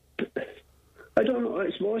 I don't know. I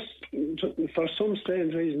suppose for some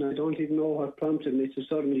strange reason, I don't even know what prompted me to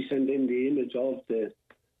suddenly send in the image of the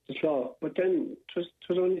clock. But then it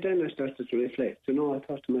was only then I started to reflect. I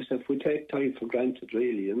thought to myself, we take time for granted,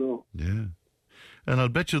 really, Yeah. And I'll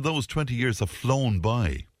bet you those 20 years have flown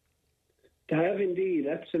by. They have indeed,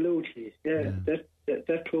 absolutely. Yeah.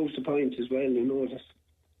 That proves the point as well,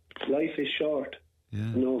 that life is short,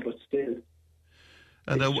 but still.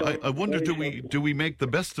 And I wonder, do we make the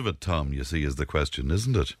best of it, Tom, you see, is the question,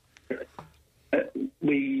 isn't it?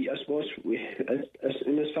 I suppose,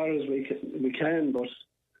 as far as we can, but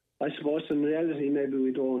I suppose in reality maybe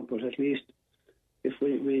we don't, but at least if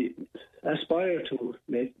we aspire to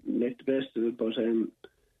make the best of it, but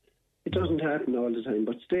it doesn't happen all the time,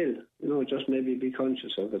 but still, just maybe be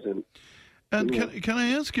conscious of it. And can I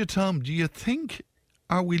ask you, Tom, do you think,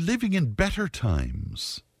 are we living in better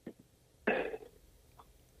times?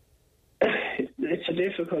 It's a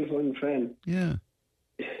difficult one, Fran. Yeah.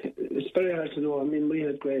 It's very hard to know. I mean, we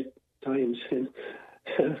had great times.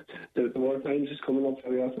 The word times is coming up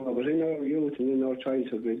very often, but in our youth and in our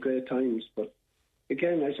childhood, we had great times. But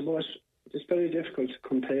again, I suppose it's very difficult to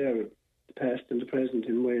compare the past and the present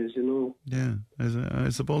in ways, Yeah, I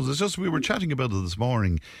suppose. It's just we were chatting about it this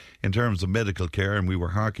morning in terms of medical care, and we were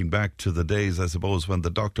harking back to the days, I suppose, when the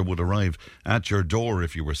doctor would arrive at your door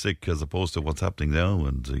if you were sick, as opposed to what's happening now.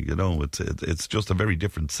 And, it's just a very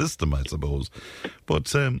different system, I suppose.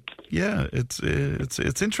 But,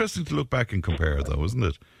 it's interesting to look back and compare, though, isn't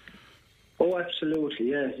it? Oh,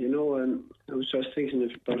 absolutely, yeah. I was just thinking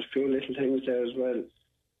about a few little things there as well.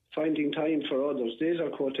 Finding time for others. These are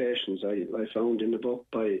quotations I found in the book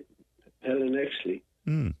by Helen Exley.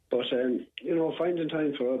 But, finding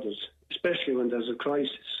time for others, especially when there's a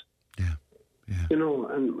crisis. Yeah.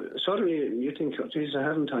 And suddenly you think, oh, geez, I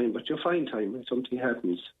haven't time, but you find time when something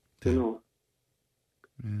happens, Yeah.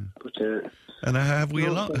 But, and have we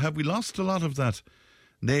lost a lot of that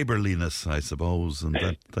neighbourliness, I suppose, and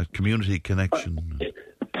that community connection?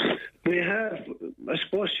 We have. I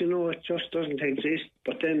suppose, it just doesn't exist,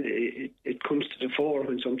 but then it comes to the fore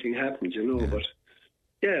when something happens, Yeah. But,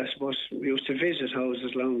 yeah, I suppose we used to visit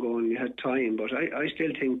houses long ago and you had time, but I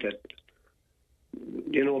still think that,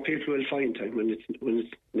 people will find time when it's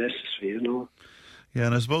necessary, Yeah,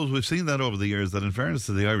 and I suppose we've seen that over the years, that in fairness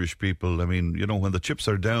to the Irish people, I mean, when the chips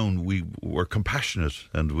are down, we're compassionate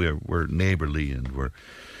and we're neighbourly and we're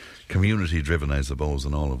community-driven, I suppose,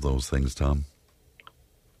 and all of those things, Tom.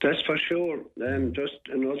 That's for sure. Just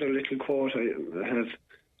another little quote I have.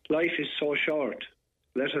 Life is so short.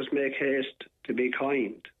 Let us make haste to be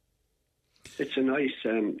kind. It's a nice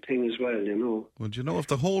thing as well, Well, if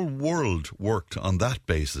the whole world worked on that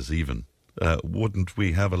basis even, wouldn't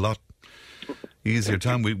we have a lot easier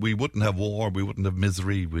time? We wouldn't have war, we wouldn't have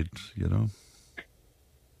misery,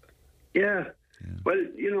 Yeah. Well,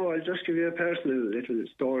 I'll just give you a personal little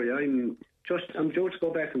story. I'm due to go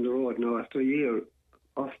back on the road now after a year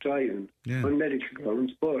off driving on medical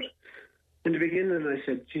grounds, but in the beginning I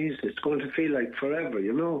said, geez, it's going to feel like forever,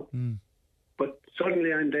 But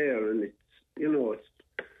suddenly I'm there and it's,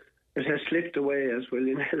 it has slipped away, as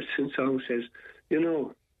Willie Nelson's song says,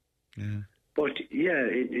 Yeah. But yeah,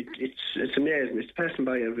 it's amazing. It's passing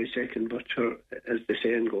by every second, but sure, as the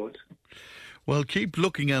saying goes. Well, keep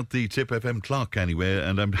looking at the Tipp FM clock anyway,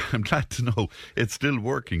 and I'm glad to know it's still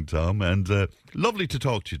working, Tom. And lovely to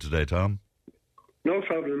talk to you today, Tom. No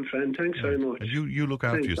problem, friend. Thanks very much. You look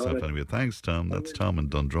after yourself anyway. Thanks, Tom. That's Tom in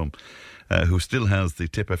Dundrum, who still has the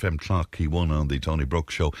Tipp FM clock he won on the Tony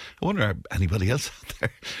Brooks show. I wonder, anybody else out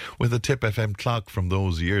there with a Tipp FM clock from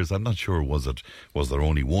those years? I'm not sure. Was there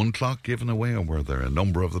only one clock given away, or were there a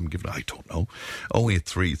number of them given? I don't know.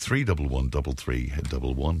 083 311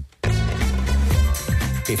 3311.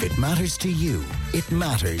 If it matters to you, it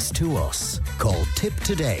matters to us. Call Tipp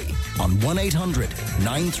today on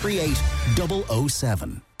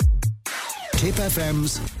 1-800-938-007. Tipp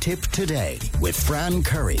FM's Tipp Today with Fran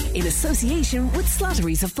Curry. In association with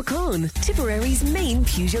Slattery's of Pecan, Tipperary's main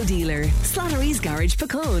Peugeot dealer. Slattery's Garage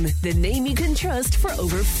Pecan, the name you can trust for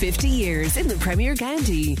over 50 years in the Premier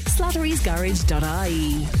County.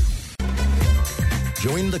 Slattery'sGarage.ie.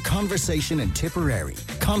 Join the conversation in Tipperary.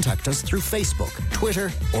 Contact us through Facebook,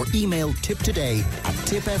 Twitter, or email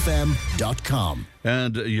tipptoday@tippfm.com.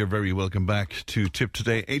 And you're very welcome back to Tipp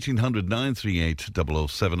Today, 1800 938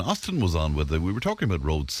 007. Austin was on with it. We were talking about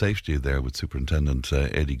road safety there with Superintendent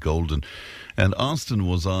Eddie Golden. And Austin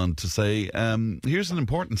was on to say, here's an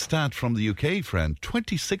important stat from the UK, Fran.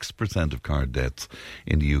 26% of car deaths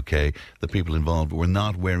in the UK, the people involved were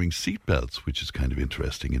not wearing seatbelts, which is kind of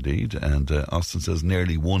interesting indeed. And Austin says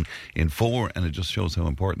nearly 1 in 4, and it just shows how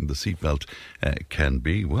important the seatbelt can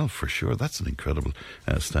be. Well, for sure, that's an incredible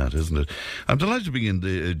stat, isn't it? I'm delighted to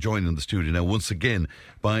be joined in the studio now once again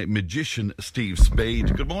by magician Steve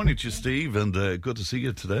Spade. Good morning to you, Steve, and good to see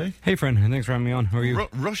you today. Hey, Fran, thanks for having me on. How are you?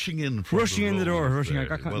 Rushing in the door. I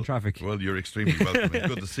got caught in traffic. Well, you're extremely welcome.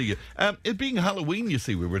 Good to see you. It being Halloween, you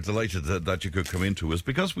see, we were delighted that you could come into us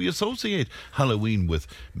because we associate Halloween with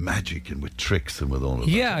magic and with tricks and with all of that.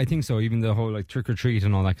 Yeah, I think so. Even the whole like trick or treat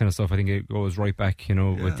and all that kind of stuff, I think it goes right back,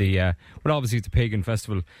 with the well, obviously it's a pagan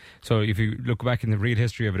festival. So if you look back in the real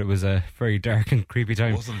history of it, it was a very dark and creepy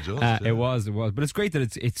time. Wasn't it just? It was. But it's great that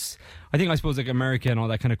it's. I suppose like America and all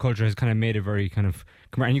that kind of culture has kind of made it very kind of.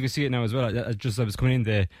 And you can see it now as well. I was coming in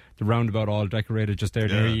the roundabout all decorated just there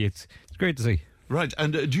near you. It's great to see. Right,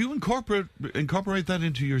 and do you incorporate that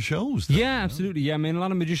into your shows? Then? Yeah, absolutely. Yeah, I mean, a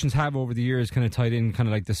lot of magicians have over the years kind of tied in kind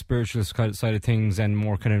of like the spiritual side of things and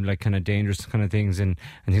more kind of like kind of dangerous kind of things and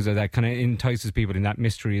things like that. Kind of entices people, and that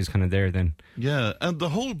mystery is kind of there then. Yeah, and the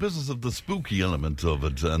whole business of the spooky element of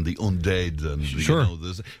it and the undead and sure.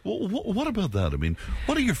 What about that? I mean,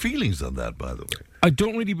 what are your feelings on that, by the way? I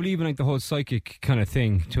don't really believe in like the whole psychic kind of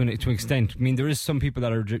thing to an extent. I mean, there is some people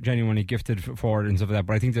that are genuinely gifted for it and stuff like that,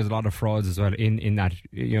 but I think there's a lot of frauds as well in that,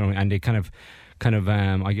 and they kind of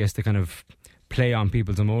I guess they kind of play on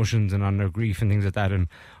people's emotions and on their grief and things like that, and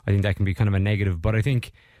I think that can be kind of a negative. But I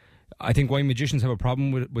think why magicians have a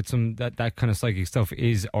problem with some that kind of psychic stuff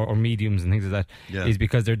is, or mediums and things like that, is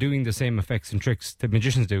because they're doing the same effects and tricks that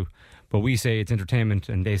magicians do, but we say it's entertainment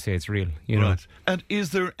and they say it's real, Right. And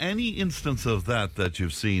is there any instance of that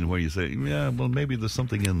you've seen where you say, yeah, well, maybe there's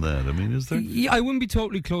something in that? I mean, is there? Yeah, I wouldn't be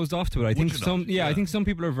totally closed off to it. I think some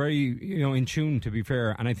people are very, in tune, to be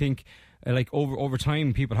fair, and I think like over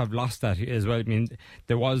time people have lost that as well. I mean,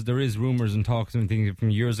 there is rumours and talks and things from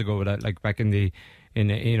years ago that, like back in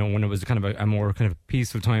when it was kind of a more kind of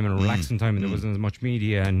peaceful time and a relaxing time, and there wasn't as much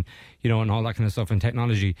media and and all that kind of stuff and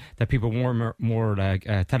technology, that people were more like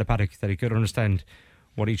telepathic, that he could understand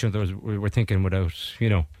what each other were thinking without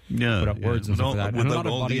without words and stuff like that. And a lot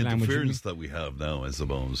of body language interference that we have now, I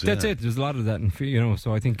suppose. That's it. There's a lot of that,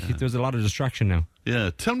 so I think there's a lot of distraction now.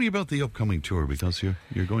 Yeah, tell me about the upcoming tour, because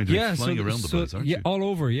you're going to be flying around the place, aren't you? Yeah, all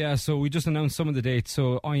over. Yeah, so we just announced some of the dates.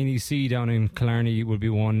 So INEC down in Killarney will be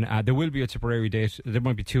one. There will be a Tipperary date. There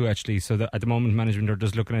might be two actually. So at the moment, management are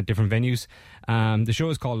just looking at different venues. The show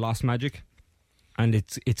is called Lost Magic, and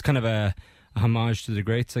it's kind of a homage to the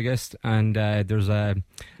greats, I guess. And there's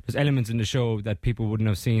elements in the show that people wouldn't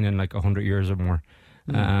have seen in like 100 years or more.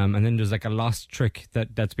 And then there's like a lost trick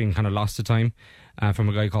that's been kind of lost to time from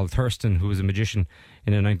a guy called Thurston, who was a magician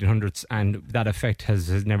in the 1900s, and that effect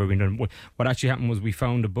has never been done. What actually happened was we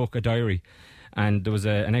found a diary, and there was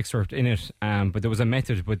an excerpt in it, but there was a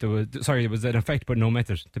method, but there was an effect but no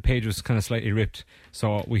method. The page was kind of slightly ripped,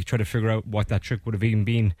 so we tried to figure out what that trick would have even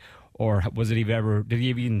been, or was it did he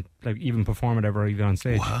even perform it ever even on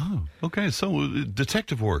stage? Wow. Okay, so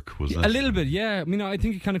detective work was that? A little bit, yeah. I mean, I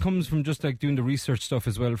think it kind of comes from just like doing the research stuff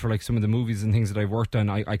as well for like some of the movies and things that I've worked on.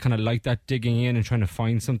 I kind of like that, digging in and trying to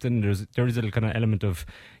find something. There is a little kind of element of,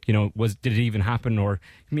 did it even happen? Or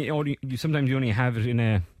sometimes you only have it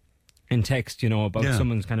in text, about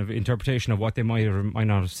someone's kind of interpretation of what they might or might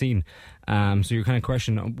not have seen. So you're kind of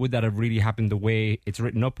questioning, would that have really happened the way it's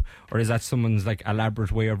written up, or is that someone's like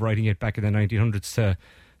elaborate way of writing it back in the 1900s to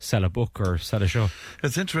sell a book or sell a show?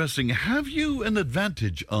 It's interesting. Have you an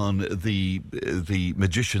advantage on the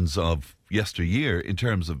magicians of yesteryear in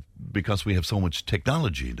terms of, because we have so much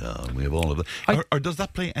technology now and we have all of that, or does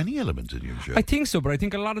that play any element in your show? I think so, but I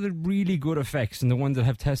think a lot of the really good effects and the ones that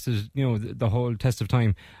have tested the whole test of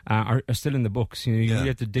time are still in the books. You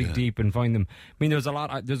have to dig deep and find them. I mean, there's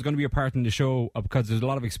going to be a part in the show because there's a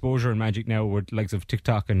lot of exposure in magic now with likes of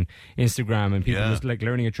TikTok and Instagram, and people just like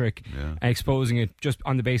learning a trick and exposing it just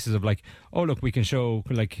on the basis of like, oh look, we can show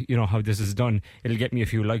like how this is done, it'll get me a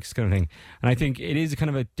few likes kind of thing. And I think it is kind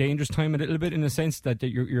of a dangerous time a little bit, in the sense that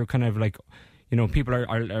you're kind of like, people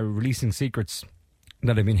are releasing secrets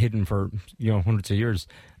that have been hidden for hundreds of years,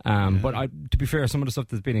 But to be fair, some of the stuff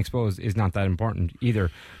that's been exposed is not that important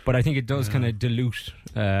either. But I think it does kind of dilute.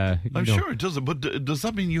 I'm sure it does. But does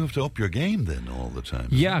that mean you have to up your game then all the time?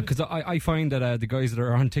 Yeah, because I find that the guys that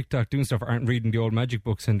are on TikTok doing stuff aren't reading the old magic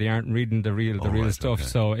books and they aren't reading the real stuff. Okay.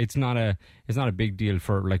 So it's not a big deal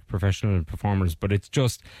for like professional performers. But it's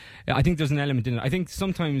just, I think there's an element in it. I think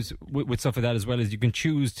sometimes with stuff like that as well is you can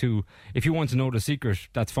choose to, if you want to know the secret,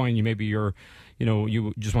 that's fine. You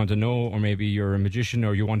just want to know, or maybe you're a magician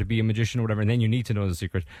or you want to be a magician or whatever, and then you need to know the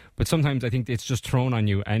secret. But sometimes I think it's just thrown on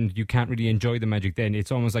you and you can't really enjoy the magic then.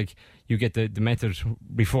 It's almost like you get the method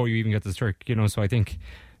before you even get the trick, so I think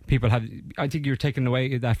I think you're taking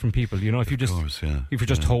away that from people, if you just if you're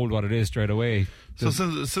just told what it is straight away. So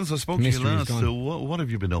since I spoke to you last, what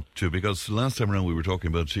have you been up to? Because last time around we were talking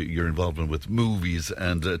about your involvement with movies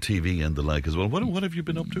and TV and the like as well. What have you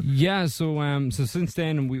been up to? Yeah, so since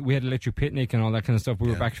then we had electric picnic and all that kind of stuff. We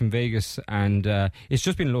were back from Vegas, and it's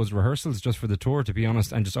just been loads of rehearsals just for the tour, to be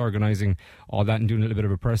honest, and just organising all that and doing a little bit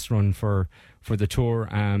of a press run for the tour.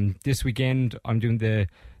 This weekend I'm doing the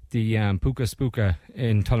Puka Spooka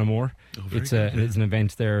in Tullamore. It's an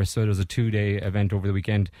event there, so there's a 2-day event over the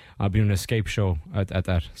weekend. I'll be doing an escape show at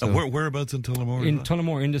that. So whereabouts in Tullamore? In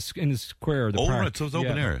Tullamore, in the square, the park. Right, so it's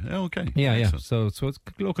open air. Oh, okay. Yeah, excellent. So it's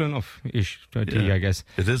local enough-ish to you, I guess.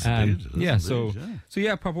 It is indeed. So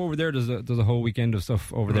pop over there. There's a whole weekend of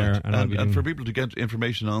stuff over there. And for people to get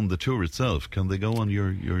information on the tour itself, can they go on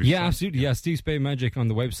your Yeah, site? absolutely. Yeah, Steve Spade Magic on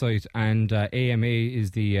the website, and AMA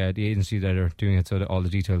is the agency that are doing it, so that all the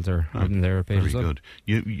details are on their page. Very good.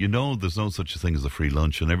 You know there's no such a thing as a free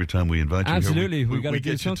lunch, and every time we invite you absolutely here, we got to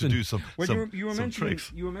get something. you to do some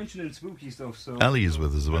tricks. You were mentioning spooky stuff. So Ellie is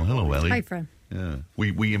with us as well. Hello, Ellie. Hi, Fran. Yeah,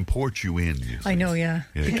 we import you in. I know, the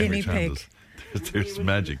guinea pig. There's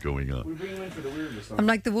magic going on. I'm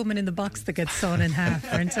like the woman in the box that gets sawn in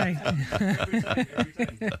half, aren't I?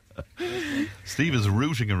 Steve is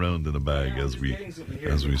rooting around in a bag as we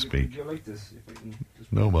speak. Would you like this?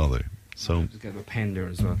 No bother. So just get a pen there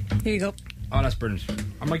as well. Here you go. Oh, that's brilliant.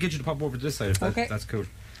 I might get you to pop over to this side. Okay. That's cool.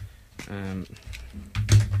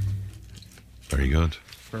 Very good.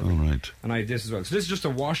 Perfect. All right. And I have this as well. So this is just a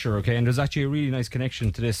washer, okay? And there's actually a really nice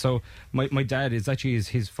connection to this. So my dad, it's actually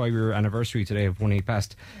his 5-year anniversary today of when he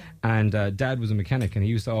passed. And Dad was a mechanic, and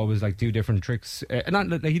he used to always do different tricks. Not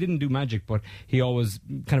that he didn't do magic, but he always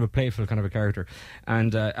kind of a playful kind of a character.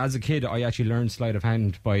 And as a kid, I actually learned sleight of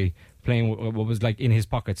hand by playing what was in his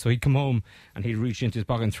pocket. So he'd come home and he'd reach into his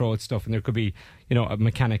pocket and throw out stuff, and there could be a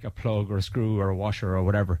mechanic, a plug or a screw or a washer or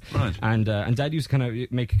whatever. Right. And Dad used to kind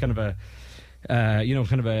of make kind of a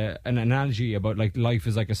an analogy about life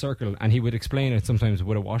is like a circle, and he would explain it sometimes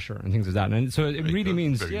with a washer and things like that. And so it really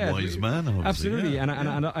means very wise man, obviously. Absolutely. And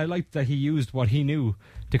I liked that he used what he knew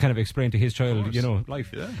to kind of explain to his child,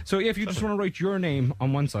 life. Yeah. So if you just want to write your name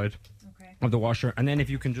on one side of the washer, and then if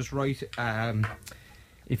you can just write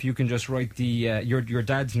the your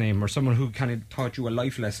dad's name or someone who kind of taught you a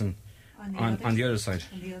life lesson on the other side.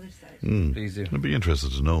 On the other side. Please do. I'd be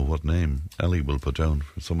interested to know what name Ellie will put down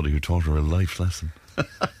for somebody who taught her a life lesson.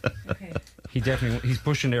 Okay. He's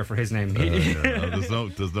pushing there for his name. No, there's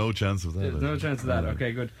no chance of that. There's no chance of that.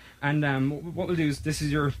 Okay, good. And what we'll do is this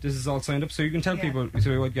is all signed up, so you can tell people what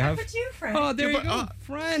you have. Look at you, Fran. Oh, there you go,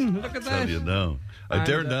 Fran. Look at that. Tell you now. I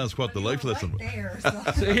daren't ask what the life lesson was.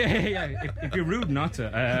 So, if you're rude not to.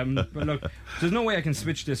 But look, there's no way I can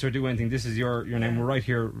switch this or do anything. This is your name. We're right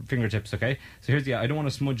here, fingertips, okay? So here's I don't want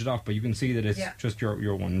to smudge it off, but you can see that it's just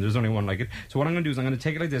your one. There's only one like it. So what I'm going to do is I'm going to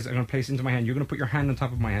take it like this. I'm going to place it into my hand. You're going to put your hand on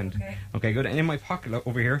top of my hand. Okay, good. And in my pocket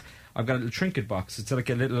over here, I've got a little trinket box. It's like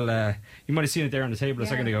a little, you might have seen it there on the table a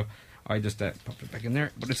second ago. I just popped it back in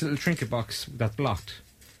there. But it's a little trinket box that's blocked.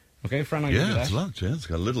 Okay, Fran, it's locked. Yeah, it's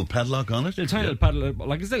got a little padlock on it. A tiny little padlock,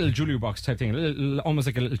 like it's a little jewelry box type thing, almost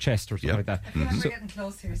like a little chest or something like that. I feel like we're getting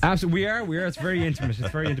close here. Absolutely, we are. It's very intimate. It's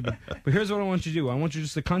very intimate. But here's what I want you to do. I want you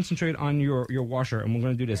just to concentrate on your washer, and we're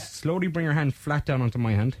going to do this. Slowly bring your hand flat down onto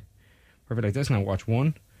my hand. Perfect, like this. Now watch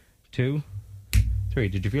 1, 2, 3.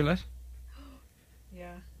 Did you feel that?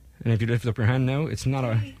 Yeah. And if you lift up your hand now, it's not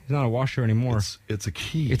a washer anymore. It's a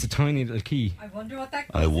key. It's a tiny little key. I wonder what that.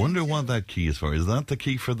 What that key is for. Is that the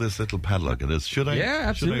key for this little padlock? It is. Should I? Yeah,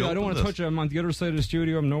 absolutely. I don't want to touch it. I'm on the other side of the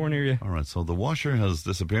studio. I'm nowhere near you. All right. So the washer has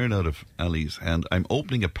disappeared out of Ellie's hand. I'm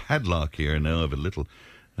opening a padlock here now of a little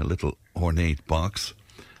ornate box,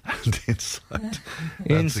 And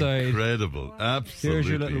inside, incredible. Absolutely. Here's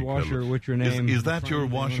your little washer with your name. Is that your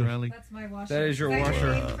washer, Ellie? That's my washer. That is your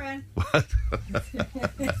washer.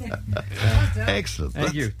 Excellent.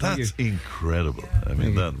 Thank you. That's incredible. Yeah. I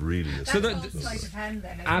mean, that really is. So sleight of hand,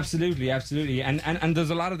 then, absolutely. And there's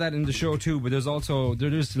a lot of that in the show too, but there's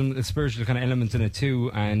a spiritual kind of element in it too,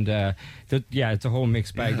 and it's a whole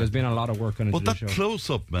mixed bag. There's been a lot of work on it. But that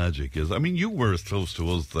close-up magic is, I mean, you were as close to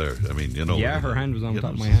us there. I mean, you know. Yeah, her hand was on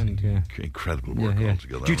top of my hand. Yeah, incredible work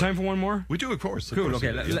altogether. Do you have time for one more? We do, of course. Cool.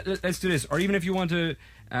 Okay, let's do this. Or even if you want to,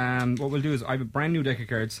 what we'll do is I have a brand new deck of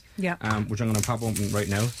cards. Yeah. Which I'm going to pop open right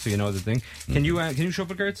now, so you know the thing. Can you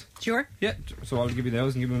shuffle cards? Sure. Yeah. So I'll give you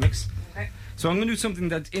those and give you a mix. Okay. So I'm going to do something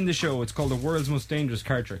that's in the show. It's called the world's most dangerous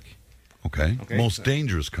card trick. Okay. Most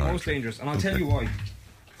dangerous card. Most dangerous, and I'll tell you why.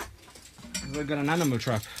 Because I've got an animal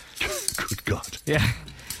trap. Good God. Yeah.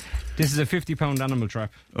 This is a 50-pound animal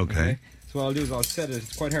trap. Okay. So what I'll do is I'll set it.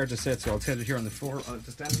 It's quite hard to set, so I'll set it here on the floor. I'll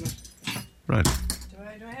just stand on it. Right.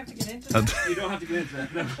 Do I have to get into that? You don't have to get into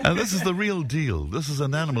that. No. And this is the real deal. This is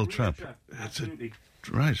an animal trap. Absolutely.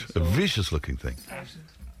 A vicious-looking thing.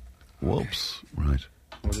 Whoops. Right.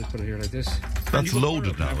 We'll just put it here like this. That's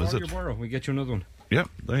loaded now, is it? We get you another one. Yeah,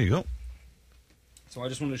 there you go. So I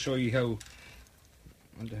just want to show you how.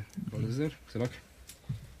 What is it? So look,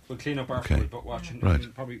 we'll clean up afterwards, but watch and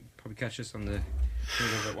probably catch this on the.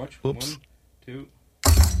 Watch. Oops. 1, 2.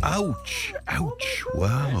 Ouch!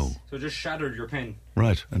 Wow. So it just shattered your pen.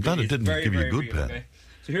 Right, and that it didn't give you a good pen. Okay.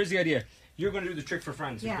 So here's the idea. You're going to do the trick for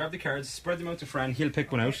Fran. So grab the cards, spread them out to Fran. He'll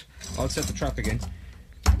pick one out. I'll set the trap again.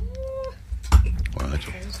 Right.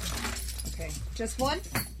 Okay. Just one?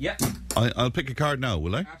 Yeah. I'll pick a card now,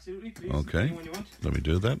 will I? Absolutely, please. Okay. Anyone you want. Let me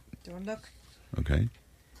do that. Don't look. Okay.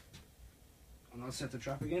 And I'll set the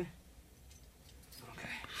trap again.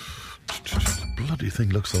 Bloody thing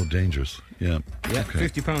looks so dangerous. Yeah. Yeah, okay.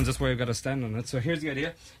 50 pounds, that's why I've got to stand on it. So here's the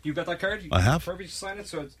idea. You've got that card. I have. Perfect to sign it,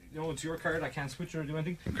 so it's your card. I can't switch it or do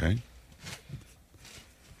anything. Okay.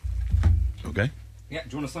 Okay. Yeah, do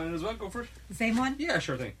you want to sign it as well? Go for it. The same one? Yeah,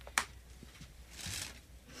 sure thing.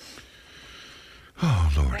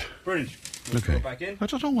 Oh, Lord. Brilliant. Okay. Go back in. I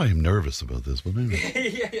don't know why I'm nervous about this, but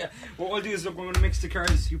anyway. yeah. What we'll do is, look, we're going to mix the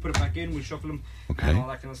cards. You put it back in, we'll shuffle them. Okay. And all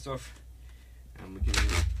that kind of stuff. And we can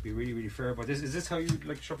be really, really fair about this. Is this how you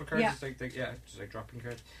like to shuffle cards? Yeah. Just like dropping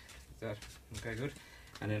cards. Like that. Okay, good.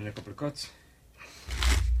 And then a couple of cuts.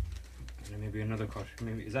 And then maybe another cut.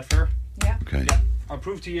 Is that fair? Yeah. Okay. Yeah. I'll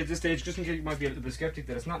prove to you at this stage, just in case you might be a little bit skeptic,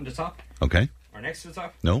 that it's not in the top. Okay. Or next to the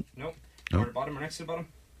top. No. No. No. Or the bottom, or next to the bottom.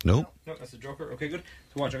 No. No, that's the joker. Okay, good.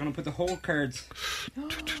 So watch, I'm going to put the whole cards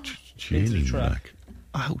into the Janie trap. Mac.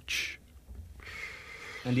 Ouch.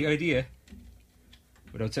 And the idea,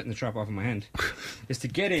 without setting the trap off in my hand, is to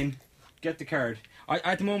get in, get the card.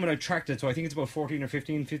 At the moment I've tracked it, so I think it's about 14 or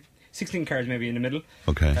 15, 16 cards maybe in the middle.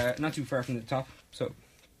 Okay. Not too far from the top. So.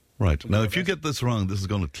 Right. Now, if you get this wrong, this is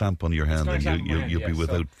going to clamp on your hand and you'll be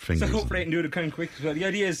without fingers. So hopefully I can do it kind of quick. So the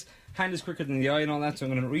idea is, hand is quicker than the eye and all that, so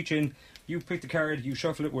I'm going to reach in, you pick the card, you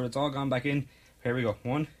shuffle it where it's all gone back in. Here we go.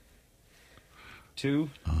 1, 2.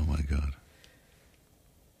 Oh, my God.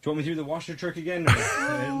 Do you want me to do the washer trick again?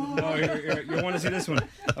 No, you want to see this one?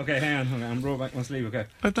 Okay, hang on. I'm roll back my sleeve, okay.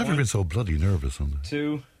 I've never been so bloody nervous on this.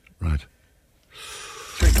 2. Right.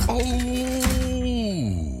 3. Oh!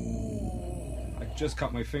 I just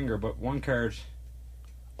cut my finger, but one card.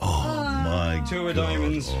 Oh, my 2 of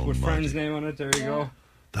diamonds with Fran's name on it. There you go.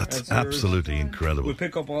 That's absolutely incredible. We'll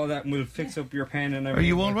pick up all that and we'll fix up your pen and everything. Are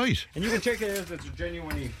you all right? And you can check it out. It's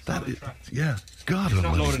genuinely solid trap. Yeah. God, it's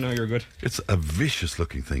not loaded now. You're good. It's a vicious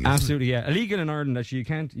looking thing. Absolutely, yeah. Illegal in Ireland. Actually, you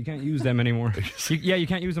can't use them anymore. You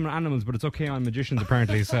can't use them on animals, but it's okay on magicians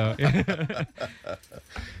apparently. So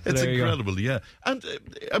it's incredible, yeah. And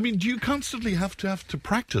I mean, do you constantly have to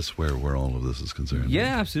practice where all of this is concerned?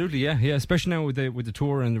 Yeah, absolutely, yeah. Especially now with the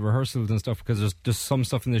tour and the rehearsals and stuff, because there's just some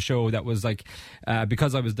stuff in the show that was like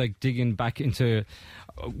because I was like digging back into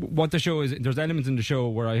what the show is. There's elements in the show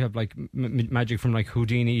where I have like magic from like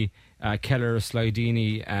Houdini, Keller,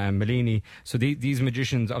 Slidini, Mellini. So these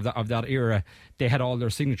magicians of that era, they had all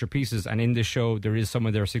their signature pieces, and in this show there is some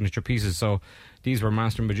of their signature pieces. So these were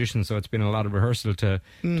master magicians, so it's been a lot of rehearsal to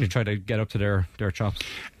try to get up to their chops.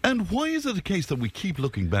 And why is it the case that we keep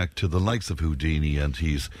looking back to the likes of Houdini and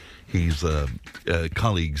his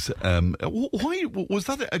colleagues? Why was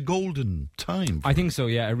that a golden time? I think so.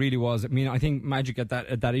 Yeah, it really was. I mean, I think magic at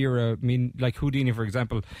that era. I mean, like Houdini, for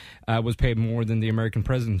example, was paid more than the American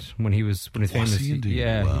president when he was famous. He indeed?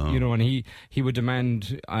 Yeah, wow. You know, and he would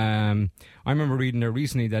demand. I remember reading there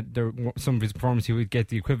recently that some of his performances he would get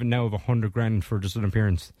the equivalent now of $100,000 for just an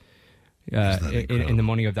appearance. in the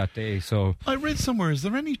money of that day. So I read somewhere, is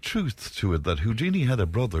there any truth to it that Houdini had a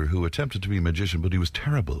brother who attempted to be a magician, but he was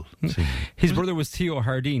terrible? His brother was Theo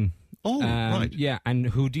Hardeen. Oh, right. Yeah, and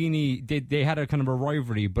Houdini, they had a kind of a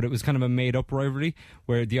rivalry, but it was kind of a made-up rivalry,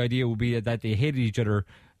 where the idea would be that they hated each other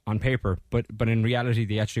on paper, but in reality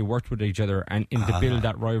they actually worked with each other and to build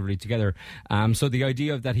that rivalry together. So the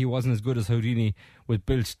idea of that he wasn't as good as Houdini was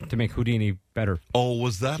built to make Houdini better. Oh,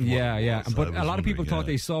 was that what Yeah. But a lot of people thought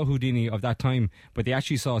they saw Houdini of that time, but they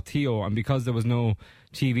actually saw Theo, and because there was no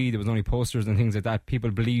TV, there was only posters and things like that, people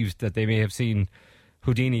believed that they may have seen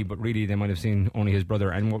Houdini, but really they might have seen only his brother.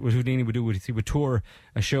 And what Houdini would do was he would tour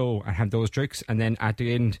a show and have those tricks, and then at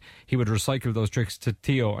the end he would recycle those tricks to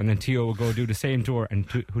Theo, and then Theo would go do the same tour, and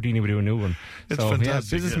Houdini would do a new one. It's so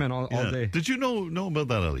fantastic. Businessmen all day. Did you know about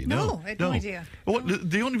that, Ellie? No, I had no idea. Well,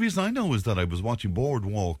 the only reason I know is that I was watching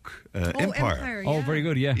Boardwalk Empire. Oh, very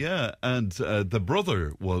good, yeah. Yeah, and the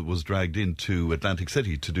brother was dragged into Atlantic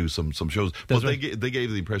City to do some shows, but they gave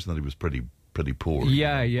the impression that he was pretty poor.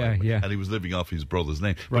 Yeah. And he was living off his brother's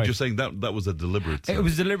name. But you're saying that was a deliberate... It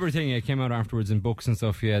was a deliberate thing. It came out afterwards in books and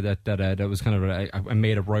stuff, that was kind of a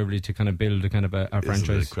made-up rivalry to kind of build a kind of a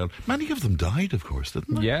franchise. Many of them died, of course,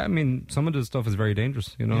 didn't they? Yeah, I mean, some of the stuff is very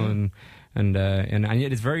dangerous, and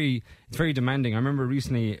yet it's very demanding. I remember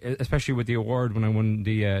recently, especially with the award when I won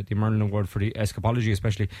the Merlin Award for the escapology,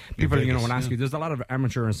 especially people will ask you. There's a lot of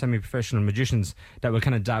amateur and semi-professional magicians that will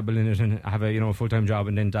kind of dabble in it and have a full-time job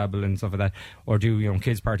and then dabble in stuff like that, or do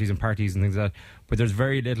kids parties and things like that. But there's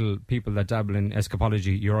very little people that dabble in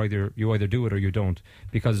escapology. You either do it or you don't,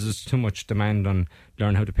 because there's too much demand on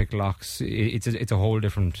learn how to pick locks. It's a whole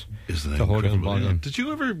different ballgame. Did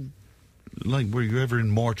you ever? Were you ever in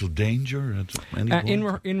mortal danger at any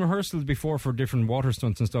point? In rehearsals before for different water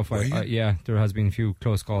stunts and stuff? There has been a few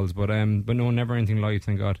close calls, but no, never anything live,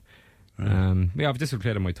 thank God. Right. I've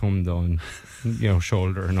dislocated my thumb though, and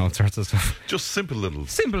shoulder and all sorts of stuff. Just simple little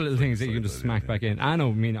things that you can just smack back in. I know.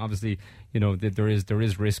 I mean, obviously, there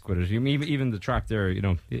is risk with it. Even the trap there,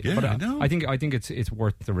 But I know. I think it's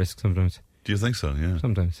worth the risk sometimes. Do you think so? Yeah.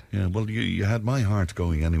 Sometimes. Yeah. Well, you had my heart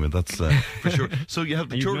going anyway. That's for sure. So you have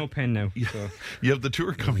the tour. You've no pen now. So. You have the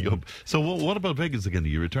tour coming up. So what about Vegas again? Are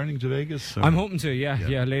you returning to Vegas? Or? I'm hoping to.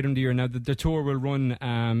 Yeah. Later in the year. Now the tour will run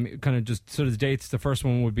kind of just sort of the dates. The first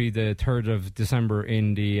one would be the 3rd of December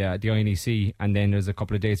in the INEC, and then there's a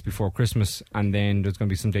couple of dates before Christmas, and then there's going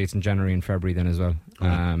to be some dates in January and February then as well.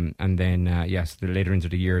 And then later into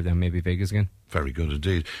the year, then maybe Vegas again. Very good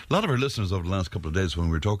indeed. A lot of our listeners over the last couple of days, when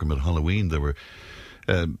we were talking about Halloween, they were,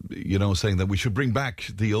 saying that we should bring back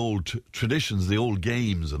the old traditions, the old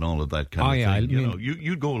games, and all of that kind of thing.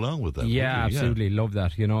 You'd go along with that. Yeah, absolutely, love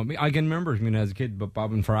that. I can remember, as a kid,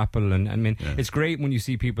 bobbing for apple, and it's great when you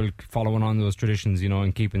see people following on those traditions,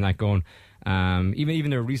 and keeping that going.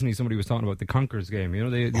 Even there recently, somebody was talking about the Conkers game.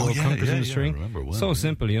 The old Conkers in the string. I remember so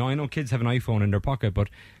simple. I know kids have an iPhone in their pocket, but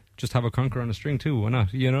just have a conker on a string too, why not?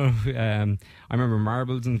 I remember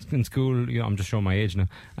marbles in school. I'm just showing my age now.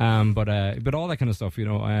 But all that kind of stuff.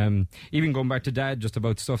 Even going back to Dad, just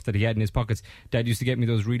about stuff that he had in his pockets. Dad used to get me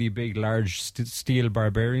those really big, large steel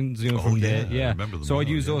barbarians. I remember them. So I'd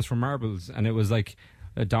use those for marbles, and it was like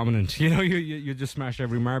a dominant. You just smash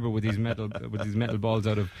every marble with these metal balls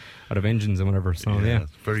out of engines and whatever. So yeah,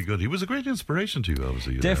 very good. He was a great inspiration to you,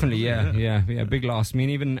 obviously. Definitely, yeah. Big loss. I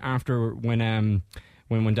mean, even after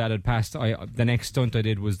when Dad had passed, the next stunt I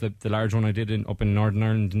did was the large one I did up in Northern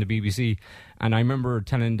Ireland in the BBC, and I remember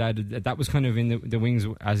telling Dad that was kind of in the wings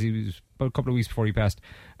as he was about a couple of weeks before he passed,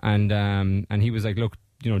 and he was like, look,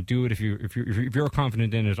 do it if you're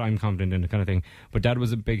confident in it, I'm confident in it, kind of thing. But Dad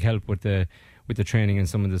was a big help with the training and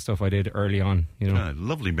some of the stuff I did early on.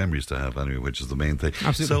 Lovely memories to have anyway, which is the main thing.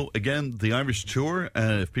 Absolutely. So again, the Irish tour,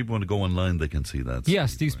 if people want to go online, they can see that. Yeah,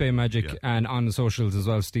 Steve Spade Magic, and on the socials as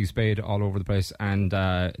well, Steve Spade all over the place, and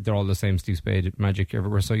they're all the same, Steve Spade Magic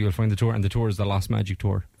everywhere, so you'll find the tour, and the tour is the Lost Magic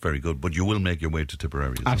Tour. Very good, but you will make your way to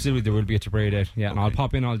Tipperary. Absolutely, there will be a Tipperary date, and I'll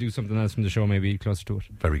pop in, I'll do something else from the show maybe closer to it.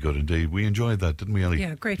 Very good indeed. We enjoyed that, didn't we, Ellie?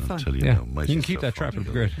 Yeah, great fun. Tell you, you can keep that trap, it'll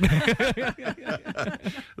be great.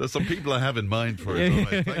 There's some people I have in mind for it. All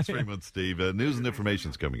right. Thanks very much, Steve. News and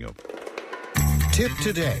information's coming up. Tip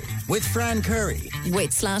Today with Fran Curry.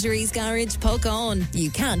 With Slattery's Garage, Puckane.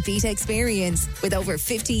 You can't beat experience. With over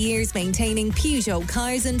 50 years maintaining Peugeot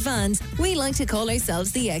cars and vans, we like to call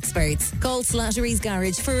ourselves the experts. Call Slattery's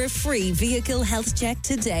Garage for a free vehicle health check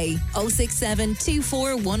today. 067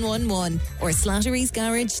 24111 or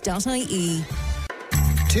slatterysgarage.ie.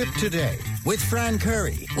 Tip Today with Fran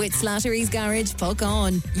Curry. With Slattery's Garage, Puck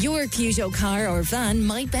On. Your Peugeot car or van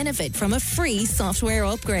might benefit from a free software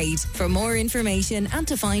upgrade. For more information and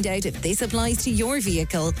to find out if this applies to your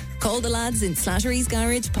vehicle, call the lads in Slattery's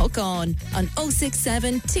Garage, Puck On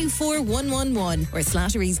 067 24111 or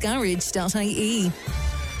slatterysgarage.ie.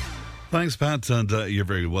 Thanks, Pat, and you're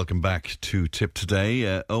very welcome back to Tip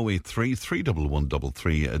Today. 083 311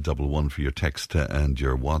 3311 for your text and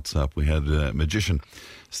your WhatsApp. We had magician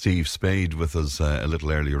Steve Spade with us a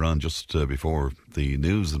little earlier on, just before the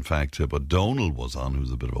news, in fact. But Donald was on,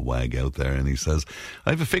 who's a bit of a wag out there, and he says, I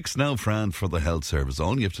have a fix now, Fran, for the health service.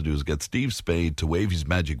 All you have to do is get Steve Spade to wave his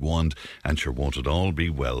magic wand, and sure, won't it all be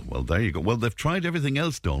well? Well, there you go. Well, they've tried everything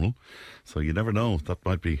else, Donald, so you never know. That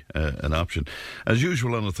might be an option. As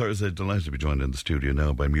usual on a Thursday, delighted to be joined in the studio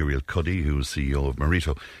now by Muriel Cuddy, who is CEO of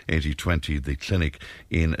Marito 8020, the clinic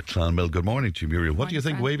in Clonmel. Good morning to you, Muriel. What do you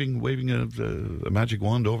think, Fran. waving a magic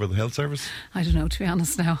wand over the health service? I don't know, to be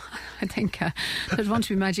honest now. I think there'd want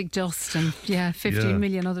to be magic dust and 15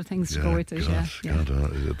 million other things to go with it.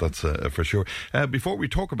 God, that's for sure. Before we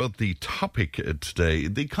talk about the topic today,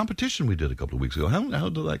 the competition we did a couple of weeks ago, how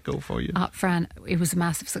did that go for you? Fran, it was a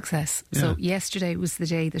massive success. So yesterday was the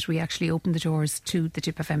day that we actually opened the doors to the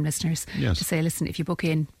Tipp FM listeners to say, listen, if you book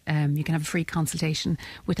in, you can have a free consultation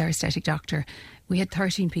with our aesthetic doctor. We had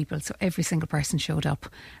 13 people, so every single person showed up.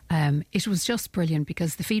 It was just brilliant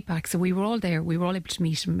because the feedback, so we were all there, we were all able to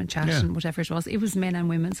meet them and chat and whatever it was. It was men and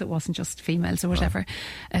women, so it wasn't just females or whatever.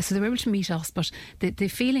 So they were able to meet us, but the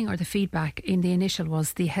feeling or the feedback in the initial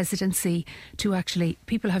was the hesitancy to actually,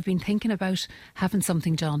 people have been thinking about having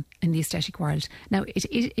something done in the aesthetic world. Now,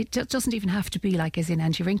 it doesn't even have to be like as in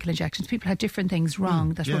anti-wrinkle injections. People had different things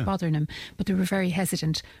wrong that were bothering them, but they were very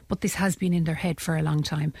hesitant. But this has been in their head for a long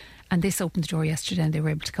time. And this opened the door yesterday and they were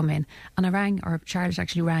able to come in. And Charlotte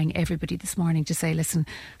actually rang everybody this morning to say, listen,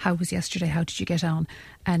 how was yesterday? How did you get on?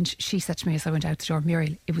 And she said to me as I went out the door,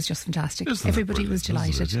 Muriel, it was just fantastic. Everybody was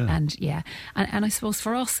delighted. And I suppose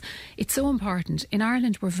for us, it's so important. In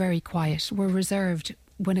Ireland, we're very quiet. We're reserved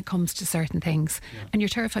when it comes to certain things. And you're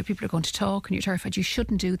terrified people are going to talk and you're terrified you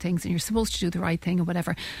shouldn't do things and you're supposed to do the right thing or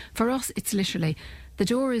whatever. For us, it's literally, the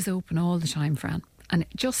door is open all the time, Fran. And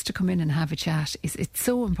just to come in and have a chat, it's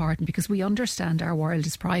so important because we understand our world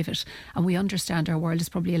is private and we understand our world is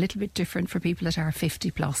probably a little bit different for people that are 50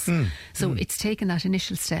 plus. So it's taken that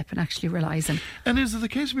initial step and actually realising. And is it the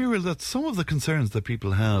case, Muriel, that some of the concerns that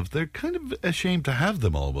people have, they're kind of ashamed to have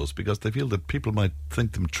them almost because they feel that people might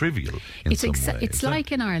think them trivial in some way? It's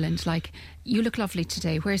like in Ireland, like, you look lovely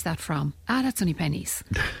today, where's that from? That's only pennies.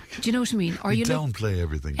 Do you know what I mean? Or you downplay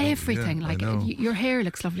everything. Everything, like your hair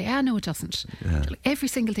looks lovely. No, it doesn't. Every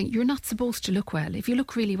single thing. You're not supposed to look well. If you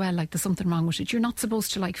look really well, like there's something wrong with it. You're not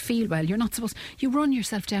supposed to like feel well. You're not supposed. You run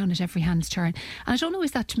yourself down at every hand's turn. And I don't know,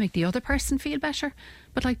 is that to make the other person feel better?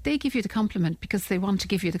 But like they give you the compliment because they want to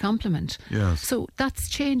give you the compliment. Yes. So that's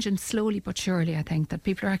changing slowly but surely. I think that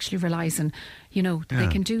people are actually realising, that they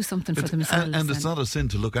can do something for themselves. And it's not a sin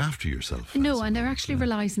to look after yourself. No, and they're actually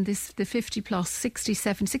realising this. The 50 plus,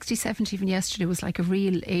 67, 70 even yesterday was like a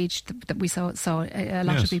real age that we saw a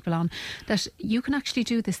lot of people on. That you can actually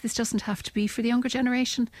do this. This doesn't have to be for the younger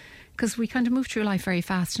generation. Because we kind of move through life very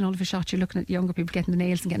fast, and all of a shot you're looking at the younger people getting the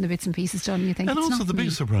nails and getting the bits and pieces done, and you think, and it's also not the me.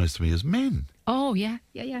 biggest surprise to me is men. Oh yeah.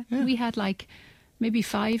 We had like maybe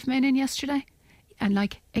 5 men in yesterday, and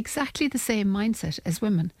like exactly the same mindset as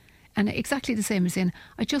women, and exactly the same as in,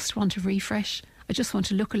 I just want to refresh. I just want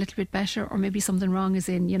to look a little bit better, or maybe something wrong as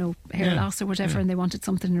in, hair loss or whatever, and they wanted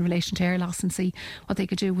something in relation to hair loss and see what they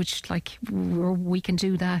could do, which like we can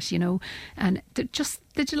do that, and just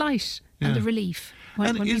the delight and the relief.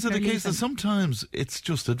 And is it the case that sometimes it's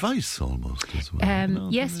just advice almost as well?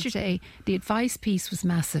 Yesterday, the advice piece was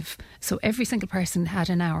massive. So every single person had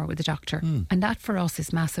an hour with the doctor. And that for us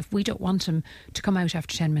is massive. We don't want him to come out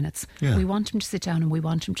after 10 minutes. We want him to sit down and we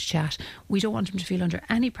want him to chat. We don't want him to feel under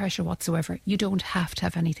any pressure whatsoever. You don't have to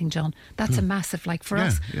have anything done. That's a massive, like for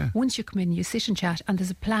us, once you come in, you sit and chat and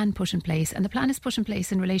there's a plan put in place. And the plan is put in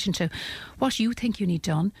place in relation to what you think you need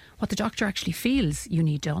done, what the doctor actually feels you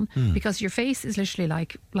need done. Because your face is literally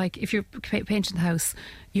like if you're painting the house,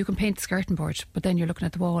 you can paint the skirting board, but then you're looking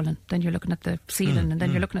at the wall and then you're looking at the ceiling and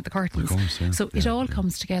then you're looking at the curtains. So it all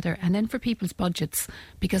comes together. And then for people's budgets,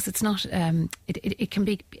 because it's not it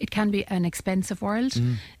can be an expensive world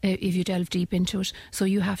if you delve deep into it. So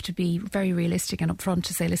you have to be very realistic and upfront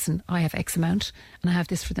to say, listen, I have X amount and I have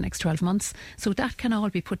this for the next 12 months. So that can all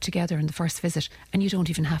be put together in the first visit, and you don't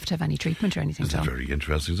even have to have any treatment or anything done. That's very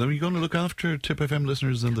interesting. So are you going to look after Tipp FM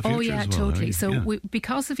listeners in the future as well? Totally. So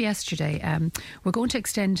because of yesterday, we're going to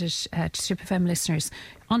extend extend it to Tipp FM listeners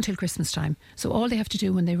until Christmas time. So all they have to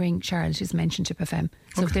do when they ring Charlotte is mention Tipp FM.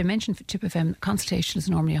 So if they mention Tipp FM, consultation is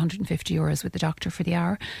normally €150 with the doctor for the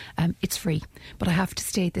hour. It's free. But I have to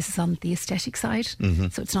state this is on the aesthetic side.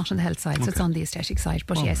 So it's not on the health side. So it's on the aesthetic side.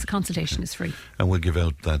 But yes, the consultation is free. And we'll give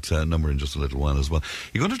out that number in just a little while as well.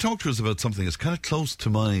 You're going to talk to us about something that's kind of close to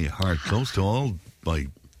my heart, close to all my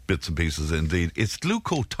bits and pieces indeed. It's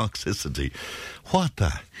glucotoxicity.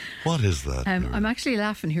 What is that? I'm actually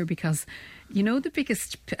laughing here because you know the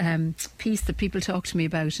biggest piece that people talk to me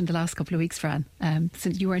about in the last couple of weeks, Fran,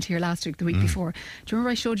 since you weren't here last week, the week before. Do you remember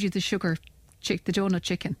I showed you the the donut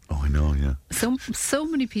chicken? Oh, I know, yeah. So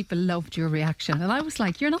many people loved your reaction, and I was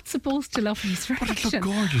like, you're not supposed to love his reaction. But it looked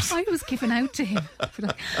gorgeous. I was giving out to him.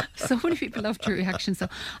 So many people loved your reaction. So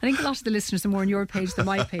I think a lot of the listeners are more on your page than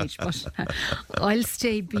my page, but I'll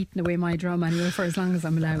stay beating away my drum anyway for as long as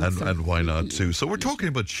I'm allowed. And why not too? So we're talking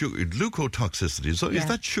about glucotoxicity. So is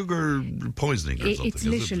that sugar poisoning or something? It's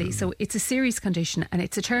literally, so it's a serious condition, and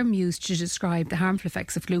it's a term used to describe the harmful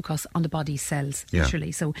effects of glucose on the body's cells,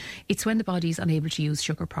 literally. So it's when the body is unable to use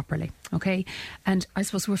sugar properly, okay? And I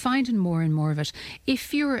suppose we're finding more and more of it.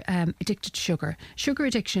 If you're addicted to sugar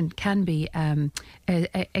addiction can be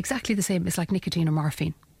exactly the same as like nicotine or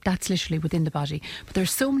morphine. That's literally within the body. But there's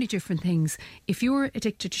so many different things. If you're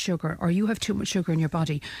addicted to sugar or you have too much sugar in your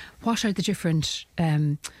body, what are the different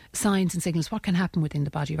signs and signals? What can happen within the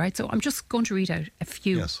body, right? So I'm just going to read out a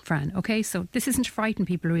few, Fran, okay? So this isn't to frighten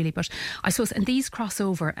people really, but I suppose, and these cross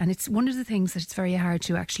over, and it's one of the things that it's very hard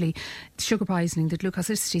to actually, sugar poisoning, the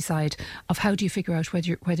glucosity side of how do you figure out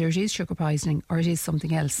whether it is sugar poisoning or it is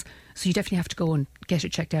something else. So you definitely have to go and get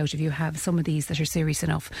it checked out if you have some of these that are serious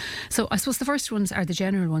enough. So I suppose the first ones are the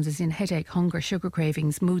general ones, as in headache, hunger, sugar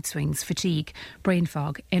cravings, mood swings, fatigue, brain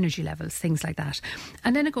fog, energy levels, things like that.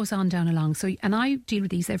 And then it goes on down along. So, and I deal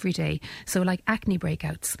with these every day. So like acne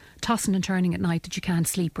breakouts, tossing and turning at night that you can't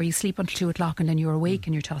sleep, or you sleep until 2 o'clock and then you're awake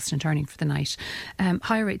and you're tossing and turning for the night.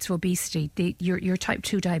 Higher rates of obesity, you're type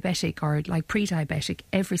 2 diabetic or like pre-diabetic.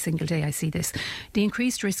 Every single day I see this. The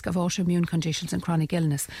increased risk of autoimmune conditions and chronic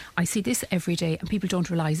illness. I see this every day, and people don't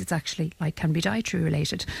realise it's actually can be dietary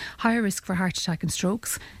related. Higher risk for heart attack and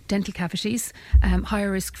strokes, dental cavities,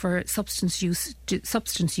 higher risk for substance use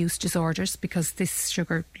disorders, because this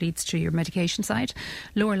sugar leads to your medication side,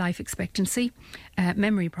 lower life expectancy,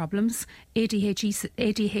 memory problems,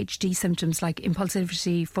 ADHD symptoms like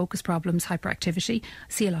impulsivity, focus problems, hyperactivity. I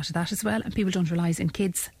see a lot of that as well, and people don't realise in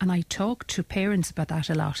kids, and I talk to parents about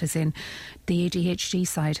that a lot, as in the ADHD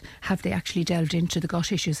side, have they actually delved into the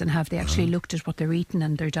gut issues and have they actually looked at what they're eating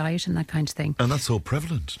and their diet and that kind of thing. And that's so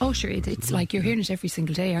prevalent. Oh sure, it's like you're hearing it every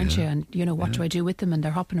single day, aren't you? And you know, what do I do with them? And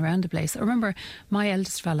they're hopping around the place. I remember my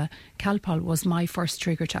eldest fella, Calpol, was my first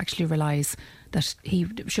trigger to actually realise that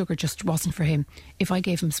sugar just wasn't for him. If I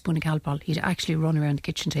gave him a spoon of Calpol, he'd actually run around the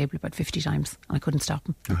kitchen table about 50 times, and I couldn't stop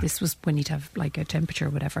him. Right. This was when he'd have like a temperature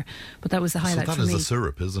or whatever. But that was the highlight for me. So that is a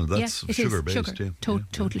syrup, isn't it? That's sugar-based. Sugar.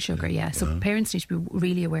 Total sugar, yeah. So parents need to be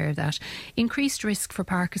really aware of that. Increased risk for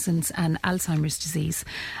Parkinson's and Alzheimer's disease.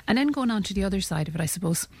 And then going on to the other side of it, I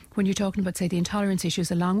suppose, when you're talking about, say, the intolerance issues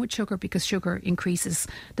along with sugar, because sugar increases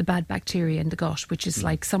the bad bacteria in the gut, which is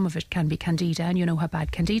like some of it can be candida, and you know how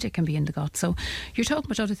bad candida can be in the gut. So you're talking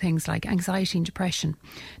about other things like anxiety and depression.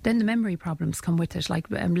 Then the memory problems come with it, like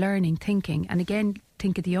learning, thinking, and again,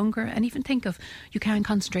 think of the younger, and even think of you can't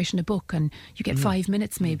concentrate on a book and you get 5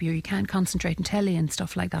 minutes maybe, or you can't concentrate on telly and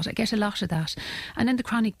stuff like that. I get a lot of that. And then the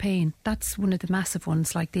chronic pain, that's one of the massive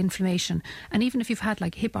ones, like the inflammation. And even if you've had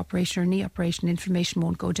like a hip operation or a knee operation, inflammation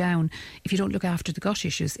won't go down. If you don't look after the gut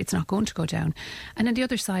issues, it's not going to go down. And on the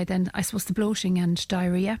other side then, I suppose the bloating and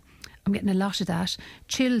diarrhoea, I'm getting a lot of that.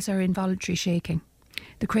 Chills or involuntary shaking.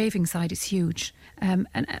 The craving side is huge.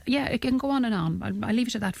 It can go on and on. I'll leave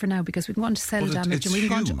it at that for now, because we can go on to cell damage and we can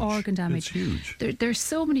go on to organ damage. It's huge. There's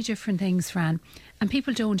so many different things, Fran, and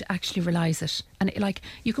people don't actually realise it. And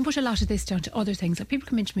you can put a lot of this down to other things. Like people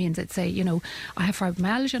come into me and say, you know, I have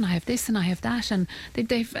fibromyalgia and I have this and I have that, and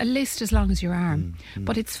they've a list as long as your arm.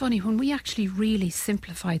 But it's funny when we actually really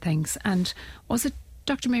simplify things. And was it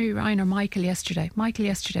Dr. Mary Ryan or Michael yesterday,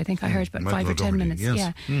 I think I heard about Michael 5 or 10 minutes,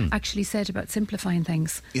 actually said about simplifying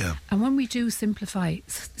things. Yeah. And when we do simplify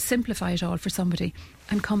it all for somebody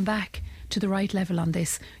and come back to the right level on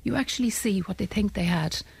this, you actually see what they think they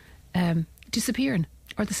had disappearing,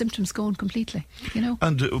 or the symptoms going completely, you know.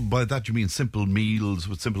 And by that you mean simple meals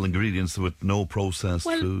with simple ingredients, with no processed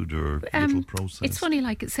food or little processed. It's funny,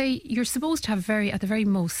 like say you're supposed to have at the very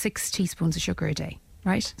most 6 teaspoons of sugar a day.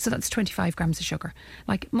 right? So that's 25 grams of sugar.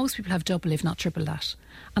 Like, most people have double, if not triple that.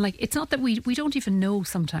 And like, it's not that we don't even know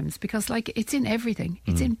sometimes, because like, it's in everything.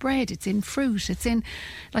 It's in bread, it's in fruit,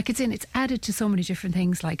 it's added to so many different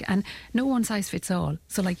things, like, and no one size fits all.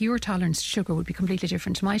 So like, your tolerance to sugar would be completely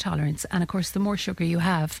different to my tolerance. And of course, the more sugar you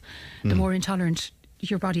have, the more intolerant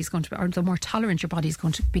your body's going to be, or the more tolerant your body's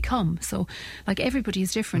going to become. So like, everybody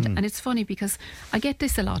is different. And it's funny because I get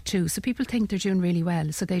this a lot too. So people think they're doing really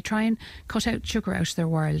well, so they try and cut out sugar out of their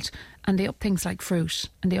world, and they up things like fruit,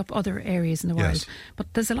 and they up other areas in the world.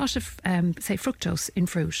 But there's a lot of say fructose in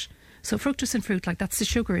fruit. So fructose in fruit, like, that's the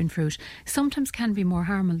sugar in fruit, sometimes can be more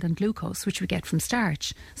harmful than glucose, which we get from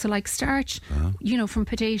starch. So like, starch, you know, from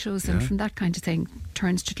potatoes and from that kind of thing,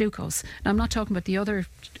 turns to glucose. Now, I'm not talking about the other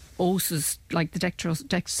oses, like the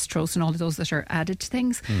dextrose and all of those that are added to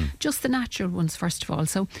things, just the natural ones first of all.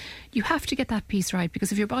 So you have to get that piece right,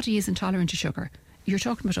 because if your body is intolerant to sugar, you're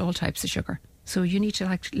talking about all types of sugar. So you need to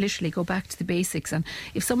like literally go back to the basics. And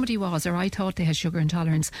if somebody was, or I thought they had sugar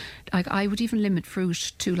intolerance, like, I would even limit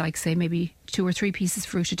fruit to, like, say maybe 2 or 3 pieces of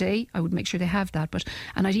fruit a day. I would make sure they have that.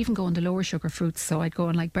 And I'd even go on the lower sugar fruits. So I'd go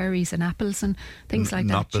on like berries and apples and things like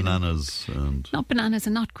that. Not bananas. Not bananas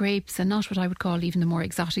and not grapes, and not what I would call even the more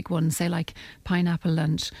exotic ones, say like pineapple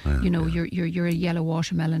and, your yellow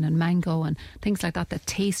watermelon and mango and things like that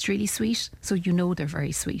taste really sweet. So you know they're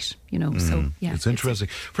very sweet, you know. So yeah. It's interesting.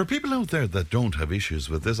 For people out there that don't have issues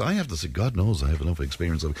with this, I have to say, God knows I have enough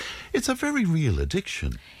experience of it. It's a very real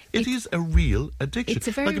addiction. It is a real addiction. It's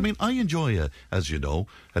a very, like, I mean, I enjoy, as you know,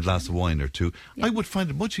 a glass of wine or two. Yeah. I would find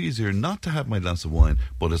it much easier not to have my glass of wine,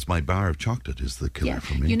 but it's my bar of chocolate is the killer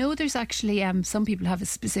for me. You know, there's actually some people have a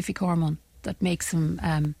specific hormone that makes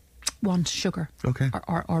them want sugar,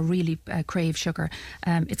 or really crave sugar.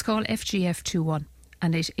 It's called FGF21.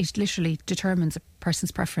 And it literally determines a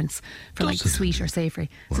person's preference for like sweet or savoury.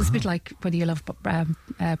 So it's a bit like whether you love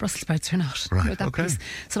Brussels sprouts or not. Right, that piece.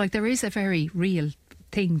 So like, there is a very real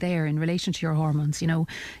thing there in relation to your hormones, you know.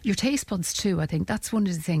 Your taste buds too, I think that's one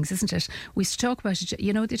of the things, isn't it? We used to talk about it,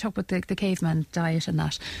 you know, they talk about the caveman diet and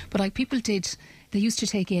that, but like, they used to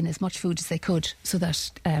take in as much food as they could, so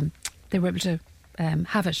that they were able to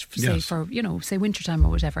have it, for, you know, say wintertime or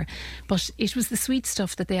whatever. But it was the sweet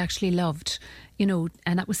stuff that they actually loved, you know,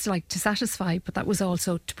 and that was like to satisfy, but that was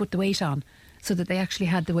also to put the weight on, so that they actually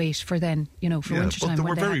had the weight for then, you know, for wintertime. But there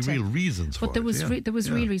were very real reasons for it. But there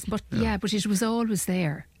was real reason. But but it was always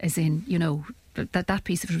there, as in, you know, that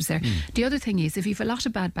piece of it was there. The other thing is, if you've a lot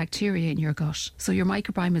of bad bacteria in your gut, so your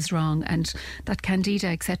microbiome is wrong and that candida,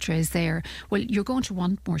 etc., is there, well, you're going to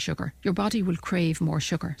want more sugar. Your body will crave more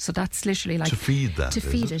sugar. So that's literally like, to feed that, to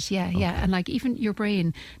feed it. Yeah. And like, even your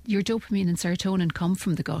brain, your dopamine and serotonin come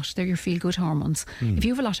from the gut. They're your feel good hormones. If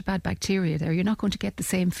you have a lot of bad bacteria there, you're not going to get the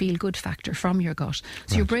same feel good factor from your gut.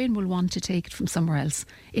 So your brain will want to take it from somewhere else.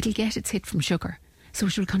 It'll get its hit from sugar, so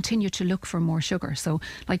it will continue to look for more sugar. So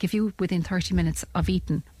like, if you within 30 minutes of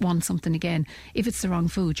eating want something again, if it's the wrong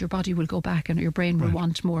food, your body will go back and your brain will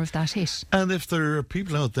want more of that hit. And if there are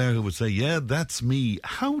people out there who would say, yeah, that's me,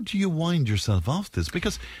 how do you wind yourself off this?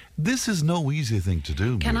 Because this is no easy thing to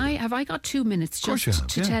do. Have I got 2 minutes just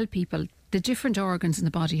to tell people the different organs in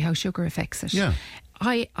the body, how sugar affects it? Yeah.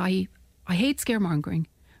 I hate scaremongering,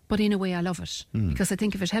 but in a way I love it, because I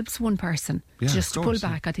think if it helps one person just pull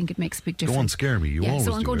back, I think it makes a big difference. Go on, scare me. You always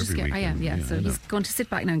so I'm do going to every scare. week. I am, so he's going to sit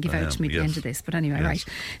back now and give out to me at the end of this. But anyway, right.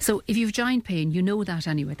 So if you've joint pain, you know that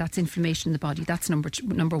anyway. That's inflammation in the body. That's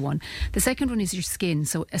number one. The second one is your skin.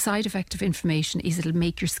 So a side effect of inflammation is it'll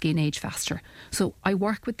make your skin age faster. So I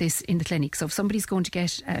work with this in the clinic. So if somebody's going to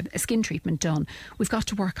get a skin treatment done, we've got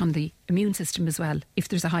to work on the immune system as well. If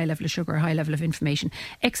there's a high level of sugar, a high level of inflammation,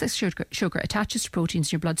 excess sugar attaches to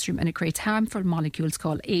proteins in your bloodstream, and it creates harmful molecules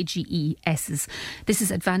called AGEs. This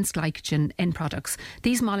is advanced glycogen end products.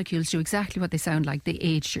 These molecules do exactly what they sound like. They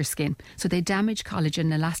age your skin. So they damage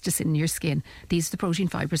collagen and elasticin in your skin. These are the protein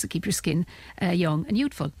fibres that keep your skin young and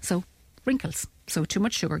youthful. So wrinkles. So too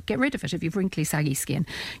much sugar, get rid of it if you've wrinkly, saggy skin.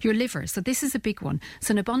 Your liver, so this is a big one.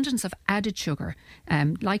 So an abundance of added sugar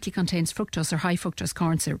likely contains fructose or high fructose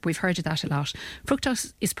corn syrup. We've heard of that a lot.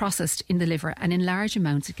 Fructose is processed in the liver, and in large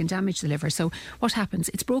amounts it can damage the liver. So what happens?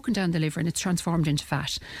 It's broken down the liver and it's transformed into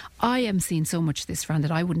fat. I am seeing so much of this, Fran,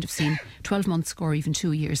 that I wouldn't have seen 12 months ago or even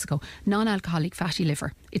 2 years ago. Non-alcoholic fatty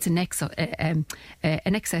liver. It's an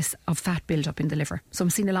excess of fat build-up in the liver. So I'm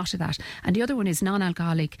seeing a lot of that. And the other one is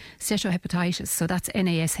non-alcoholic steatohepatitis. So that's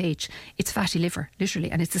NASH. It's fatty liver, literally,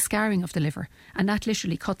 and it's a scarring of the liver, and that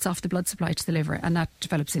literally cuts off the blood supply to the liver, and that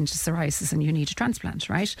develops into cirrhosis, and you need a transplant,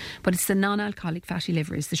 right? But it's the non-alcoholic fatty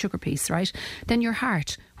liver is the sugar piece, right? Then your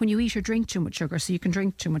heart, when you eat or drink too much sugar, so you can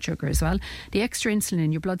drink too much sugar as well. The extra insulin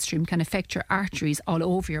in your bloodstream can affect your arteries all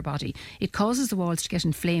over your body. It causes the walls to get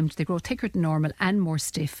inflamed. They grow thicker than normal and more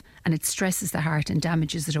stiff, and it stresses the heart and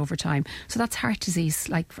damages it over time. So that's heart disease,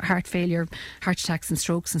 like heart failure, heart attacks and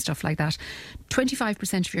strokes and stuff like that.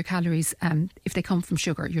 25% of your calories, if they come from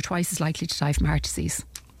sugar, you're twice as likely to die from heart disease.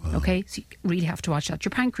 Wow. Okay, so you really have to watch that. Your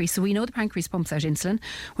pancreas, so we know the pancreas pumps out insulin.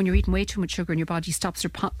 When you're eating way too much sugar and your body stops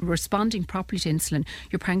responding properly to insulin,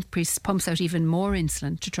 your pancreas pumps out even more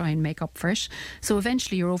insulin to try and make up for it. So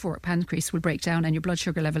eventually your overworked pancreas will break down and your blood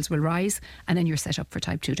sugar levels will rise, and then you're set up for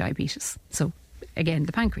type 2 diabetes. So again,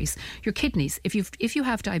 the pancreas. Your kidneys, if you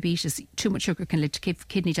have diabetes, too much sugar can lead to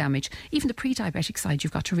kidney damage. Even the pre-diabetic side,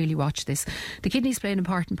 you've got to really watch this. The kidneys play an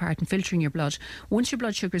important part in filtering your blood. Once your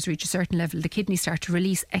blood sugars reach a certain level, the kidneys start to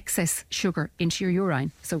release excess sugar into your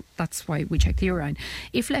urine. So that's why we check the urine.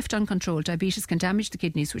 If left uncontrolled, diabetes can damage the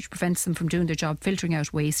kidneys, which prevents them from doing their job, filtering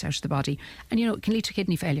out waste out of the body. And, it can lead to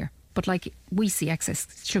kidney failure. But like we see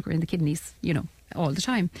excess sugar in the kidneys, all the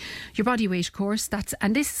time. Your body weight, of course,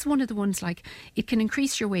 and this is one of the ones, like, it can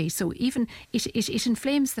increase your weight. So even it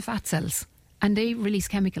inflames the fat cells and they release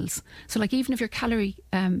chemicals. So like, even if your calorie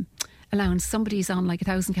allowance, somebody's on like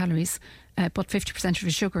 1,000 calories but 50% of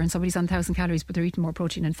his sugar, and somebody's on 1,000 calories but they're eating more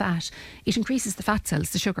protein and fat, it increases the fat cells,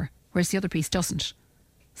 the sugar, whereas the other piece doesn't.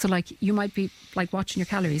 So like, you might be like watching your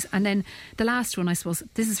calories. And then the last one, I suppose,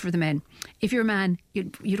 this is for the men. If you're a man, you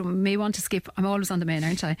may want to skip, I'm always on the men,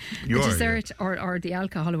 aren't I? The dessert or the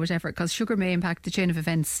alcohol or whatever, because sugar may impact the chain of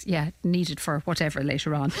events needed for whatever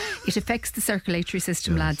later on. It affects the circulatory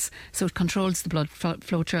system, lads, so it controls the blood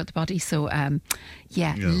flow throughout the body. So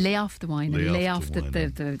lay off the wine and lay off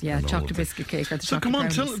the chocolate biscuit cake or the chocolate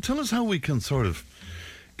brownies. So come on, tell us how we can sort of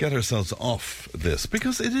get ourselves off this,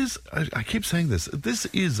 because it is, I keep saying this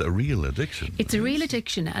is a real addiction. It's a real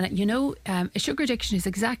addiction, and a sugar addiction is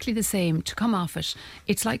exactly the same. To come off it,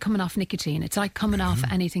 it's like coming off nicotine, it's like coming off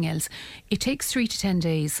anything else. It takes 3 to 10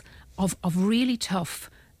 days of really tough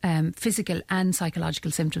physical and psychological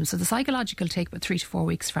symptoms. So the psychological take about 3 to 4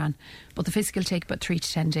 weeks, Fran, but the physical take about 3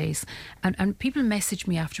 to 10 days. And people message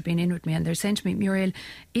me after being in with me, and they're saying to me, Muriel,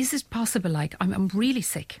 is it possible, like, I'm really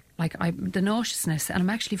sick, like the nauseousness, and I'm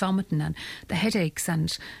actually vomiting, and the headaches,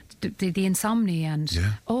 and the insomnia, and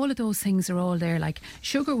all of those things are all there. Like,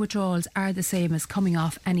 sugar withdrawals are the same as coming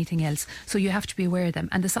off anything else, so you have to be aware of them.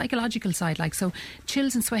 And the psychological side, like, so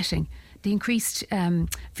chills and sweating, the increased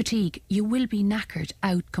fatigue, you will be knackered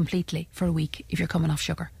out completely for a week if you're coming off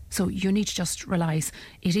sugar. So you need to just realise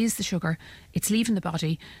it is the sugar, it's leaving the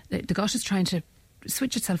body, the gut is trying to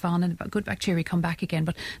switch itself on and good bacteria come back again.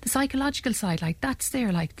 But the psychological side, like, that's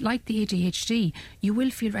there, like the ADHD, you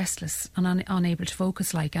will feel restless and unable to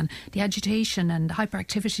focus, like, and the agitation and the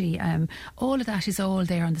hyperactivity, all of that is all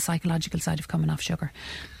there on the psychological side of coming off sugar.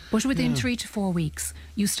 But within 3 to 4 weeks,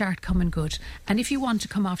 you start coming good. And if you want to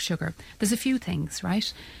come off sugar, there's a few things,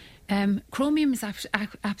 right? Chromium is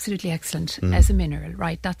absolutely excellent as a mineral,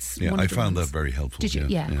 right? That's one of the I found ones. that very helpful. Did you?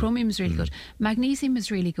 Yeah, chromium is really good. Magnesium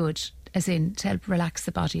is really good, as in to help relax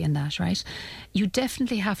the body and that, right? You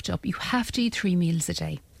definitely have to eat 3 meals a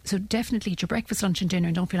day. So definitely eat your breakfast, lunch and dinner,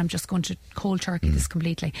 and don't feel I'm just going to cold turkey this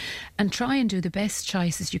completely. And try and do the best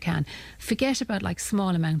choices you can. Forget about like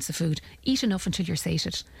small amounts of food. Eat enough until you're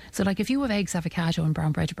sated. So like if you have eggs, avocado and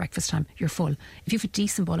brown bread at breakfast time, you're full. If you have a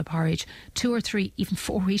decent bowl of porridge, 2 or 3, even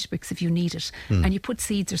 4 Weetabix if you need it, and you put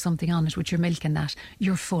seeds or something on it with your milk and that,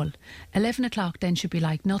 you're full. 11 o'clock then should be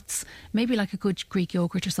like nuts, maybe like a good Greek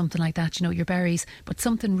yogurt or something like that, your berries, but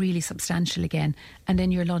something really substantial again. And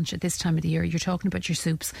then your lunch at this time of the year, you're talking about your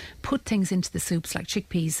soups. Put things into the soups like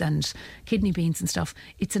chickpeas and kidney beans and stuff.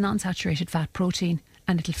 It's a non-saturated fat protein,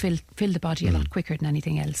 and it'll fill the body a lot quicker than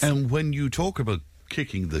anything else. And when you talk about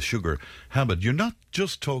kicking the sugar habit, you're not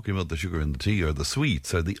just talking about the sugar in the tea or the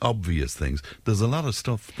sweets or the obvious things. There's a lot of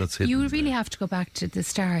stuff that's hidden. You really have to go back to the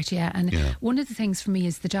start, And one of the things for me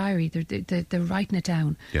is the diary, the writing it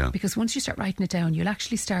down. Because once you start writing it down, you'll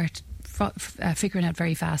actually start figuring out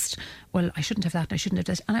very fast, well, I shouldn't have that, I shouldn't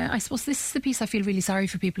have that. And I suppose this is the piece I feel really sorry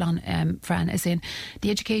for people on, Fran, as in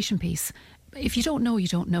the education piece. If you don't know, you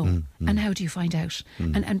don't know. And how do you find out?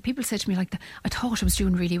 And people say to me like, I thought I was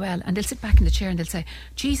doing really well. And they'll sit back in the chair and they'll say,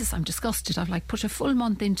 Jesus, I'm disgusted. I've like put a full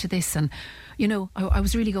month into this and, I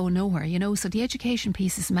was really going nowhere, So the education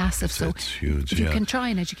piece is massive. It's huge, if you can try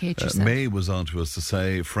and educate yourself. May was on to us to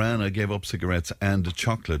say, Fran, I gave up cigarettes and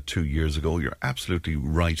chocolate 2 years ago. You're absolutely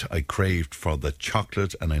right. I craved for the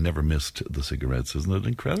chocolate and I never missed the cigarettes. Isn't it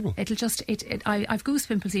incredible? It'll just, I've goose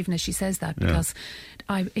pimples even as she says that, because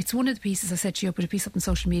it's one of the pieces I said to you, I put a piece up on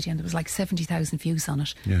social media and there was like 70,000 views on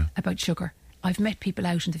it about sugar. I've met people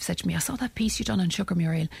out and they've said to me, I saw that piece you done on sugar,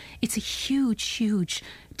 Muriel. It's a huge, huge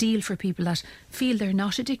deal for people that feel they're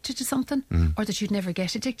not addicted to something or that you'd never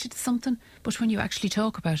get addicted to something. But when you actually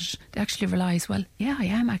talk about it, they actually realise, well, yeah, I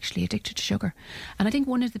am actually addicted to sugar. And I think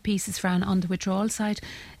one of the pieces, Fran, on the withdrawal side,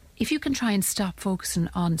 if you can try and stop focusing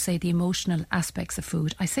on, say, the emotional aspects of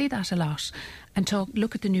food, I say that a lot, and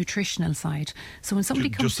look at the nutritional side. So when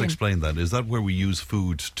somebody comes just explain that. Is that where we use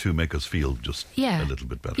food to make us feel just a little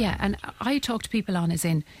bit better? Yeah, and I talk to people on as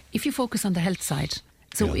in, if you focus on the health side,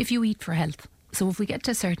 so if you eat for health, so if we get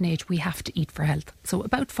to a certain age, we have to eat for health. So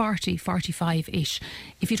about 40, 45-ish,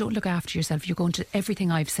 if you don't look after yourself, you're going to, everything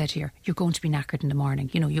I've said here, you're going to be knackered in the morning.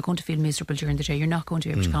 You know, you're going to feel miserable during the day. You're not going to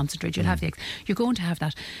be able to concentrate. You'll have you're going to have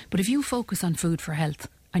that. But if you focus on food for health,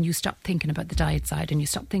 and you stop thinking about the diet side and you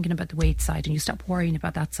stop thinking about the weight side and you stop worrying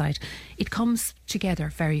about that side, it comes together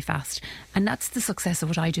very fast. And that's the success of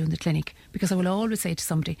what I do in the clinic, because I will always say to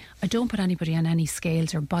somebody, I don't put anybody on any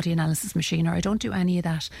scales or body analysis machine, or I don't do any of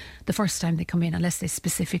that the first time they come in unless they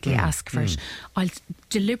specifically ask for it. I'll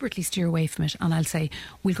deliberately steer away from it and I'll say,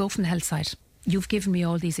 we'll go from the health side. You've given me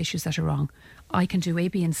all these issues that are wrong. I can do A,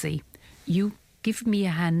 B and C. You give me a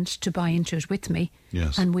hand to buy into it with me,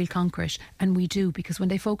 and we'll conquer it. And we do, because when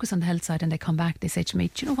they focus on the health side and they come back, they say to me,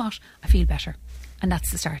 do you know what, I feel better. And that's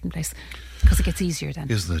the starting place, because it gets easier then.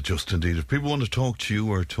 Isn't it just indeed? If people want to talk to you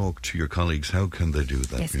or talk to your colleagues, how can they do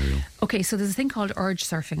that, Muriel? Okay, so there's a thing called urge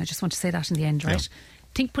surfing. I just want to say that in the end, right?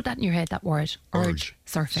 Put that in your head, that word, urge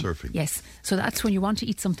surfing. Yes, so that's when you want to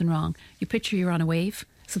eat something wrong. You picture you're on a wave,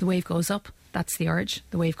 so the wave goes up, that's the urge.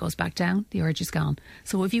 The wave goes back down, the urge is gone.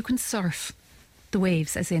 So if you can surf the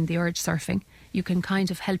waves, as in the urge surfing, you can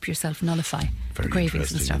kind of help yourself nullify the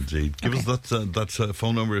cravings and stuff. Indeed. Give us that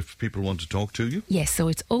phone number if people want to talk to you. Yes, so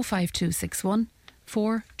it's 05261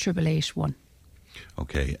 48881.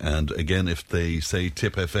 Okay, and again, if they say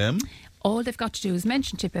Tipp FM, all they've got to do is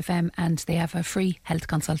mention Tipp FM and they have a free health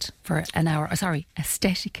consult for an hour.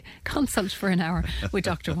 Aesthetic consult for an hour with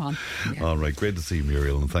Dr. Juan. Yeah. All right, great to see you,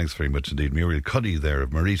 Muriel, and thanks very much indeed. Muriel Cuddy there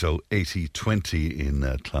of Marito 8020 in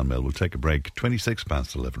Clonmel. We'll take a break. 26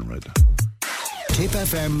 past 11 right now. Tipp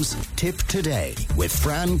FM's Tipp Today with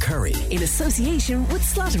Fran Curry. In association with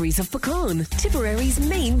Slattery's of Pecan, Tipperary's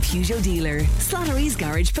main Peugeot dealer. Slattery's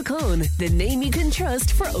Garage Pecan, the name you can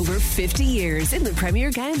trust for over 50 years in the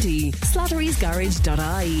Premier County.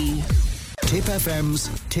 Slattery'sGarage.ie. Tipp FM's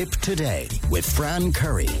Tipp Today with Fran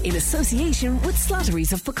Curry. In association with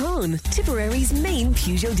Slattery's of Pecan, Tipperary's main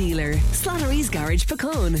Peugeot dealer. Slattery's Garage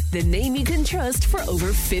Pecan, the name you can trust for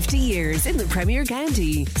over 50 years in the Premier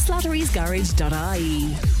County.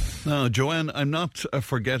 Slattery'sGarage.ie. Now, Joanne, I'm not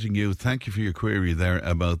forgetting you. Thank you for your query there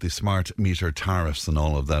about the smart meter tariffs and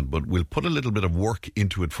all of that. But we'll put a little bit of work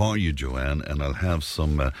into it for you, Joanne, and I'll have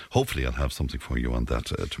some. Hopefully, I'll have something for you on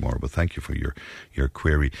that tomorrow. But thank you for your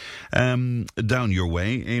query. Down Your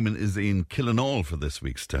Way, Eamon is in Killinall for this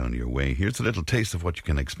week's Down Your Way. Here's a little taste of what you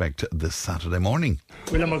can expect this Saturday morning.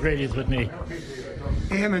 William O'Grady is with me.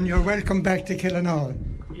 Eamon, you're welcome back to Killinall.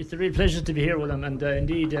 It's a real pleasure to be here, William, and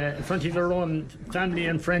indeed in front of your own family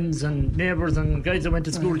and friends and neighbours and guys that went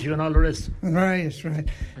to school to you and all the rest. Right.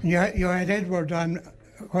 You had Edward on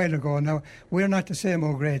a while ago. Now, we're not the same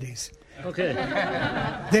O'Grady's. Okay.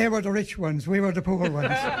 They were the rich ones, we were the poor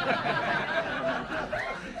ones.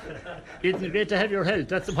 It's great to have your health.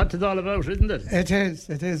 That's what it's all about, isn't it?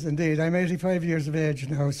 It is indeed. I'm 85 years of age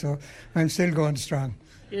now, so I'm still going strong.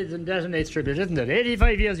 Isn't that an age tribute, isn't it?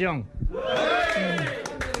 85 years young.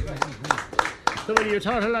 So well, you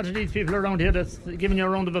taught a lot of these people around here that's giving you a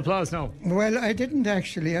round of applause now. Well, I didn't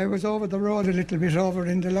actually. I was over the road a little bit, over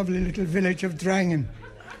in the lovely little village of Drangen.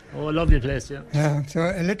 Oh, a lovely place, yeah. Yeah, so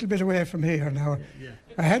a little bit away from here now. Yeah.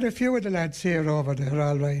 I had a few of the lads here over there,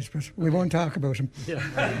 all right, but we won't talk about them.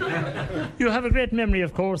 Yeah. You have a great memory,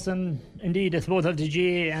 of course, and indeed, I suppose, of the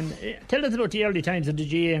GA. And tell us about the early times of the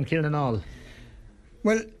GA and Killinall.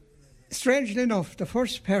 Well, strangely enough, the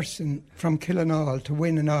first person from Killinall to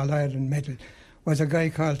win an All-Ireland medal was a guy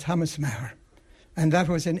called Thomas Maher, and that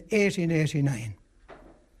was in 1889.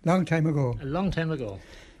 Long time ago. A long time ago.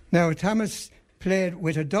 Now, Thomas played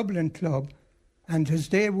with a Dublin club, and his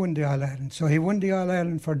day won the All-Ireland. So he won the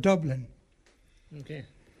All-Ireland for Dublin. Okay.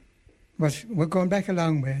 But we're going back a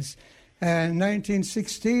long ways.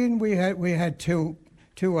 1916, we had two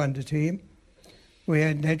on the team. We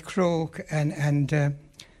had Ned Croke and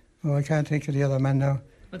I can't think of the other man now.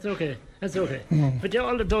 That's okay. But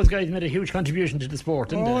all of those guys made a huge contribution to the sport,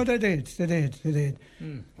 didn't they? Oh, they did.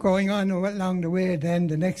 Going on along the way then,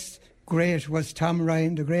 the next great was Tom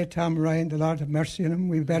Ryan, the great Tom Ryan, the Lord have mercy on him.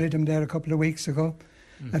 We buried him there a couple of weeks ago.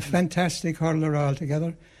 A fantastic hurler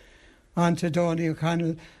altogether. on to Donny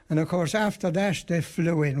O'Connell. And of course, after that, they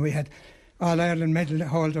flew in. We had All-Ireland medal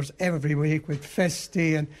holders every week with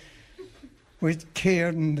Festy and with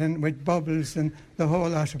Kieran and with Bubbles and the whole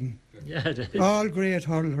lot of them. Yeah, all great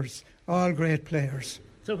hurlers, all great players.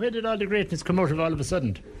 So where did all the greatness come out of all of a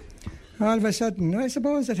sudden? All of a sudden, I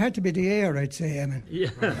suppose it had to be the air, I'd say, Eamon. Yeah.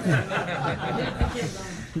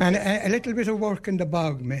 And a little bit of work in the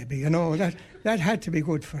bog, maybe, you know, that had to be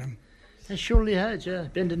good for him. It surely had, yeah.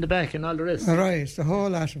 Bend in the back and all the rest. Right, the whole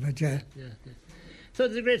lot of it, yeah. So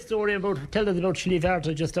there's a great story tell us about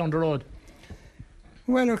Shilivarta just down the road.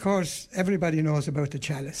 Well, of course, everybody knows about the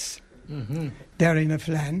chalice. Mm-hmm.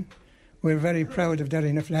 Derrynaflan. We're very proud of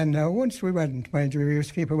Derrynaflan now. Once we weren't, mind you, we used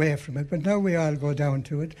to keep away from it, but now we all go down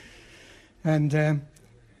to it. And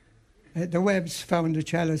the Webbs found the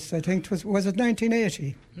chalice, I think, was it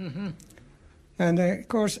 1980? Mm-hmm. And, of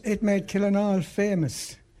course, it made Killinall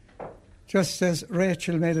famous, just as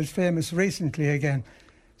Rachel made it famous recently again.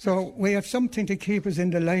 So we have something to keep us in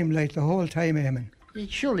the limelight the whole time, Eamon. You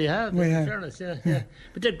surely have, we in have. fairness, yeah.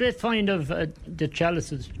 But the great find of the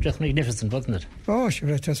chalice was just magnificent, wasn't it? Oh, sure,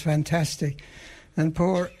 it was fantastic. And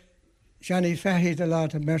poor Johnny Fahey, the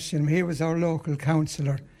Lord have mercy on him, he was our local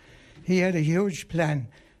councillor. He had a huge plan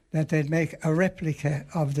that they'd make a replica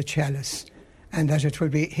of the chalice and that it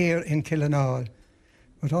would be here in Killinall.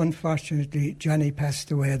 But unfortunately, Johnny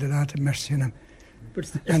passed away, the Lord have mercy on him.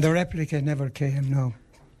 And the replica never came, no.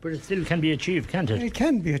 But it still can be achieved, can't it? It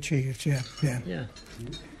can be achieved, yeah.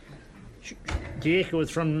 The echoes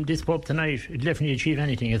from this pub tonight, it definitely achieve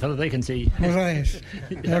anything, as far as I can see. Right.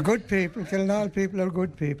 They're good people. Killinall people are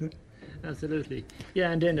good people. Absolutely. Yeah,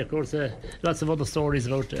 and then, of course, lots of other stories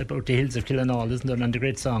about the hills of Killinall, isn't there, and the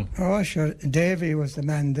great song. Oh, sure. Davy was the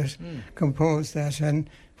man that composed that. And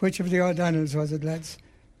which of the O'Donnells was it, lads?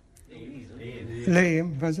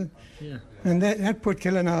 Liam, was it? Yeah. And that put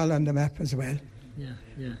Killinall on the map as well.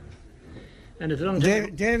 Yeah. And it's long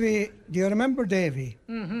Davy, do you remember Davy?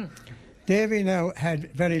 Mm-hmm. Davy now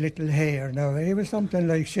had very little hair. Now, he was something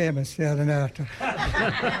like Seamus there and after.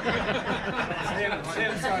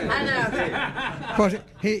 But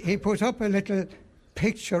he put up a little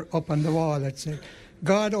picture up on the wall that said,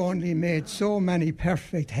 God only made so many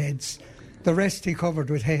perfect heads, the rest he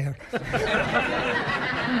covered with hair.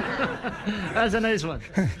 That's a nice one.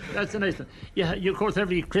 Yeah, of course,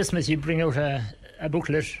 every Christmas you bring out a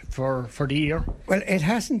booklet for the year. Well, it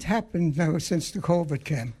hasn't happened now since the COVID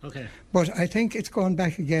came. Okay. But I think it's going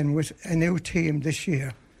back again with a new team this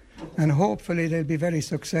year. And hopefully they'll be very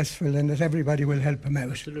successful and that everybody will help them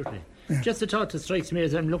out. Absolutely. Yeah. Just a thought that strikes me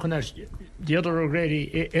as I'm looking at the other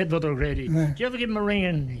O'Grady, Edward O'Grady. Yeah. Do you ever give him a ring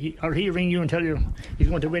and he ring you and tell you he's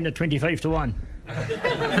going to win at 25-1?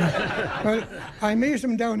 Well, I meet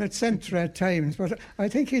him down at Centre at times, but I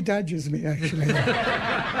think he dodges me, actually.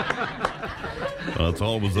 Well, it's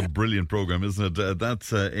always a brilliant programme, isn't it?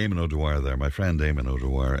 That's Eamon O'Dwyer there, my friend Eamon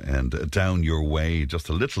O'Dwyer, and Down Your Way, just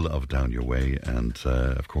a little of Down Your Way. And,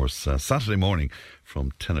 of course, Saturday morning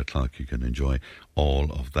from 10 o'clock you can enjoy all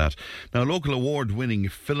of that. Now, local award-winning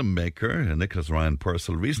filmmaker Nicholas Ryan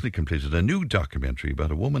Purcell recently completed a new documentary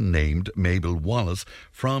about a woman named Mabel Wallace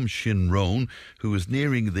from Shinrone, who is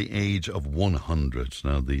nearing the age of 100.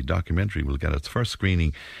 Now, the documentary will get its first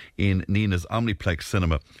screening in Nina's Omniplex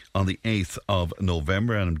Cinema on the 8th of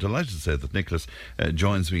November, and I'm delighted to say that Nicholas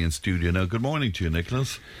joins me in studio now. Good morning to you,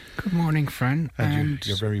 Nicholas. Good morning, Fran. And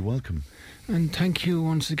you're very welcome. And thank you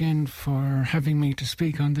once again for having me to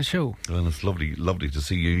speak on the show. Well, it's lovely to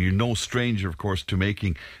see you. You're no stranger, of course, to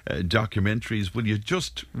making documentaries. Will you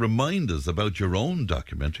just remind us about your own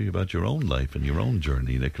documentary, about your own life and your own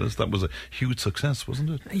journey, Nicholas? That was a huge success, wasn't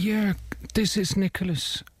it? Yeah, This Is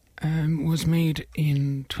Nicholas was made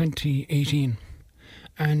in 2018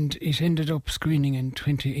 and it ended up screening in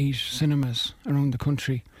 28 cinemas around the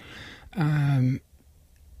country.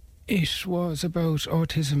 It was about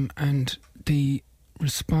autism and the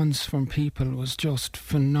response from people was just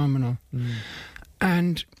phenomenal.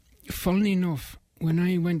 And funnily enough, when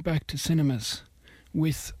I went back to cinemas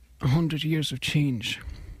with 100 Years of Change,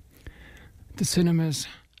 the cinemas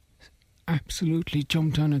absolutely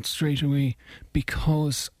jumped on it straight away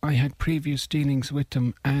because I had previous dealings with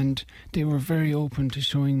them and they were very open to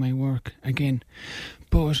showing my work again.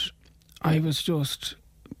 But I was just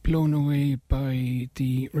blown away by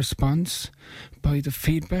the response, by the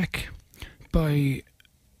feedback, by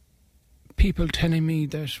people telling me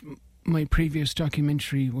that my previous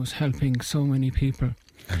documentary was helping so many people.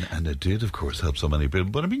 And it did, of course, help so many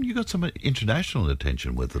people. But I mean, you got some international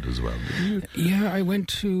attention with it as well, didn't you? Yeah, I went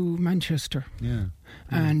to Manchester. Yeah.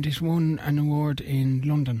 And it won an award in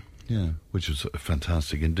London. Yeah, which was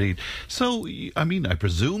fantastic indeed. So, I mean, I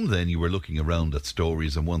presume then you were looking around at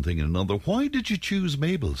stories and one thing and another. Why did you choose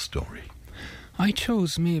Mabel's story? I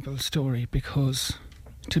chose Mabel's story because,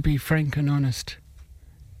 to be frank and honest,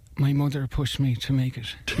 my mother pushed me to make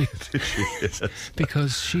it. Yes.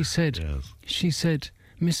 Because she said,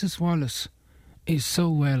 Mrs. Wallace is so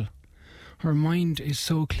well. Her mind is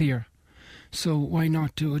so clear. So why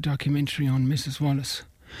not do a documentary on Mrs. Wallace?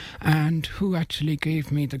 And who actually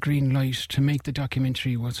gave me the green light to make the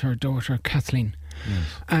documentary was her daughter Kathleen. Yes.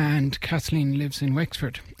 And Kathleen lives in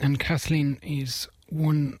Wexford, and Kathleen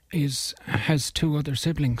has 2 other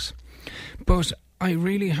siblings. But I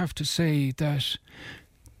really have to say that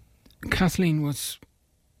Kathleen was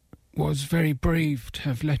very brave to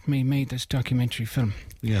have let me make this documentary film.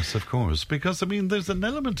 Yes, of course, because, I mean, there's an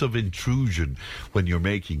element of intrusion when you're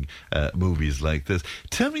making movies like this.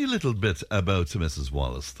 Tell me a little bit about Mrs.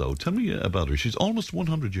 Wallace, though. Tell me about her. She's almost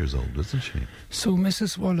 100 years old, isn't she? So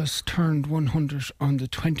Mrs. Wallace turned 100 on the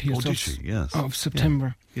 20th of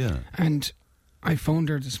September. Yeah. And I phoned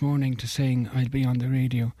her this morning to saying I'd be on the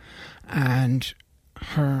radio. And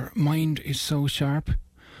her mind is so sharp.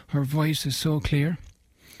 Her voice is so clear.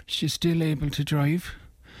 She's still able to drive.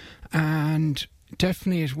 And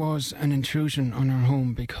definitely it was an intrusion on our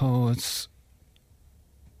home because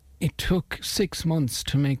it took 6 months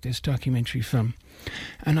to make this documentary film.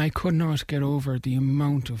 And I could not get over the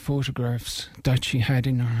amount of photographs that she had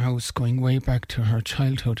in her house going way back to her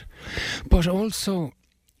childhood. But also,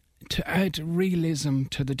 to add realism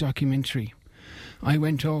to the documentary, I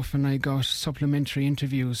went off and I got supplementary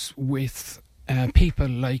interviews with people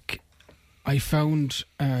like, I found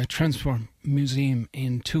a Transport Museum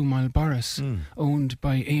in 2 Mile Borris, owned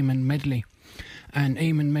by Eamon Medley. And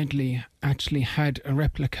Eamon Medley actually had a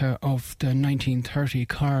replica of the 1930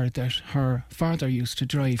 car that her father used to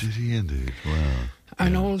drive. Did he indeed? Wow.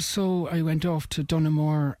 And also I went off to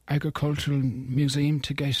Dunamore Agricultural Museum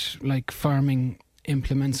to get like farming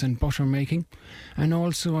implements and butter making. And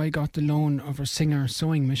also I got the loan of a Singer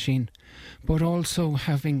sewing machine. But also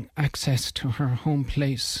having access to her home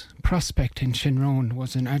place, Prospect in Shinrone,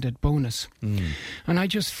 was an added bonus. And I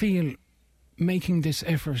just feel making this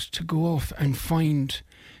effort to go off and find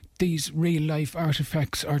these real life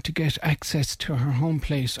artefacts or to get access to her home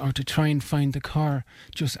place or to try and find the car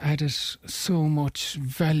just added so much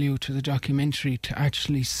value to the documentary, to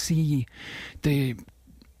actually see the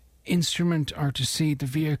instrument or to see the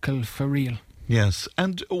vehicle for real. Yes,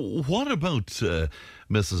 and what about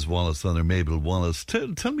Mrs. Wallace then, or Mabel Wallace?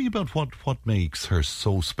 Tell me about what makes her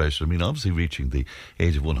so special. I mean, obviously reaching the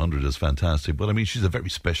age of 100 is fantastic, but I mean, she's a very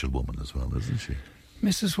special woman as well, isn't she?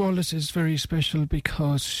 Mrs. Wallace is very special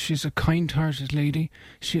because she's a kind-hearted lady.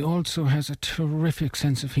 She also has a terrific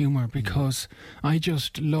sense of humour because I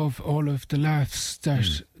just love all of the laughs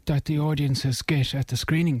that the audiences get at the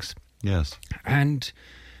screenings. Yes. And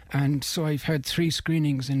so I've had 3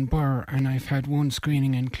 screenings in Burr, and I've had 1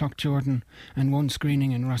 screening in Cloughjordan and 1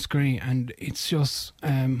 screening in Roscrea, and it's just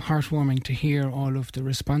heartwarming to hear all of the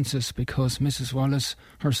responses because Mrs. Wallace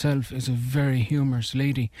herself is a very humorous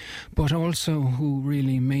lady. But also who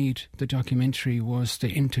really made the documentary was the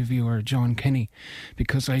interviewer, John Kenny,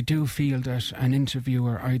 because I do feel that an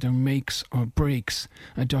interviewer either makes or breaks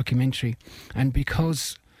a documentary. And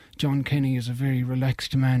because John Kenny is a very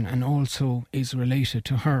relaxed man and also is related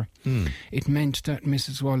to her, it meant that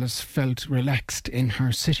Mrs. Wallace felt relaxed in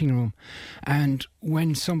her sitting room. And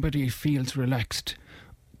when somebody feels relaxed,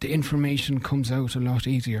 the information comes out a lot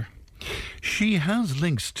easier. She has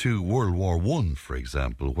links to World War I, for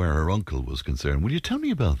example, where her uncle was concerned. Will you tell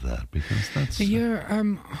me about that? Because that's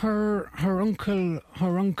her uncle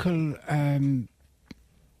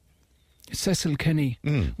Cecil Kenny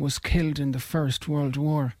was killed in the First World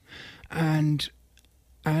War, and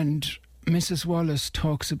Mrs. Wallace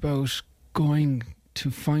talks about going to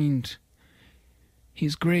find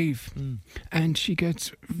his grave, and she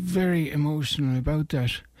gets very emotional about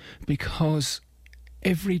that because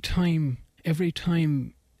every time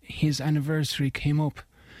his anniversary came up,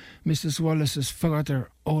 Mrs. Wallace's father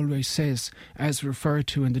always says, as referred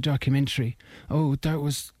to in the documentary, "Oh, that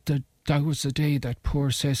was the day that poor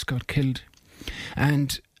Cec got killed,"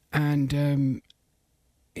 and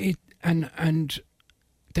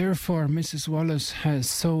therefore Mrs. Wallace has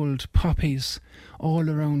sold poppies all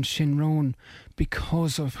around Shinrone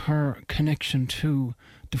because of her connection to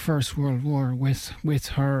the First World War with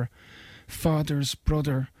her father's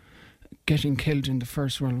brother getting killed in the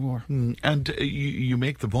First World War. And you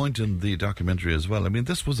make the point in the documentary as well. I mean,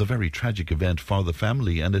 this was a very tragic event for the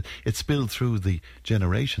family, and it spilled through the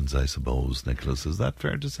generations, I suppose, Nicholas. Is that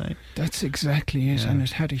fair to say? That's exactly it, and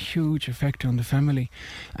it had a huge effect on the family.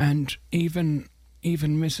 And even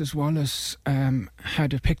Mrs. Wallace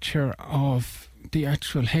had a picture of the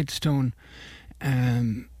actual headstone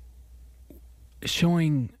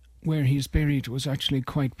showing where he's buried was actually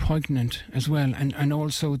quite poignant as well. And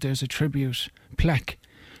also there's a tribute plaque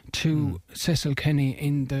to Cecil Kenny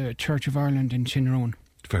in the Church of Ireland in Shinrone.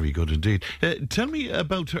 Very good indeed. Tell me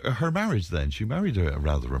about her marriage then. She married a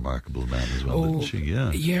rather remarkable man as well, didn't she?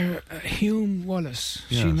 Yeah, Hume Wallace.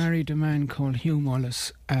 Yes. She married a man called Hume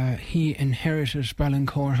Wallace. He inherited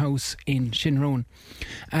Ballincore House in Shinrone.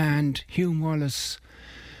 And Hume Wallace's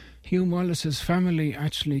family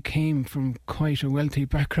actually came from quite a wealthy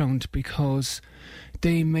background because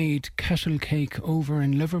they made cattle cake over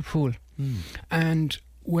in Liverpool. And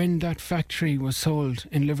when that factory was sold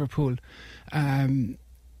in Liverpool,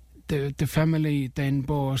 the family then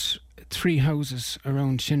bought 3 houses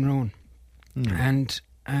around Shinrone.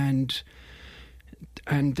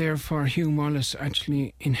 And therefore Hume Wallace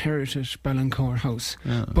actually inherited Ballincore House.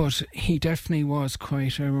 But he definitely was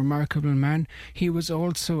quite a remarkable man. He was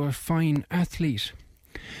also a fine athlete.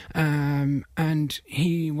 And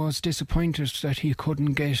he was disappointed that he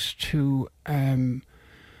couldn't get to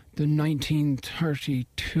the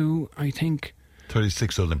 1932, I think.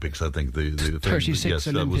 36 Olympics, I think. The 36 yes,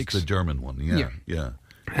 Olympics. That was the German one, yeah.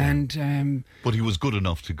 And but he was good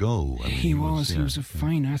enough to go. I mean, he was a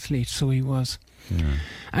fine athlete, so he was.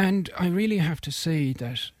 And I really have to say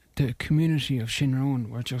that the community of Shinrone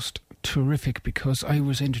were just terrific, because I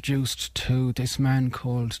was introduced to this man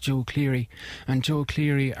called Joe Cleary, and Joe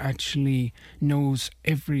Cleary actually knows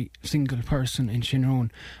every single person in Shinrone.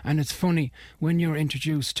 And it's funny, when you're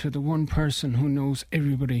introduced to the one person who knows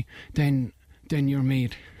everybody, then you're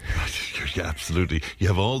made. Yeah, absolutely. You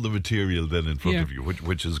have all the material then in front of you,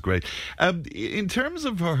 which is great. In terms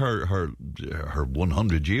of her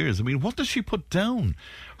 100 years, I mean, what does she put down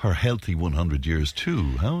her healthy 100 years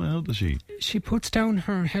to? How does she? She puts down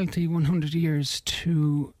her healthy 100 years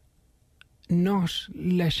to not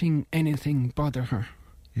letting anything bother her.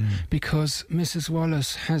 Because Mrs.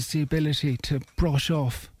 Wallace has the ability to brush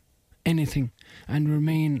off anything and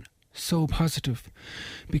remain so positive,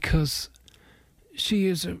 because she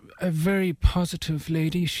is a very positive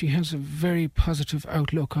lady. She has a very positive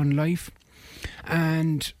outlook on life.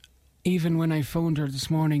 And even when I phoned her this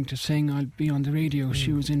morning to saying I'll be on the radio,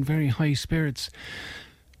 she was in very high spirits.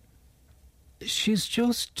 She's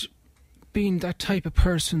just been that type of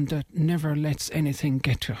person that never lets anything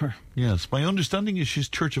get to her. Yes, my understanding is she's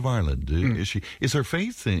Church of Ireland. Is her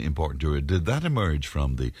faith important to her? Did that emerge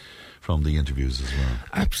from the interviews as well?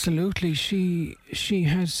 Absolutely. She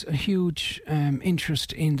has a huge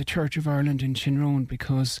interest in the Church of Ireland in Shinrone,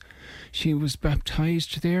 because she was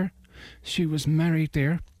baptised there, she was married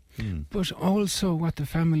there, but also what the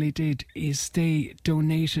family did is they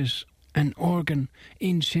donated an organ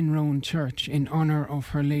in Shinrone Church in honour of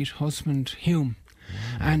her late husband Hume.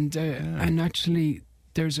 And actually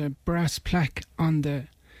there's a brass plaque on the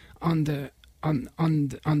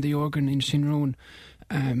organ in Shinrone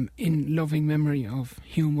in loving memory of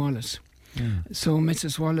Hume Wallace. So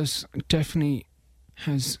Mrs. Wallace definitely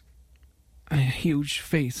has a huge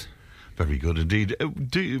faith. Very good indeed.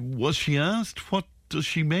 Was she asked, what does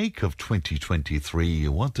she make of 2023?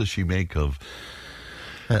 What does she make of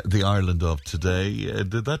the Ireland of today?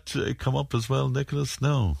 Did that come up as well, Nicholas?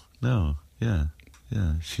 No.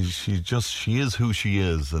 Yeah, she is who she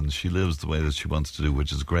is, and she lives the way that she wants to do,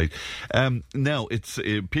 which is great. Now, it's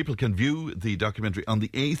people can view the documentary on the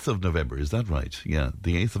 8th of November, is that right? Yeah,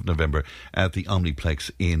 the 8th of November at the Omniplex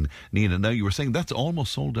in Nina. Now, you were saying that's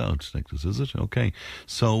almost sold out, Nicholas, is it? Okay.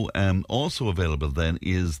 So, also available then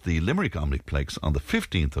is the Limerick Omniplex on the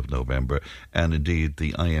 15th of November, and indeed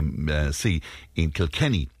the IMC in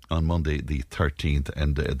Kilkenny on Monday the 13th,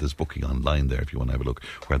 and there's booking online there if you want to have a look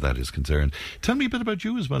where that is concerned. Tell me a bit about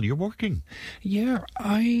you as well. You're working. Yeah,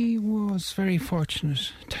 I was very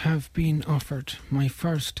fortunate to have been offered my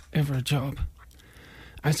first ever job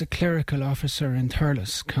as a clerical officer in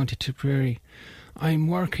Thurles, County Tipperary. I'm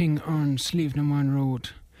working on Slievenamon Road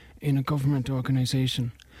in a government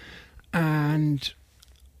organisation, and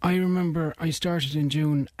I remember I started in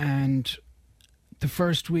June, and the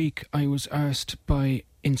first week I was asked by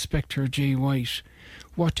Inspector J. White,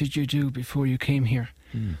 what did you do before you came here?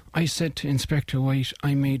 I said to Inspector White,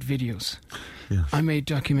 I made videos. I made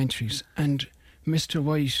documentaries. And Mr.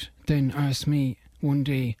 White then asked me one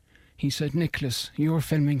day, he said, Nicholas, your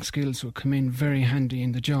filming skills will come in very handy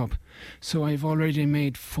in the job. So I've already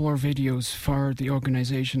made 4 videos for the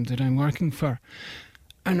organisation that I'm working for.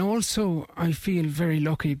 And also I feel very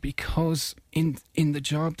lucky because in the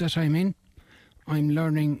job that I'm in, I'm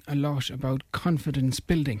learning a lot about confidence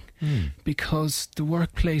building because the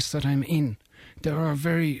workplace that I'm in, there are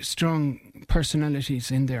very strong personalities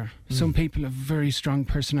in there. Some people have very strong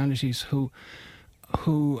personalities who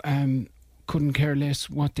couldn't care less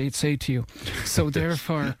what they'd say to you. So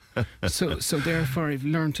therefore, therefore, I've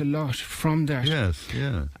learnt a lot from that. Yes,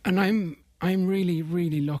 yeah. And I'm really,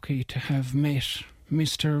 really lucky to have met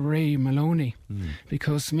Mr. Ray Maloney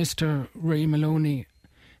because Mr. Ray Maloney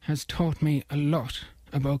has taught me a lot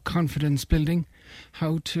about confidence building,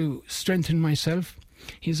 how to strengthen myself.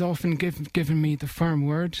 He's often given me the firm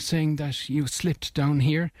word, saying that you slipped down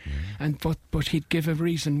here, but he'd give a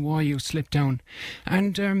reason why you slipped down.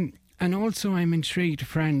 And also I'm intrigued,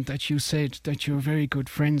 Fran, that you said that you're very good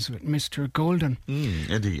friends with Mr. Golden.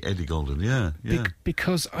 Eddie Golden, yeah.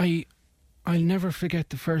 Because I'll never forget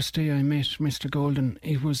the first day I met Mr. Golden.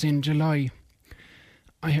 It was in July.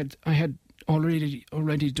 I had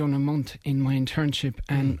already done a month in my internship,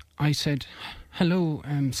 and I said, hello,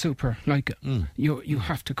 Super, like you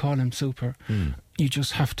have to call him Super. You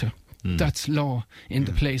just have to. That's law in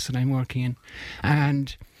the place that I'm working in.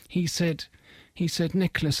 And he said,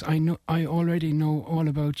 Nicholas, I already know all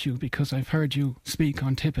about you because I've heard you speak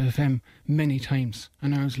on Tipp FM many times.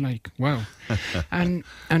 And I was like, wow. and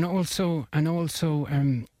also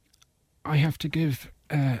I have to give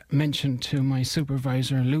mention to my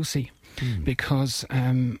supervisor Lucy because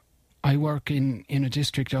I work in a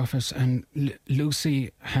district office, and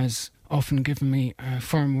Lucy has often given me a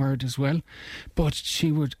firm word as well, but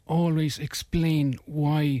she would always explain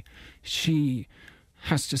why she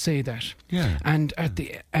has to say that. Yeah.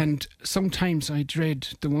 And sometimes I dread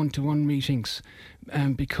the one-to-one meetings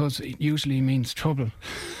because it usually means trouble.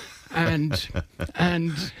 And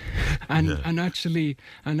actually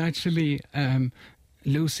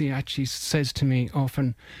Lucy actually says to me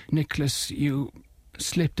often, Nicholas, you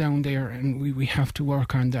slip down there and we have to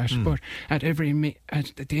work on that. But at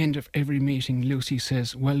the end of every meeting, Lucy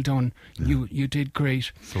says, well done, you did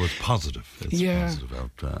great. So it's positive.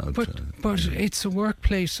 But it's a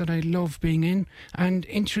workplace that I love being in, and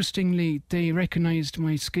interestingly they recognised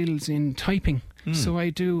my skills in typing. So I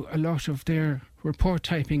do a lot of their report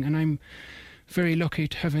typing, and I'm very lucky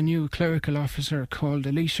to have a new clerical officer called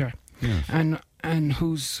Alicia. Yes. And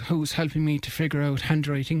who's helping me to figure out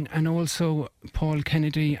handwriting, and also Paul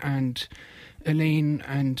Kennedy and Elaine,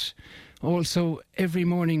 and also every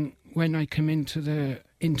morning when I come into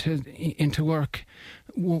work,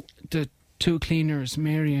 the 2 cleaners,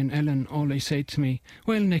 Mary and Ellen, always say to me,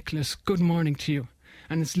 well, Nicholas, good morning to you.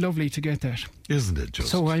 And it's lovely to get that. Isn't it just?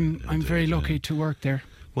 So I'm very lucky to work there.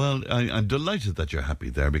 Well, I'm delighted that you're happy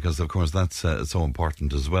there because, of course, that's so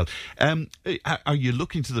important as well. Are you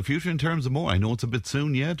looking to the future in terms of more? I know it's a bit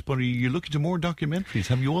soon yet, but are you looking to more documentaries?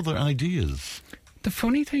 Have you other ideas? The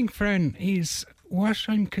funny thing, Fran, is what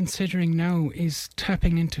I'm considering now is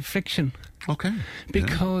tapping into fiction. Okay.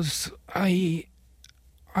 Because I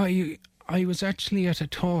was actually at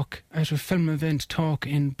a film event talk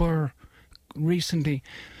in Burr recently,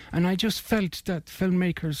 and I just felt that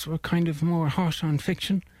filmmakers were kind of more hot on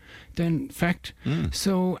fiction than fact.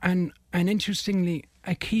 So, and interestingly,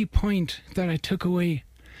 a key point that I took away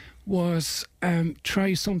was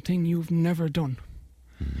try something you've never done.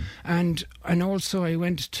 And also I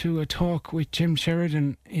went to a talk with Jim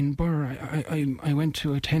Sheridan in Burr. I went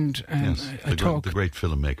to attend a talk. The great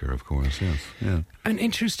filmmaker, of course, yes. Yeah. And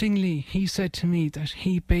interestingly, he said to me that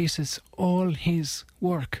he bases all his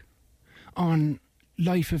work on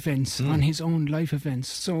life events, on his own life events.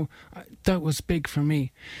 So that was big for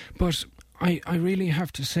me. But I really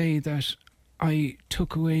have to say that I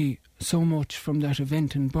took away so much from that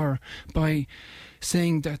event in Burr by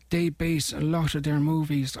saying that they base a lot of their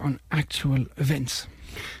movies on actual events.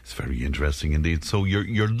 It's very interesting indeed. So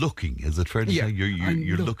you're looking, is it fair to say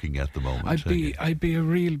you're looking at the moment? I'd be a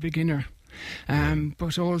real beginner.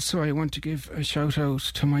 But also I want to give a shout out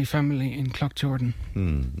to my family in Cloughjordan.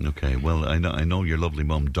 Okay, well I know your lovely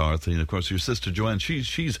mum Dorothy, and of course your sister Joanne.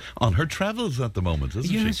 She's on her travels at the moment,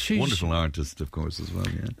 isn't she? Wonderful artist, of course, as well.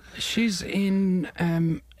 Yeah, she's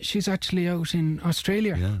in. She's actually out in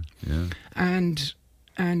Australia. Yeah. And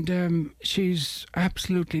she's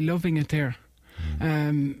absolutely loving it there.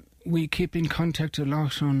 We keep in contact a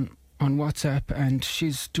lot on on WhatsApp, and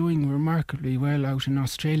she's doing remarkably well out in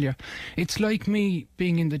Australia. It's like me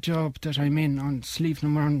being in the job that I'm in on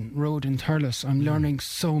Sleafnamurn Road in Thurles. I'm learning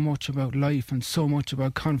so much about life and so much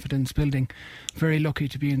about confidence building. Very lucky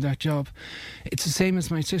to be in that job. It's the same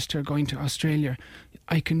as my sister going to Australia.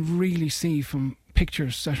 I can really see from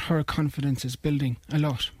pictures that her confidence is building a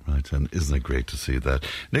lot. Right, and isn't it great to see that?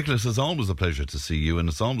 Nicholas, it's always a pleasure to see you, and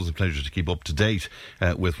it's always a pleasure to keep up to date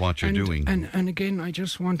with what you're doing. And again, I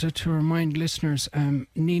just wanted to remind listeners,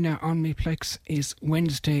 Nina Omniplex is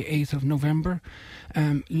Wednesday 8th of November.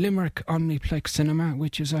 Limerick Omniplex Cinema,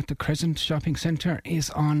 which is at the Crescent Shopping Centre, is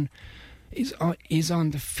on the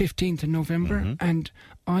 15th of November, and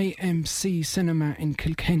IMC Cinema in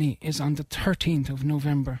Kilkenny is on the 13th of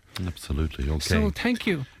November. Absolutely, okay. So thank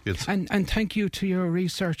you. And thank you to your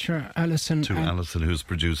researcher, Alison. To Alison, who's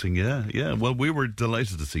producing, yeah. Well, we were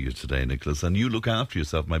delighted to see you today, Nicholas, and you look after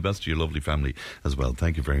yourself. My best to your lovely family as well.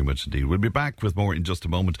 Thank you very much indeed. We'll be back with more in just a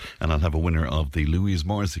moment, and I'll have a winner of the Louise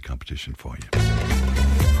Morrissey competition for you.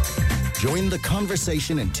 Join the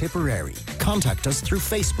conversation in Tipperary. Contact us through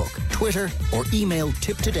Facebook, Twitter, or email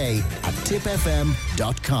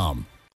tiptoday@tippfm.com.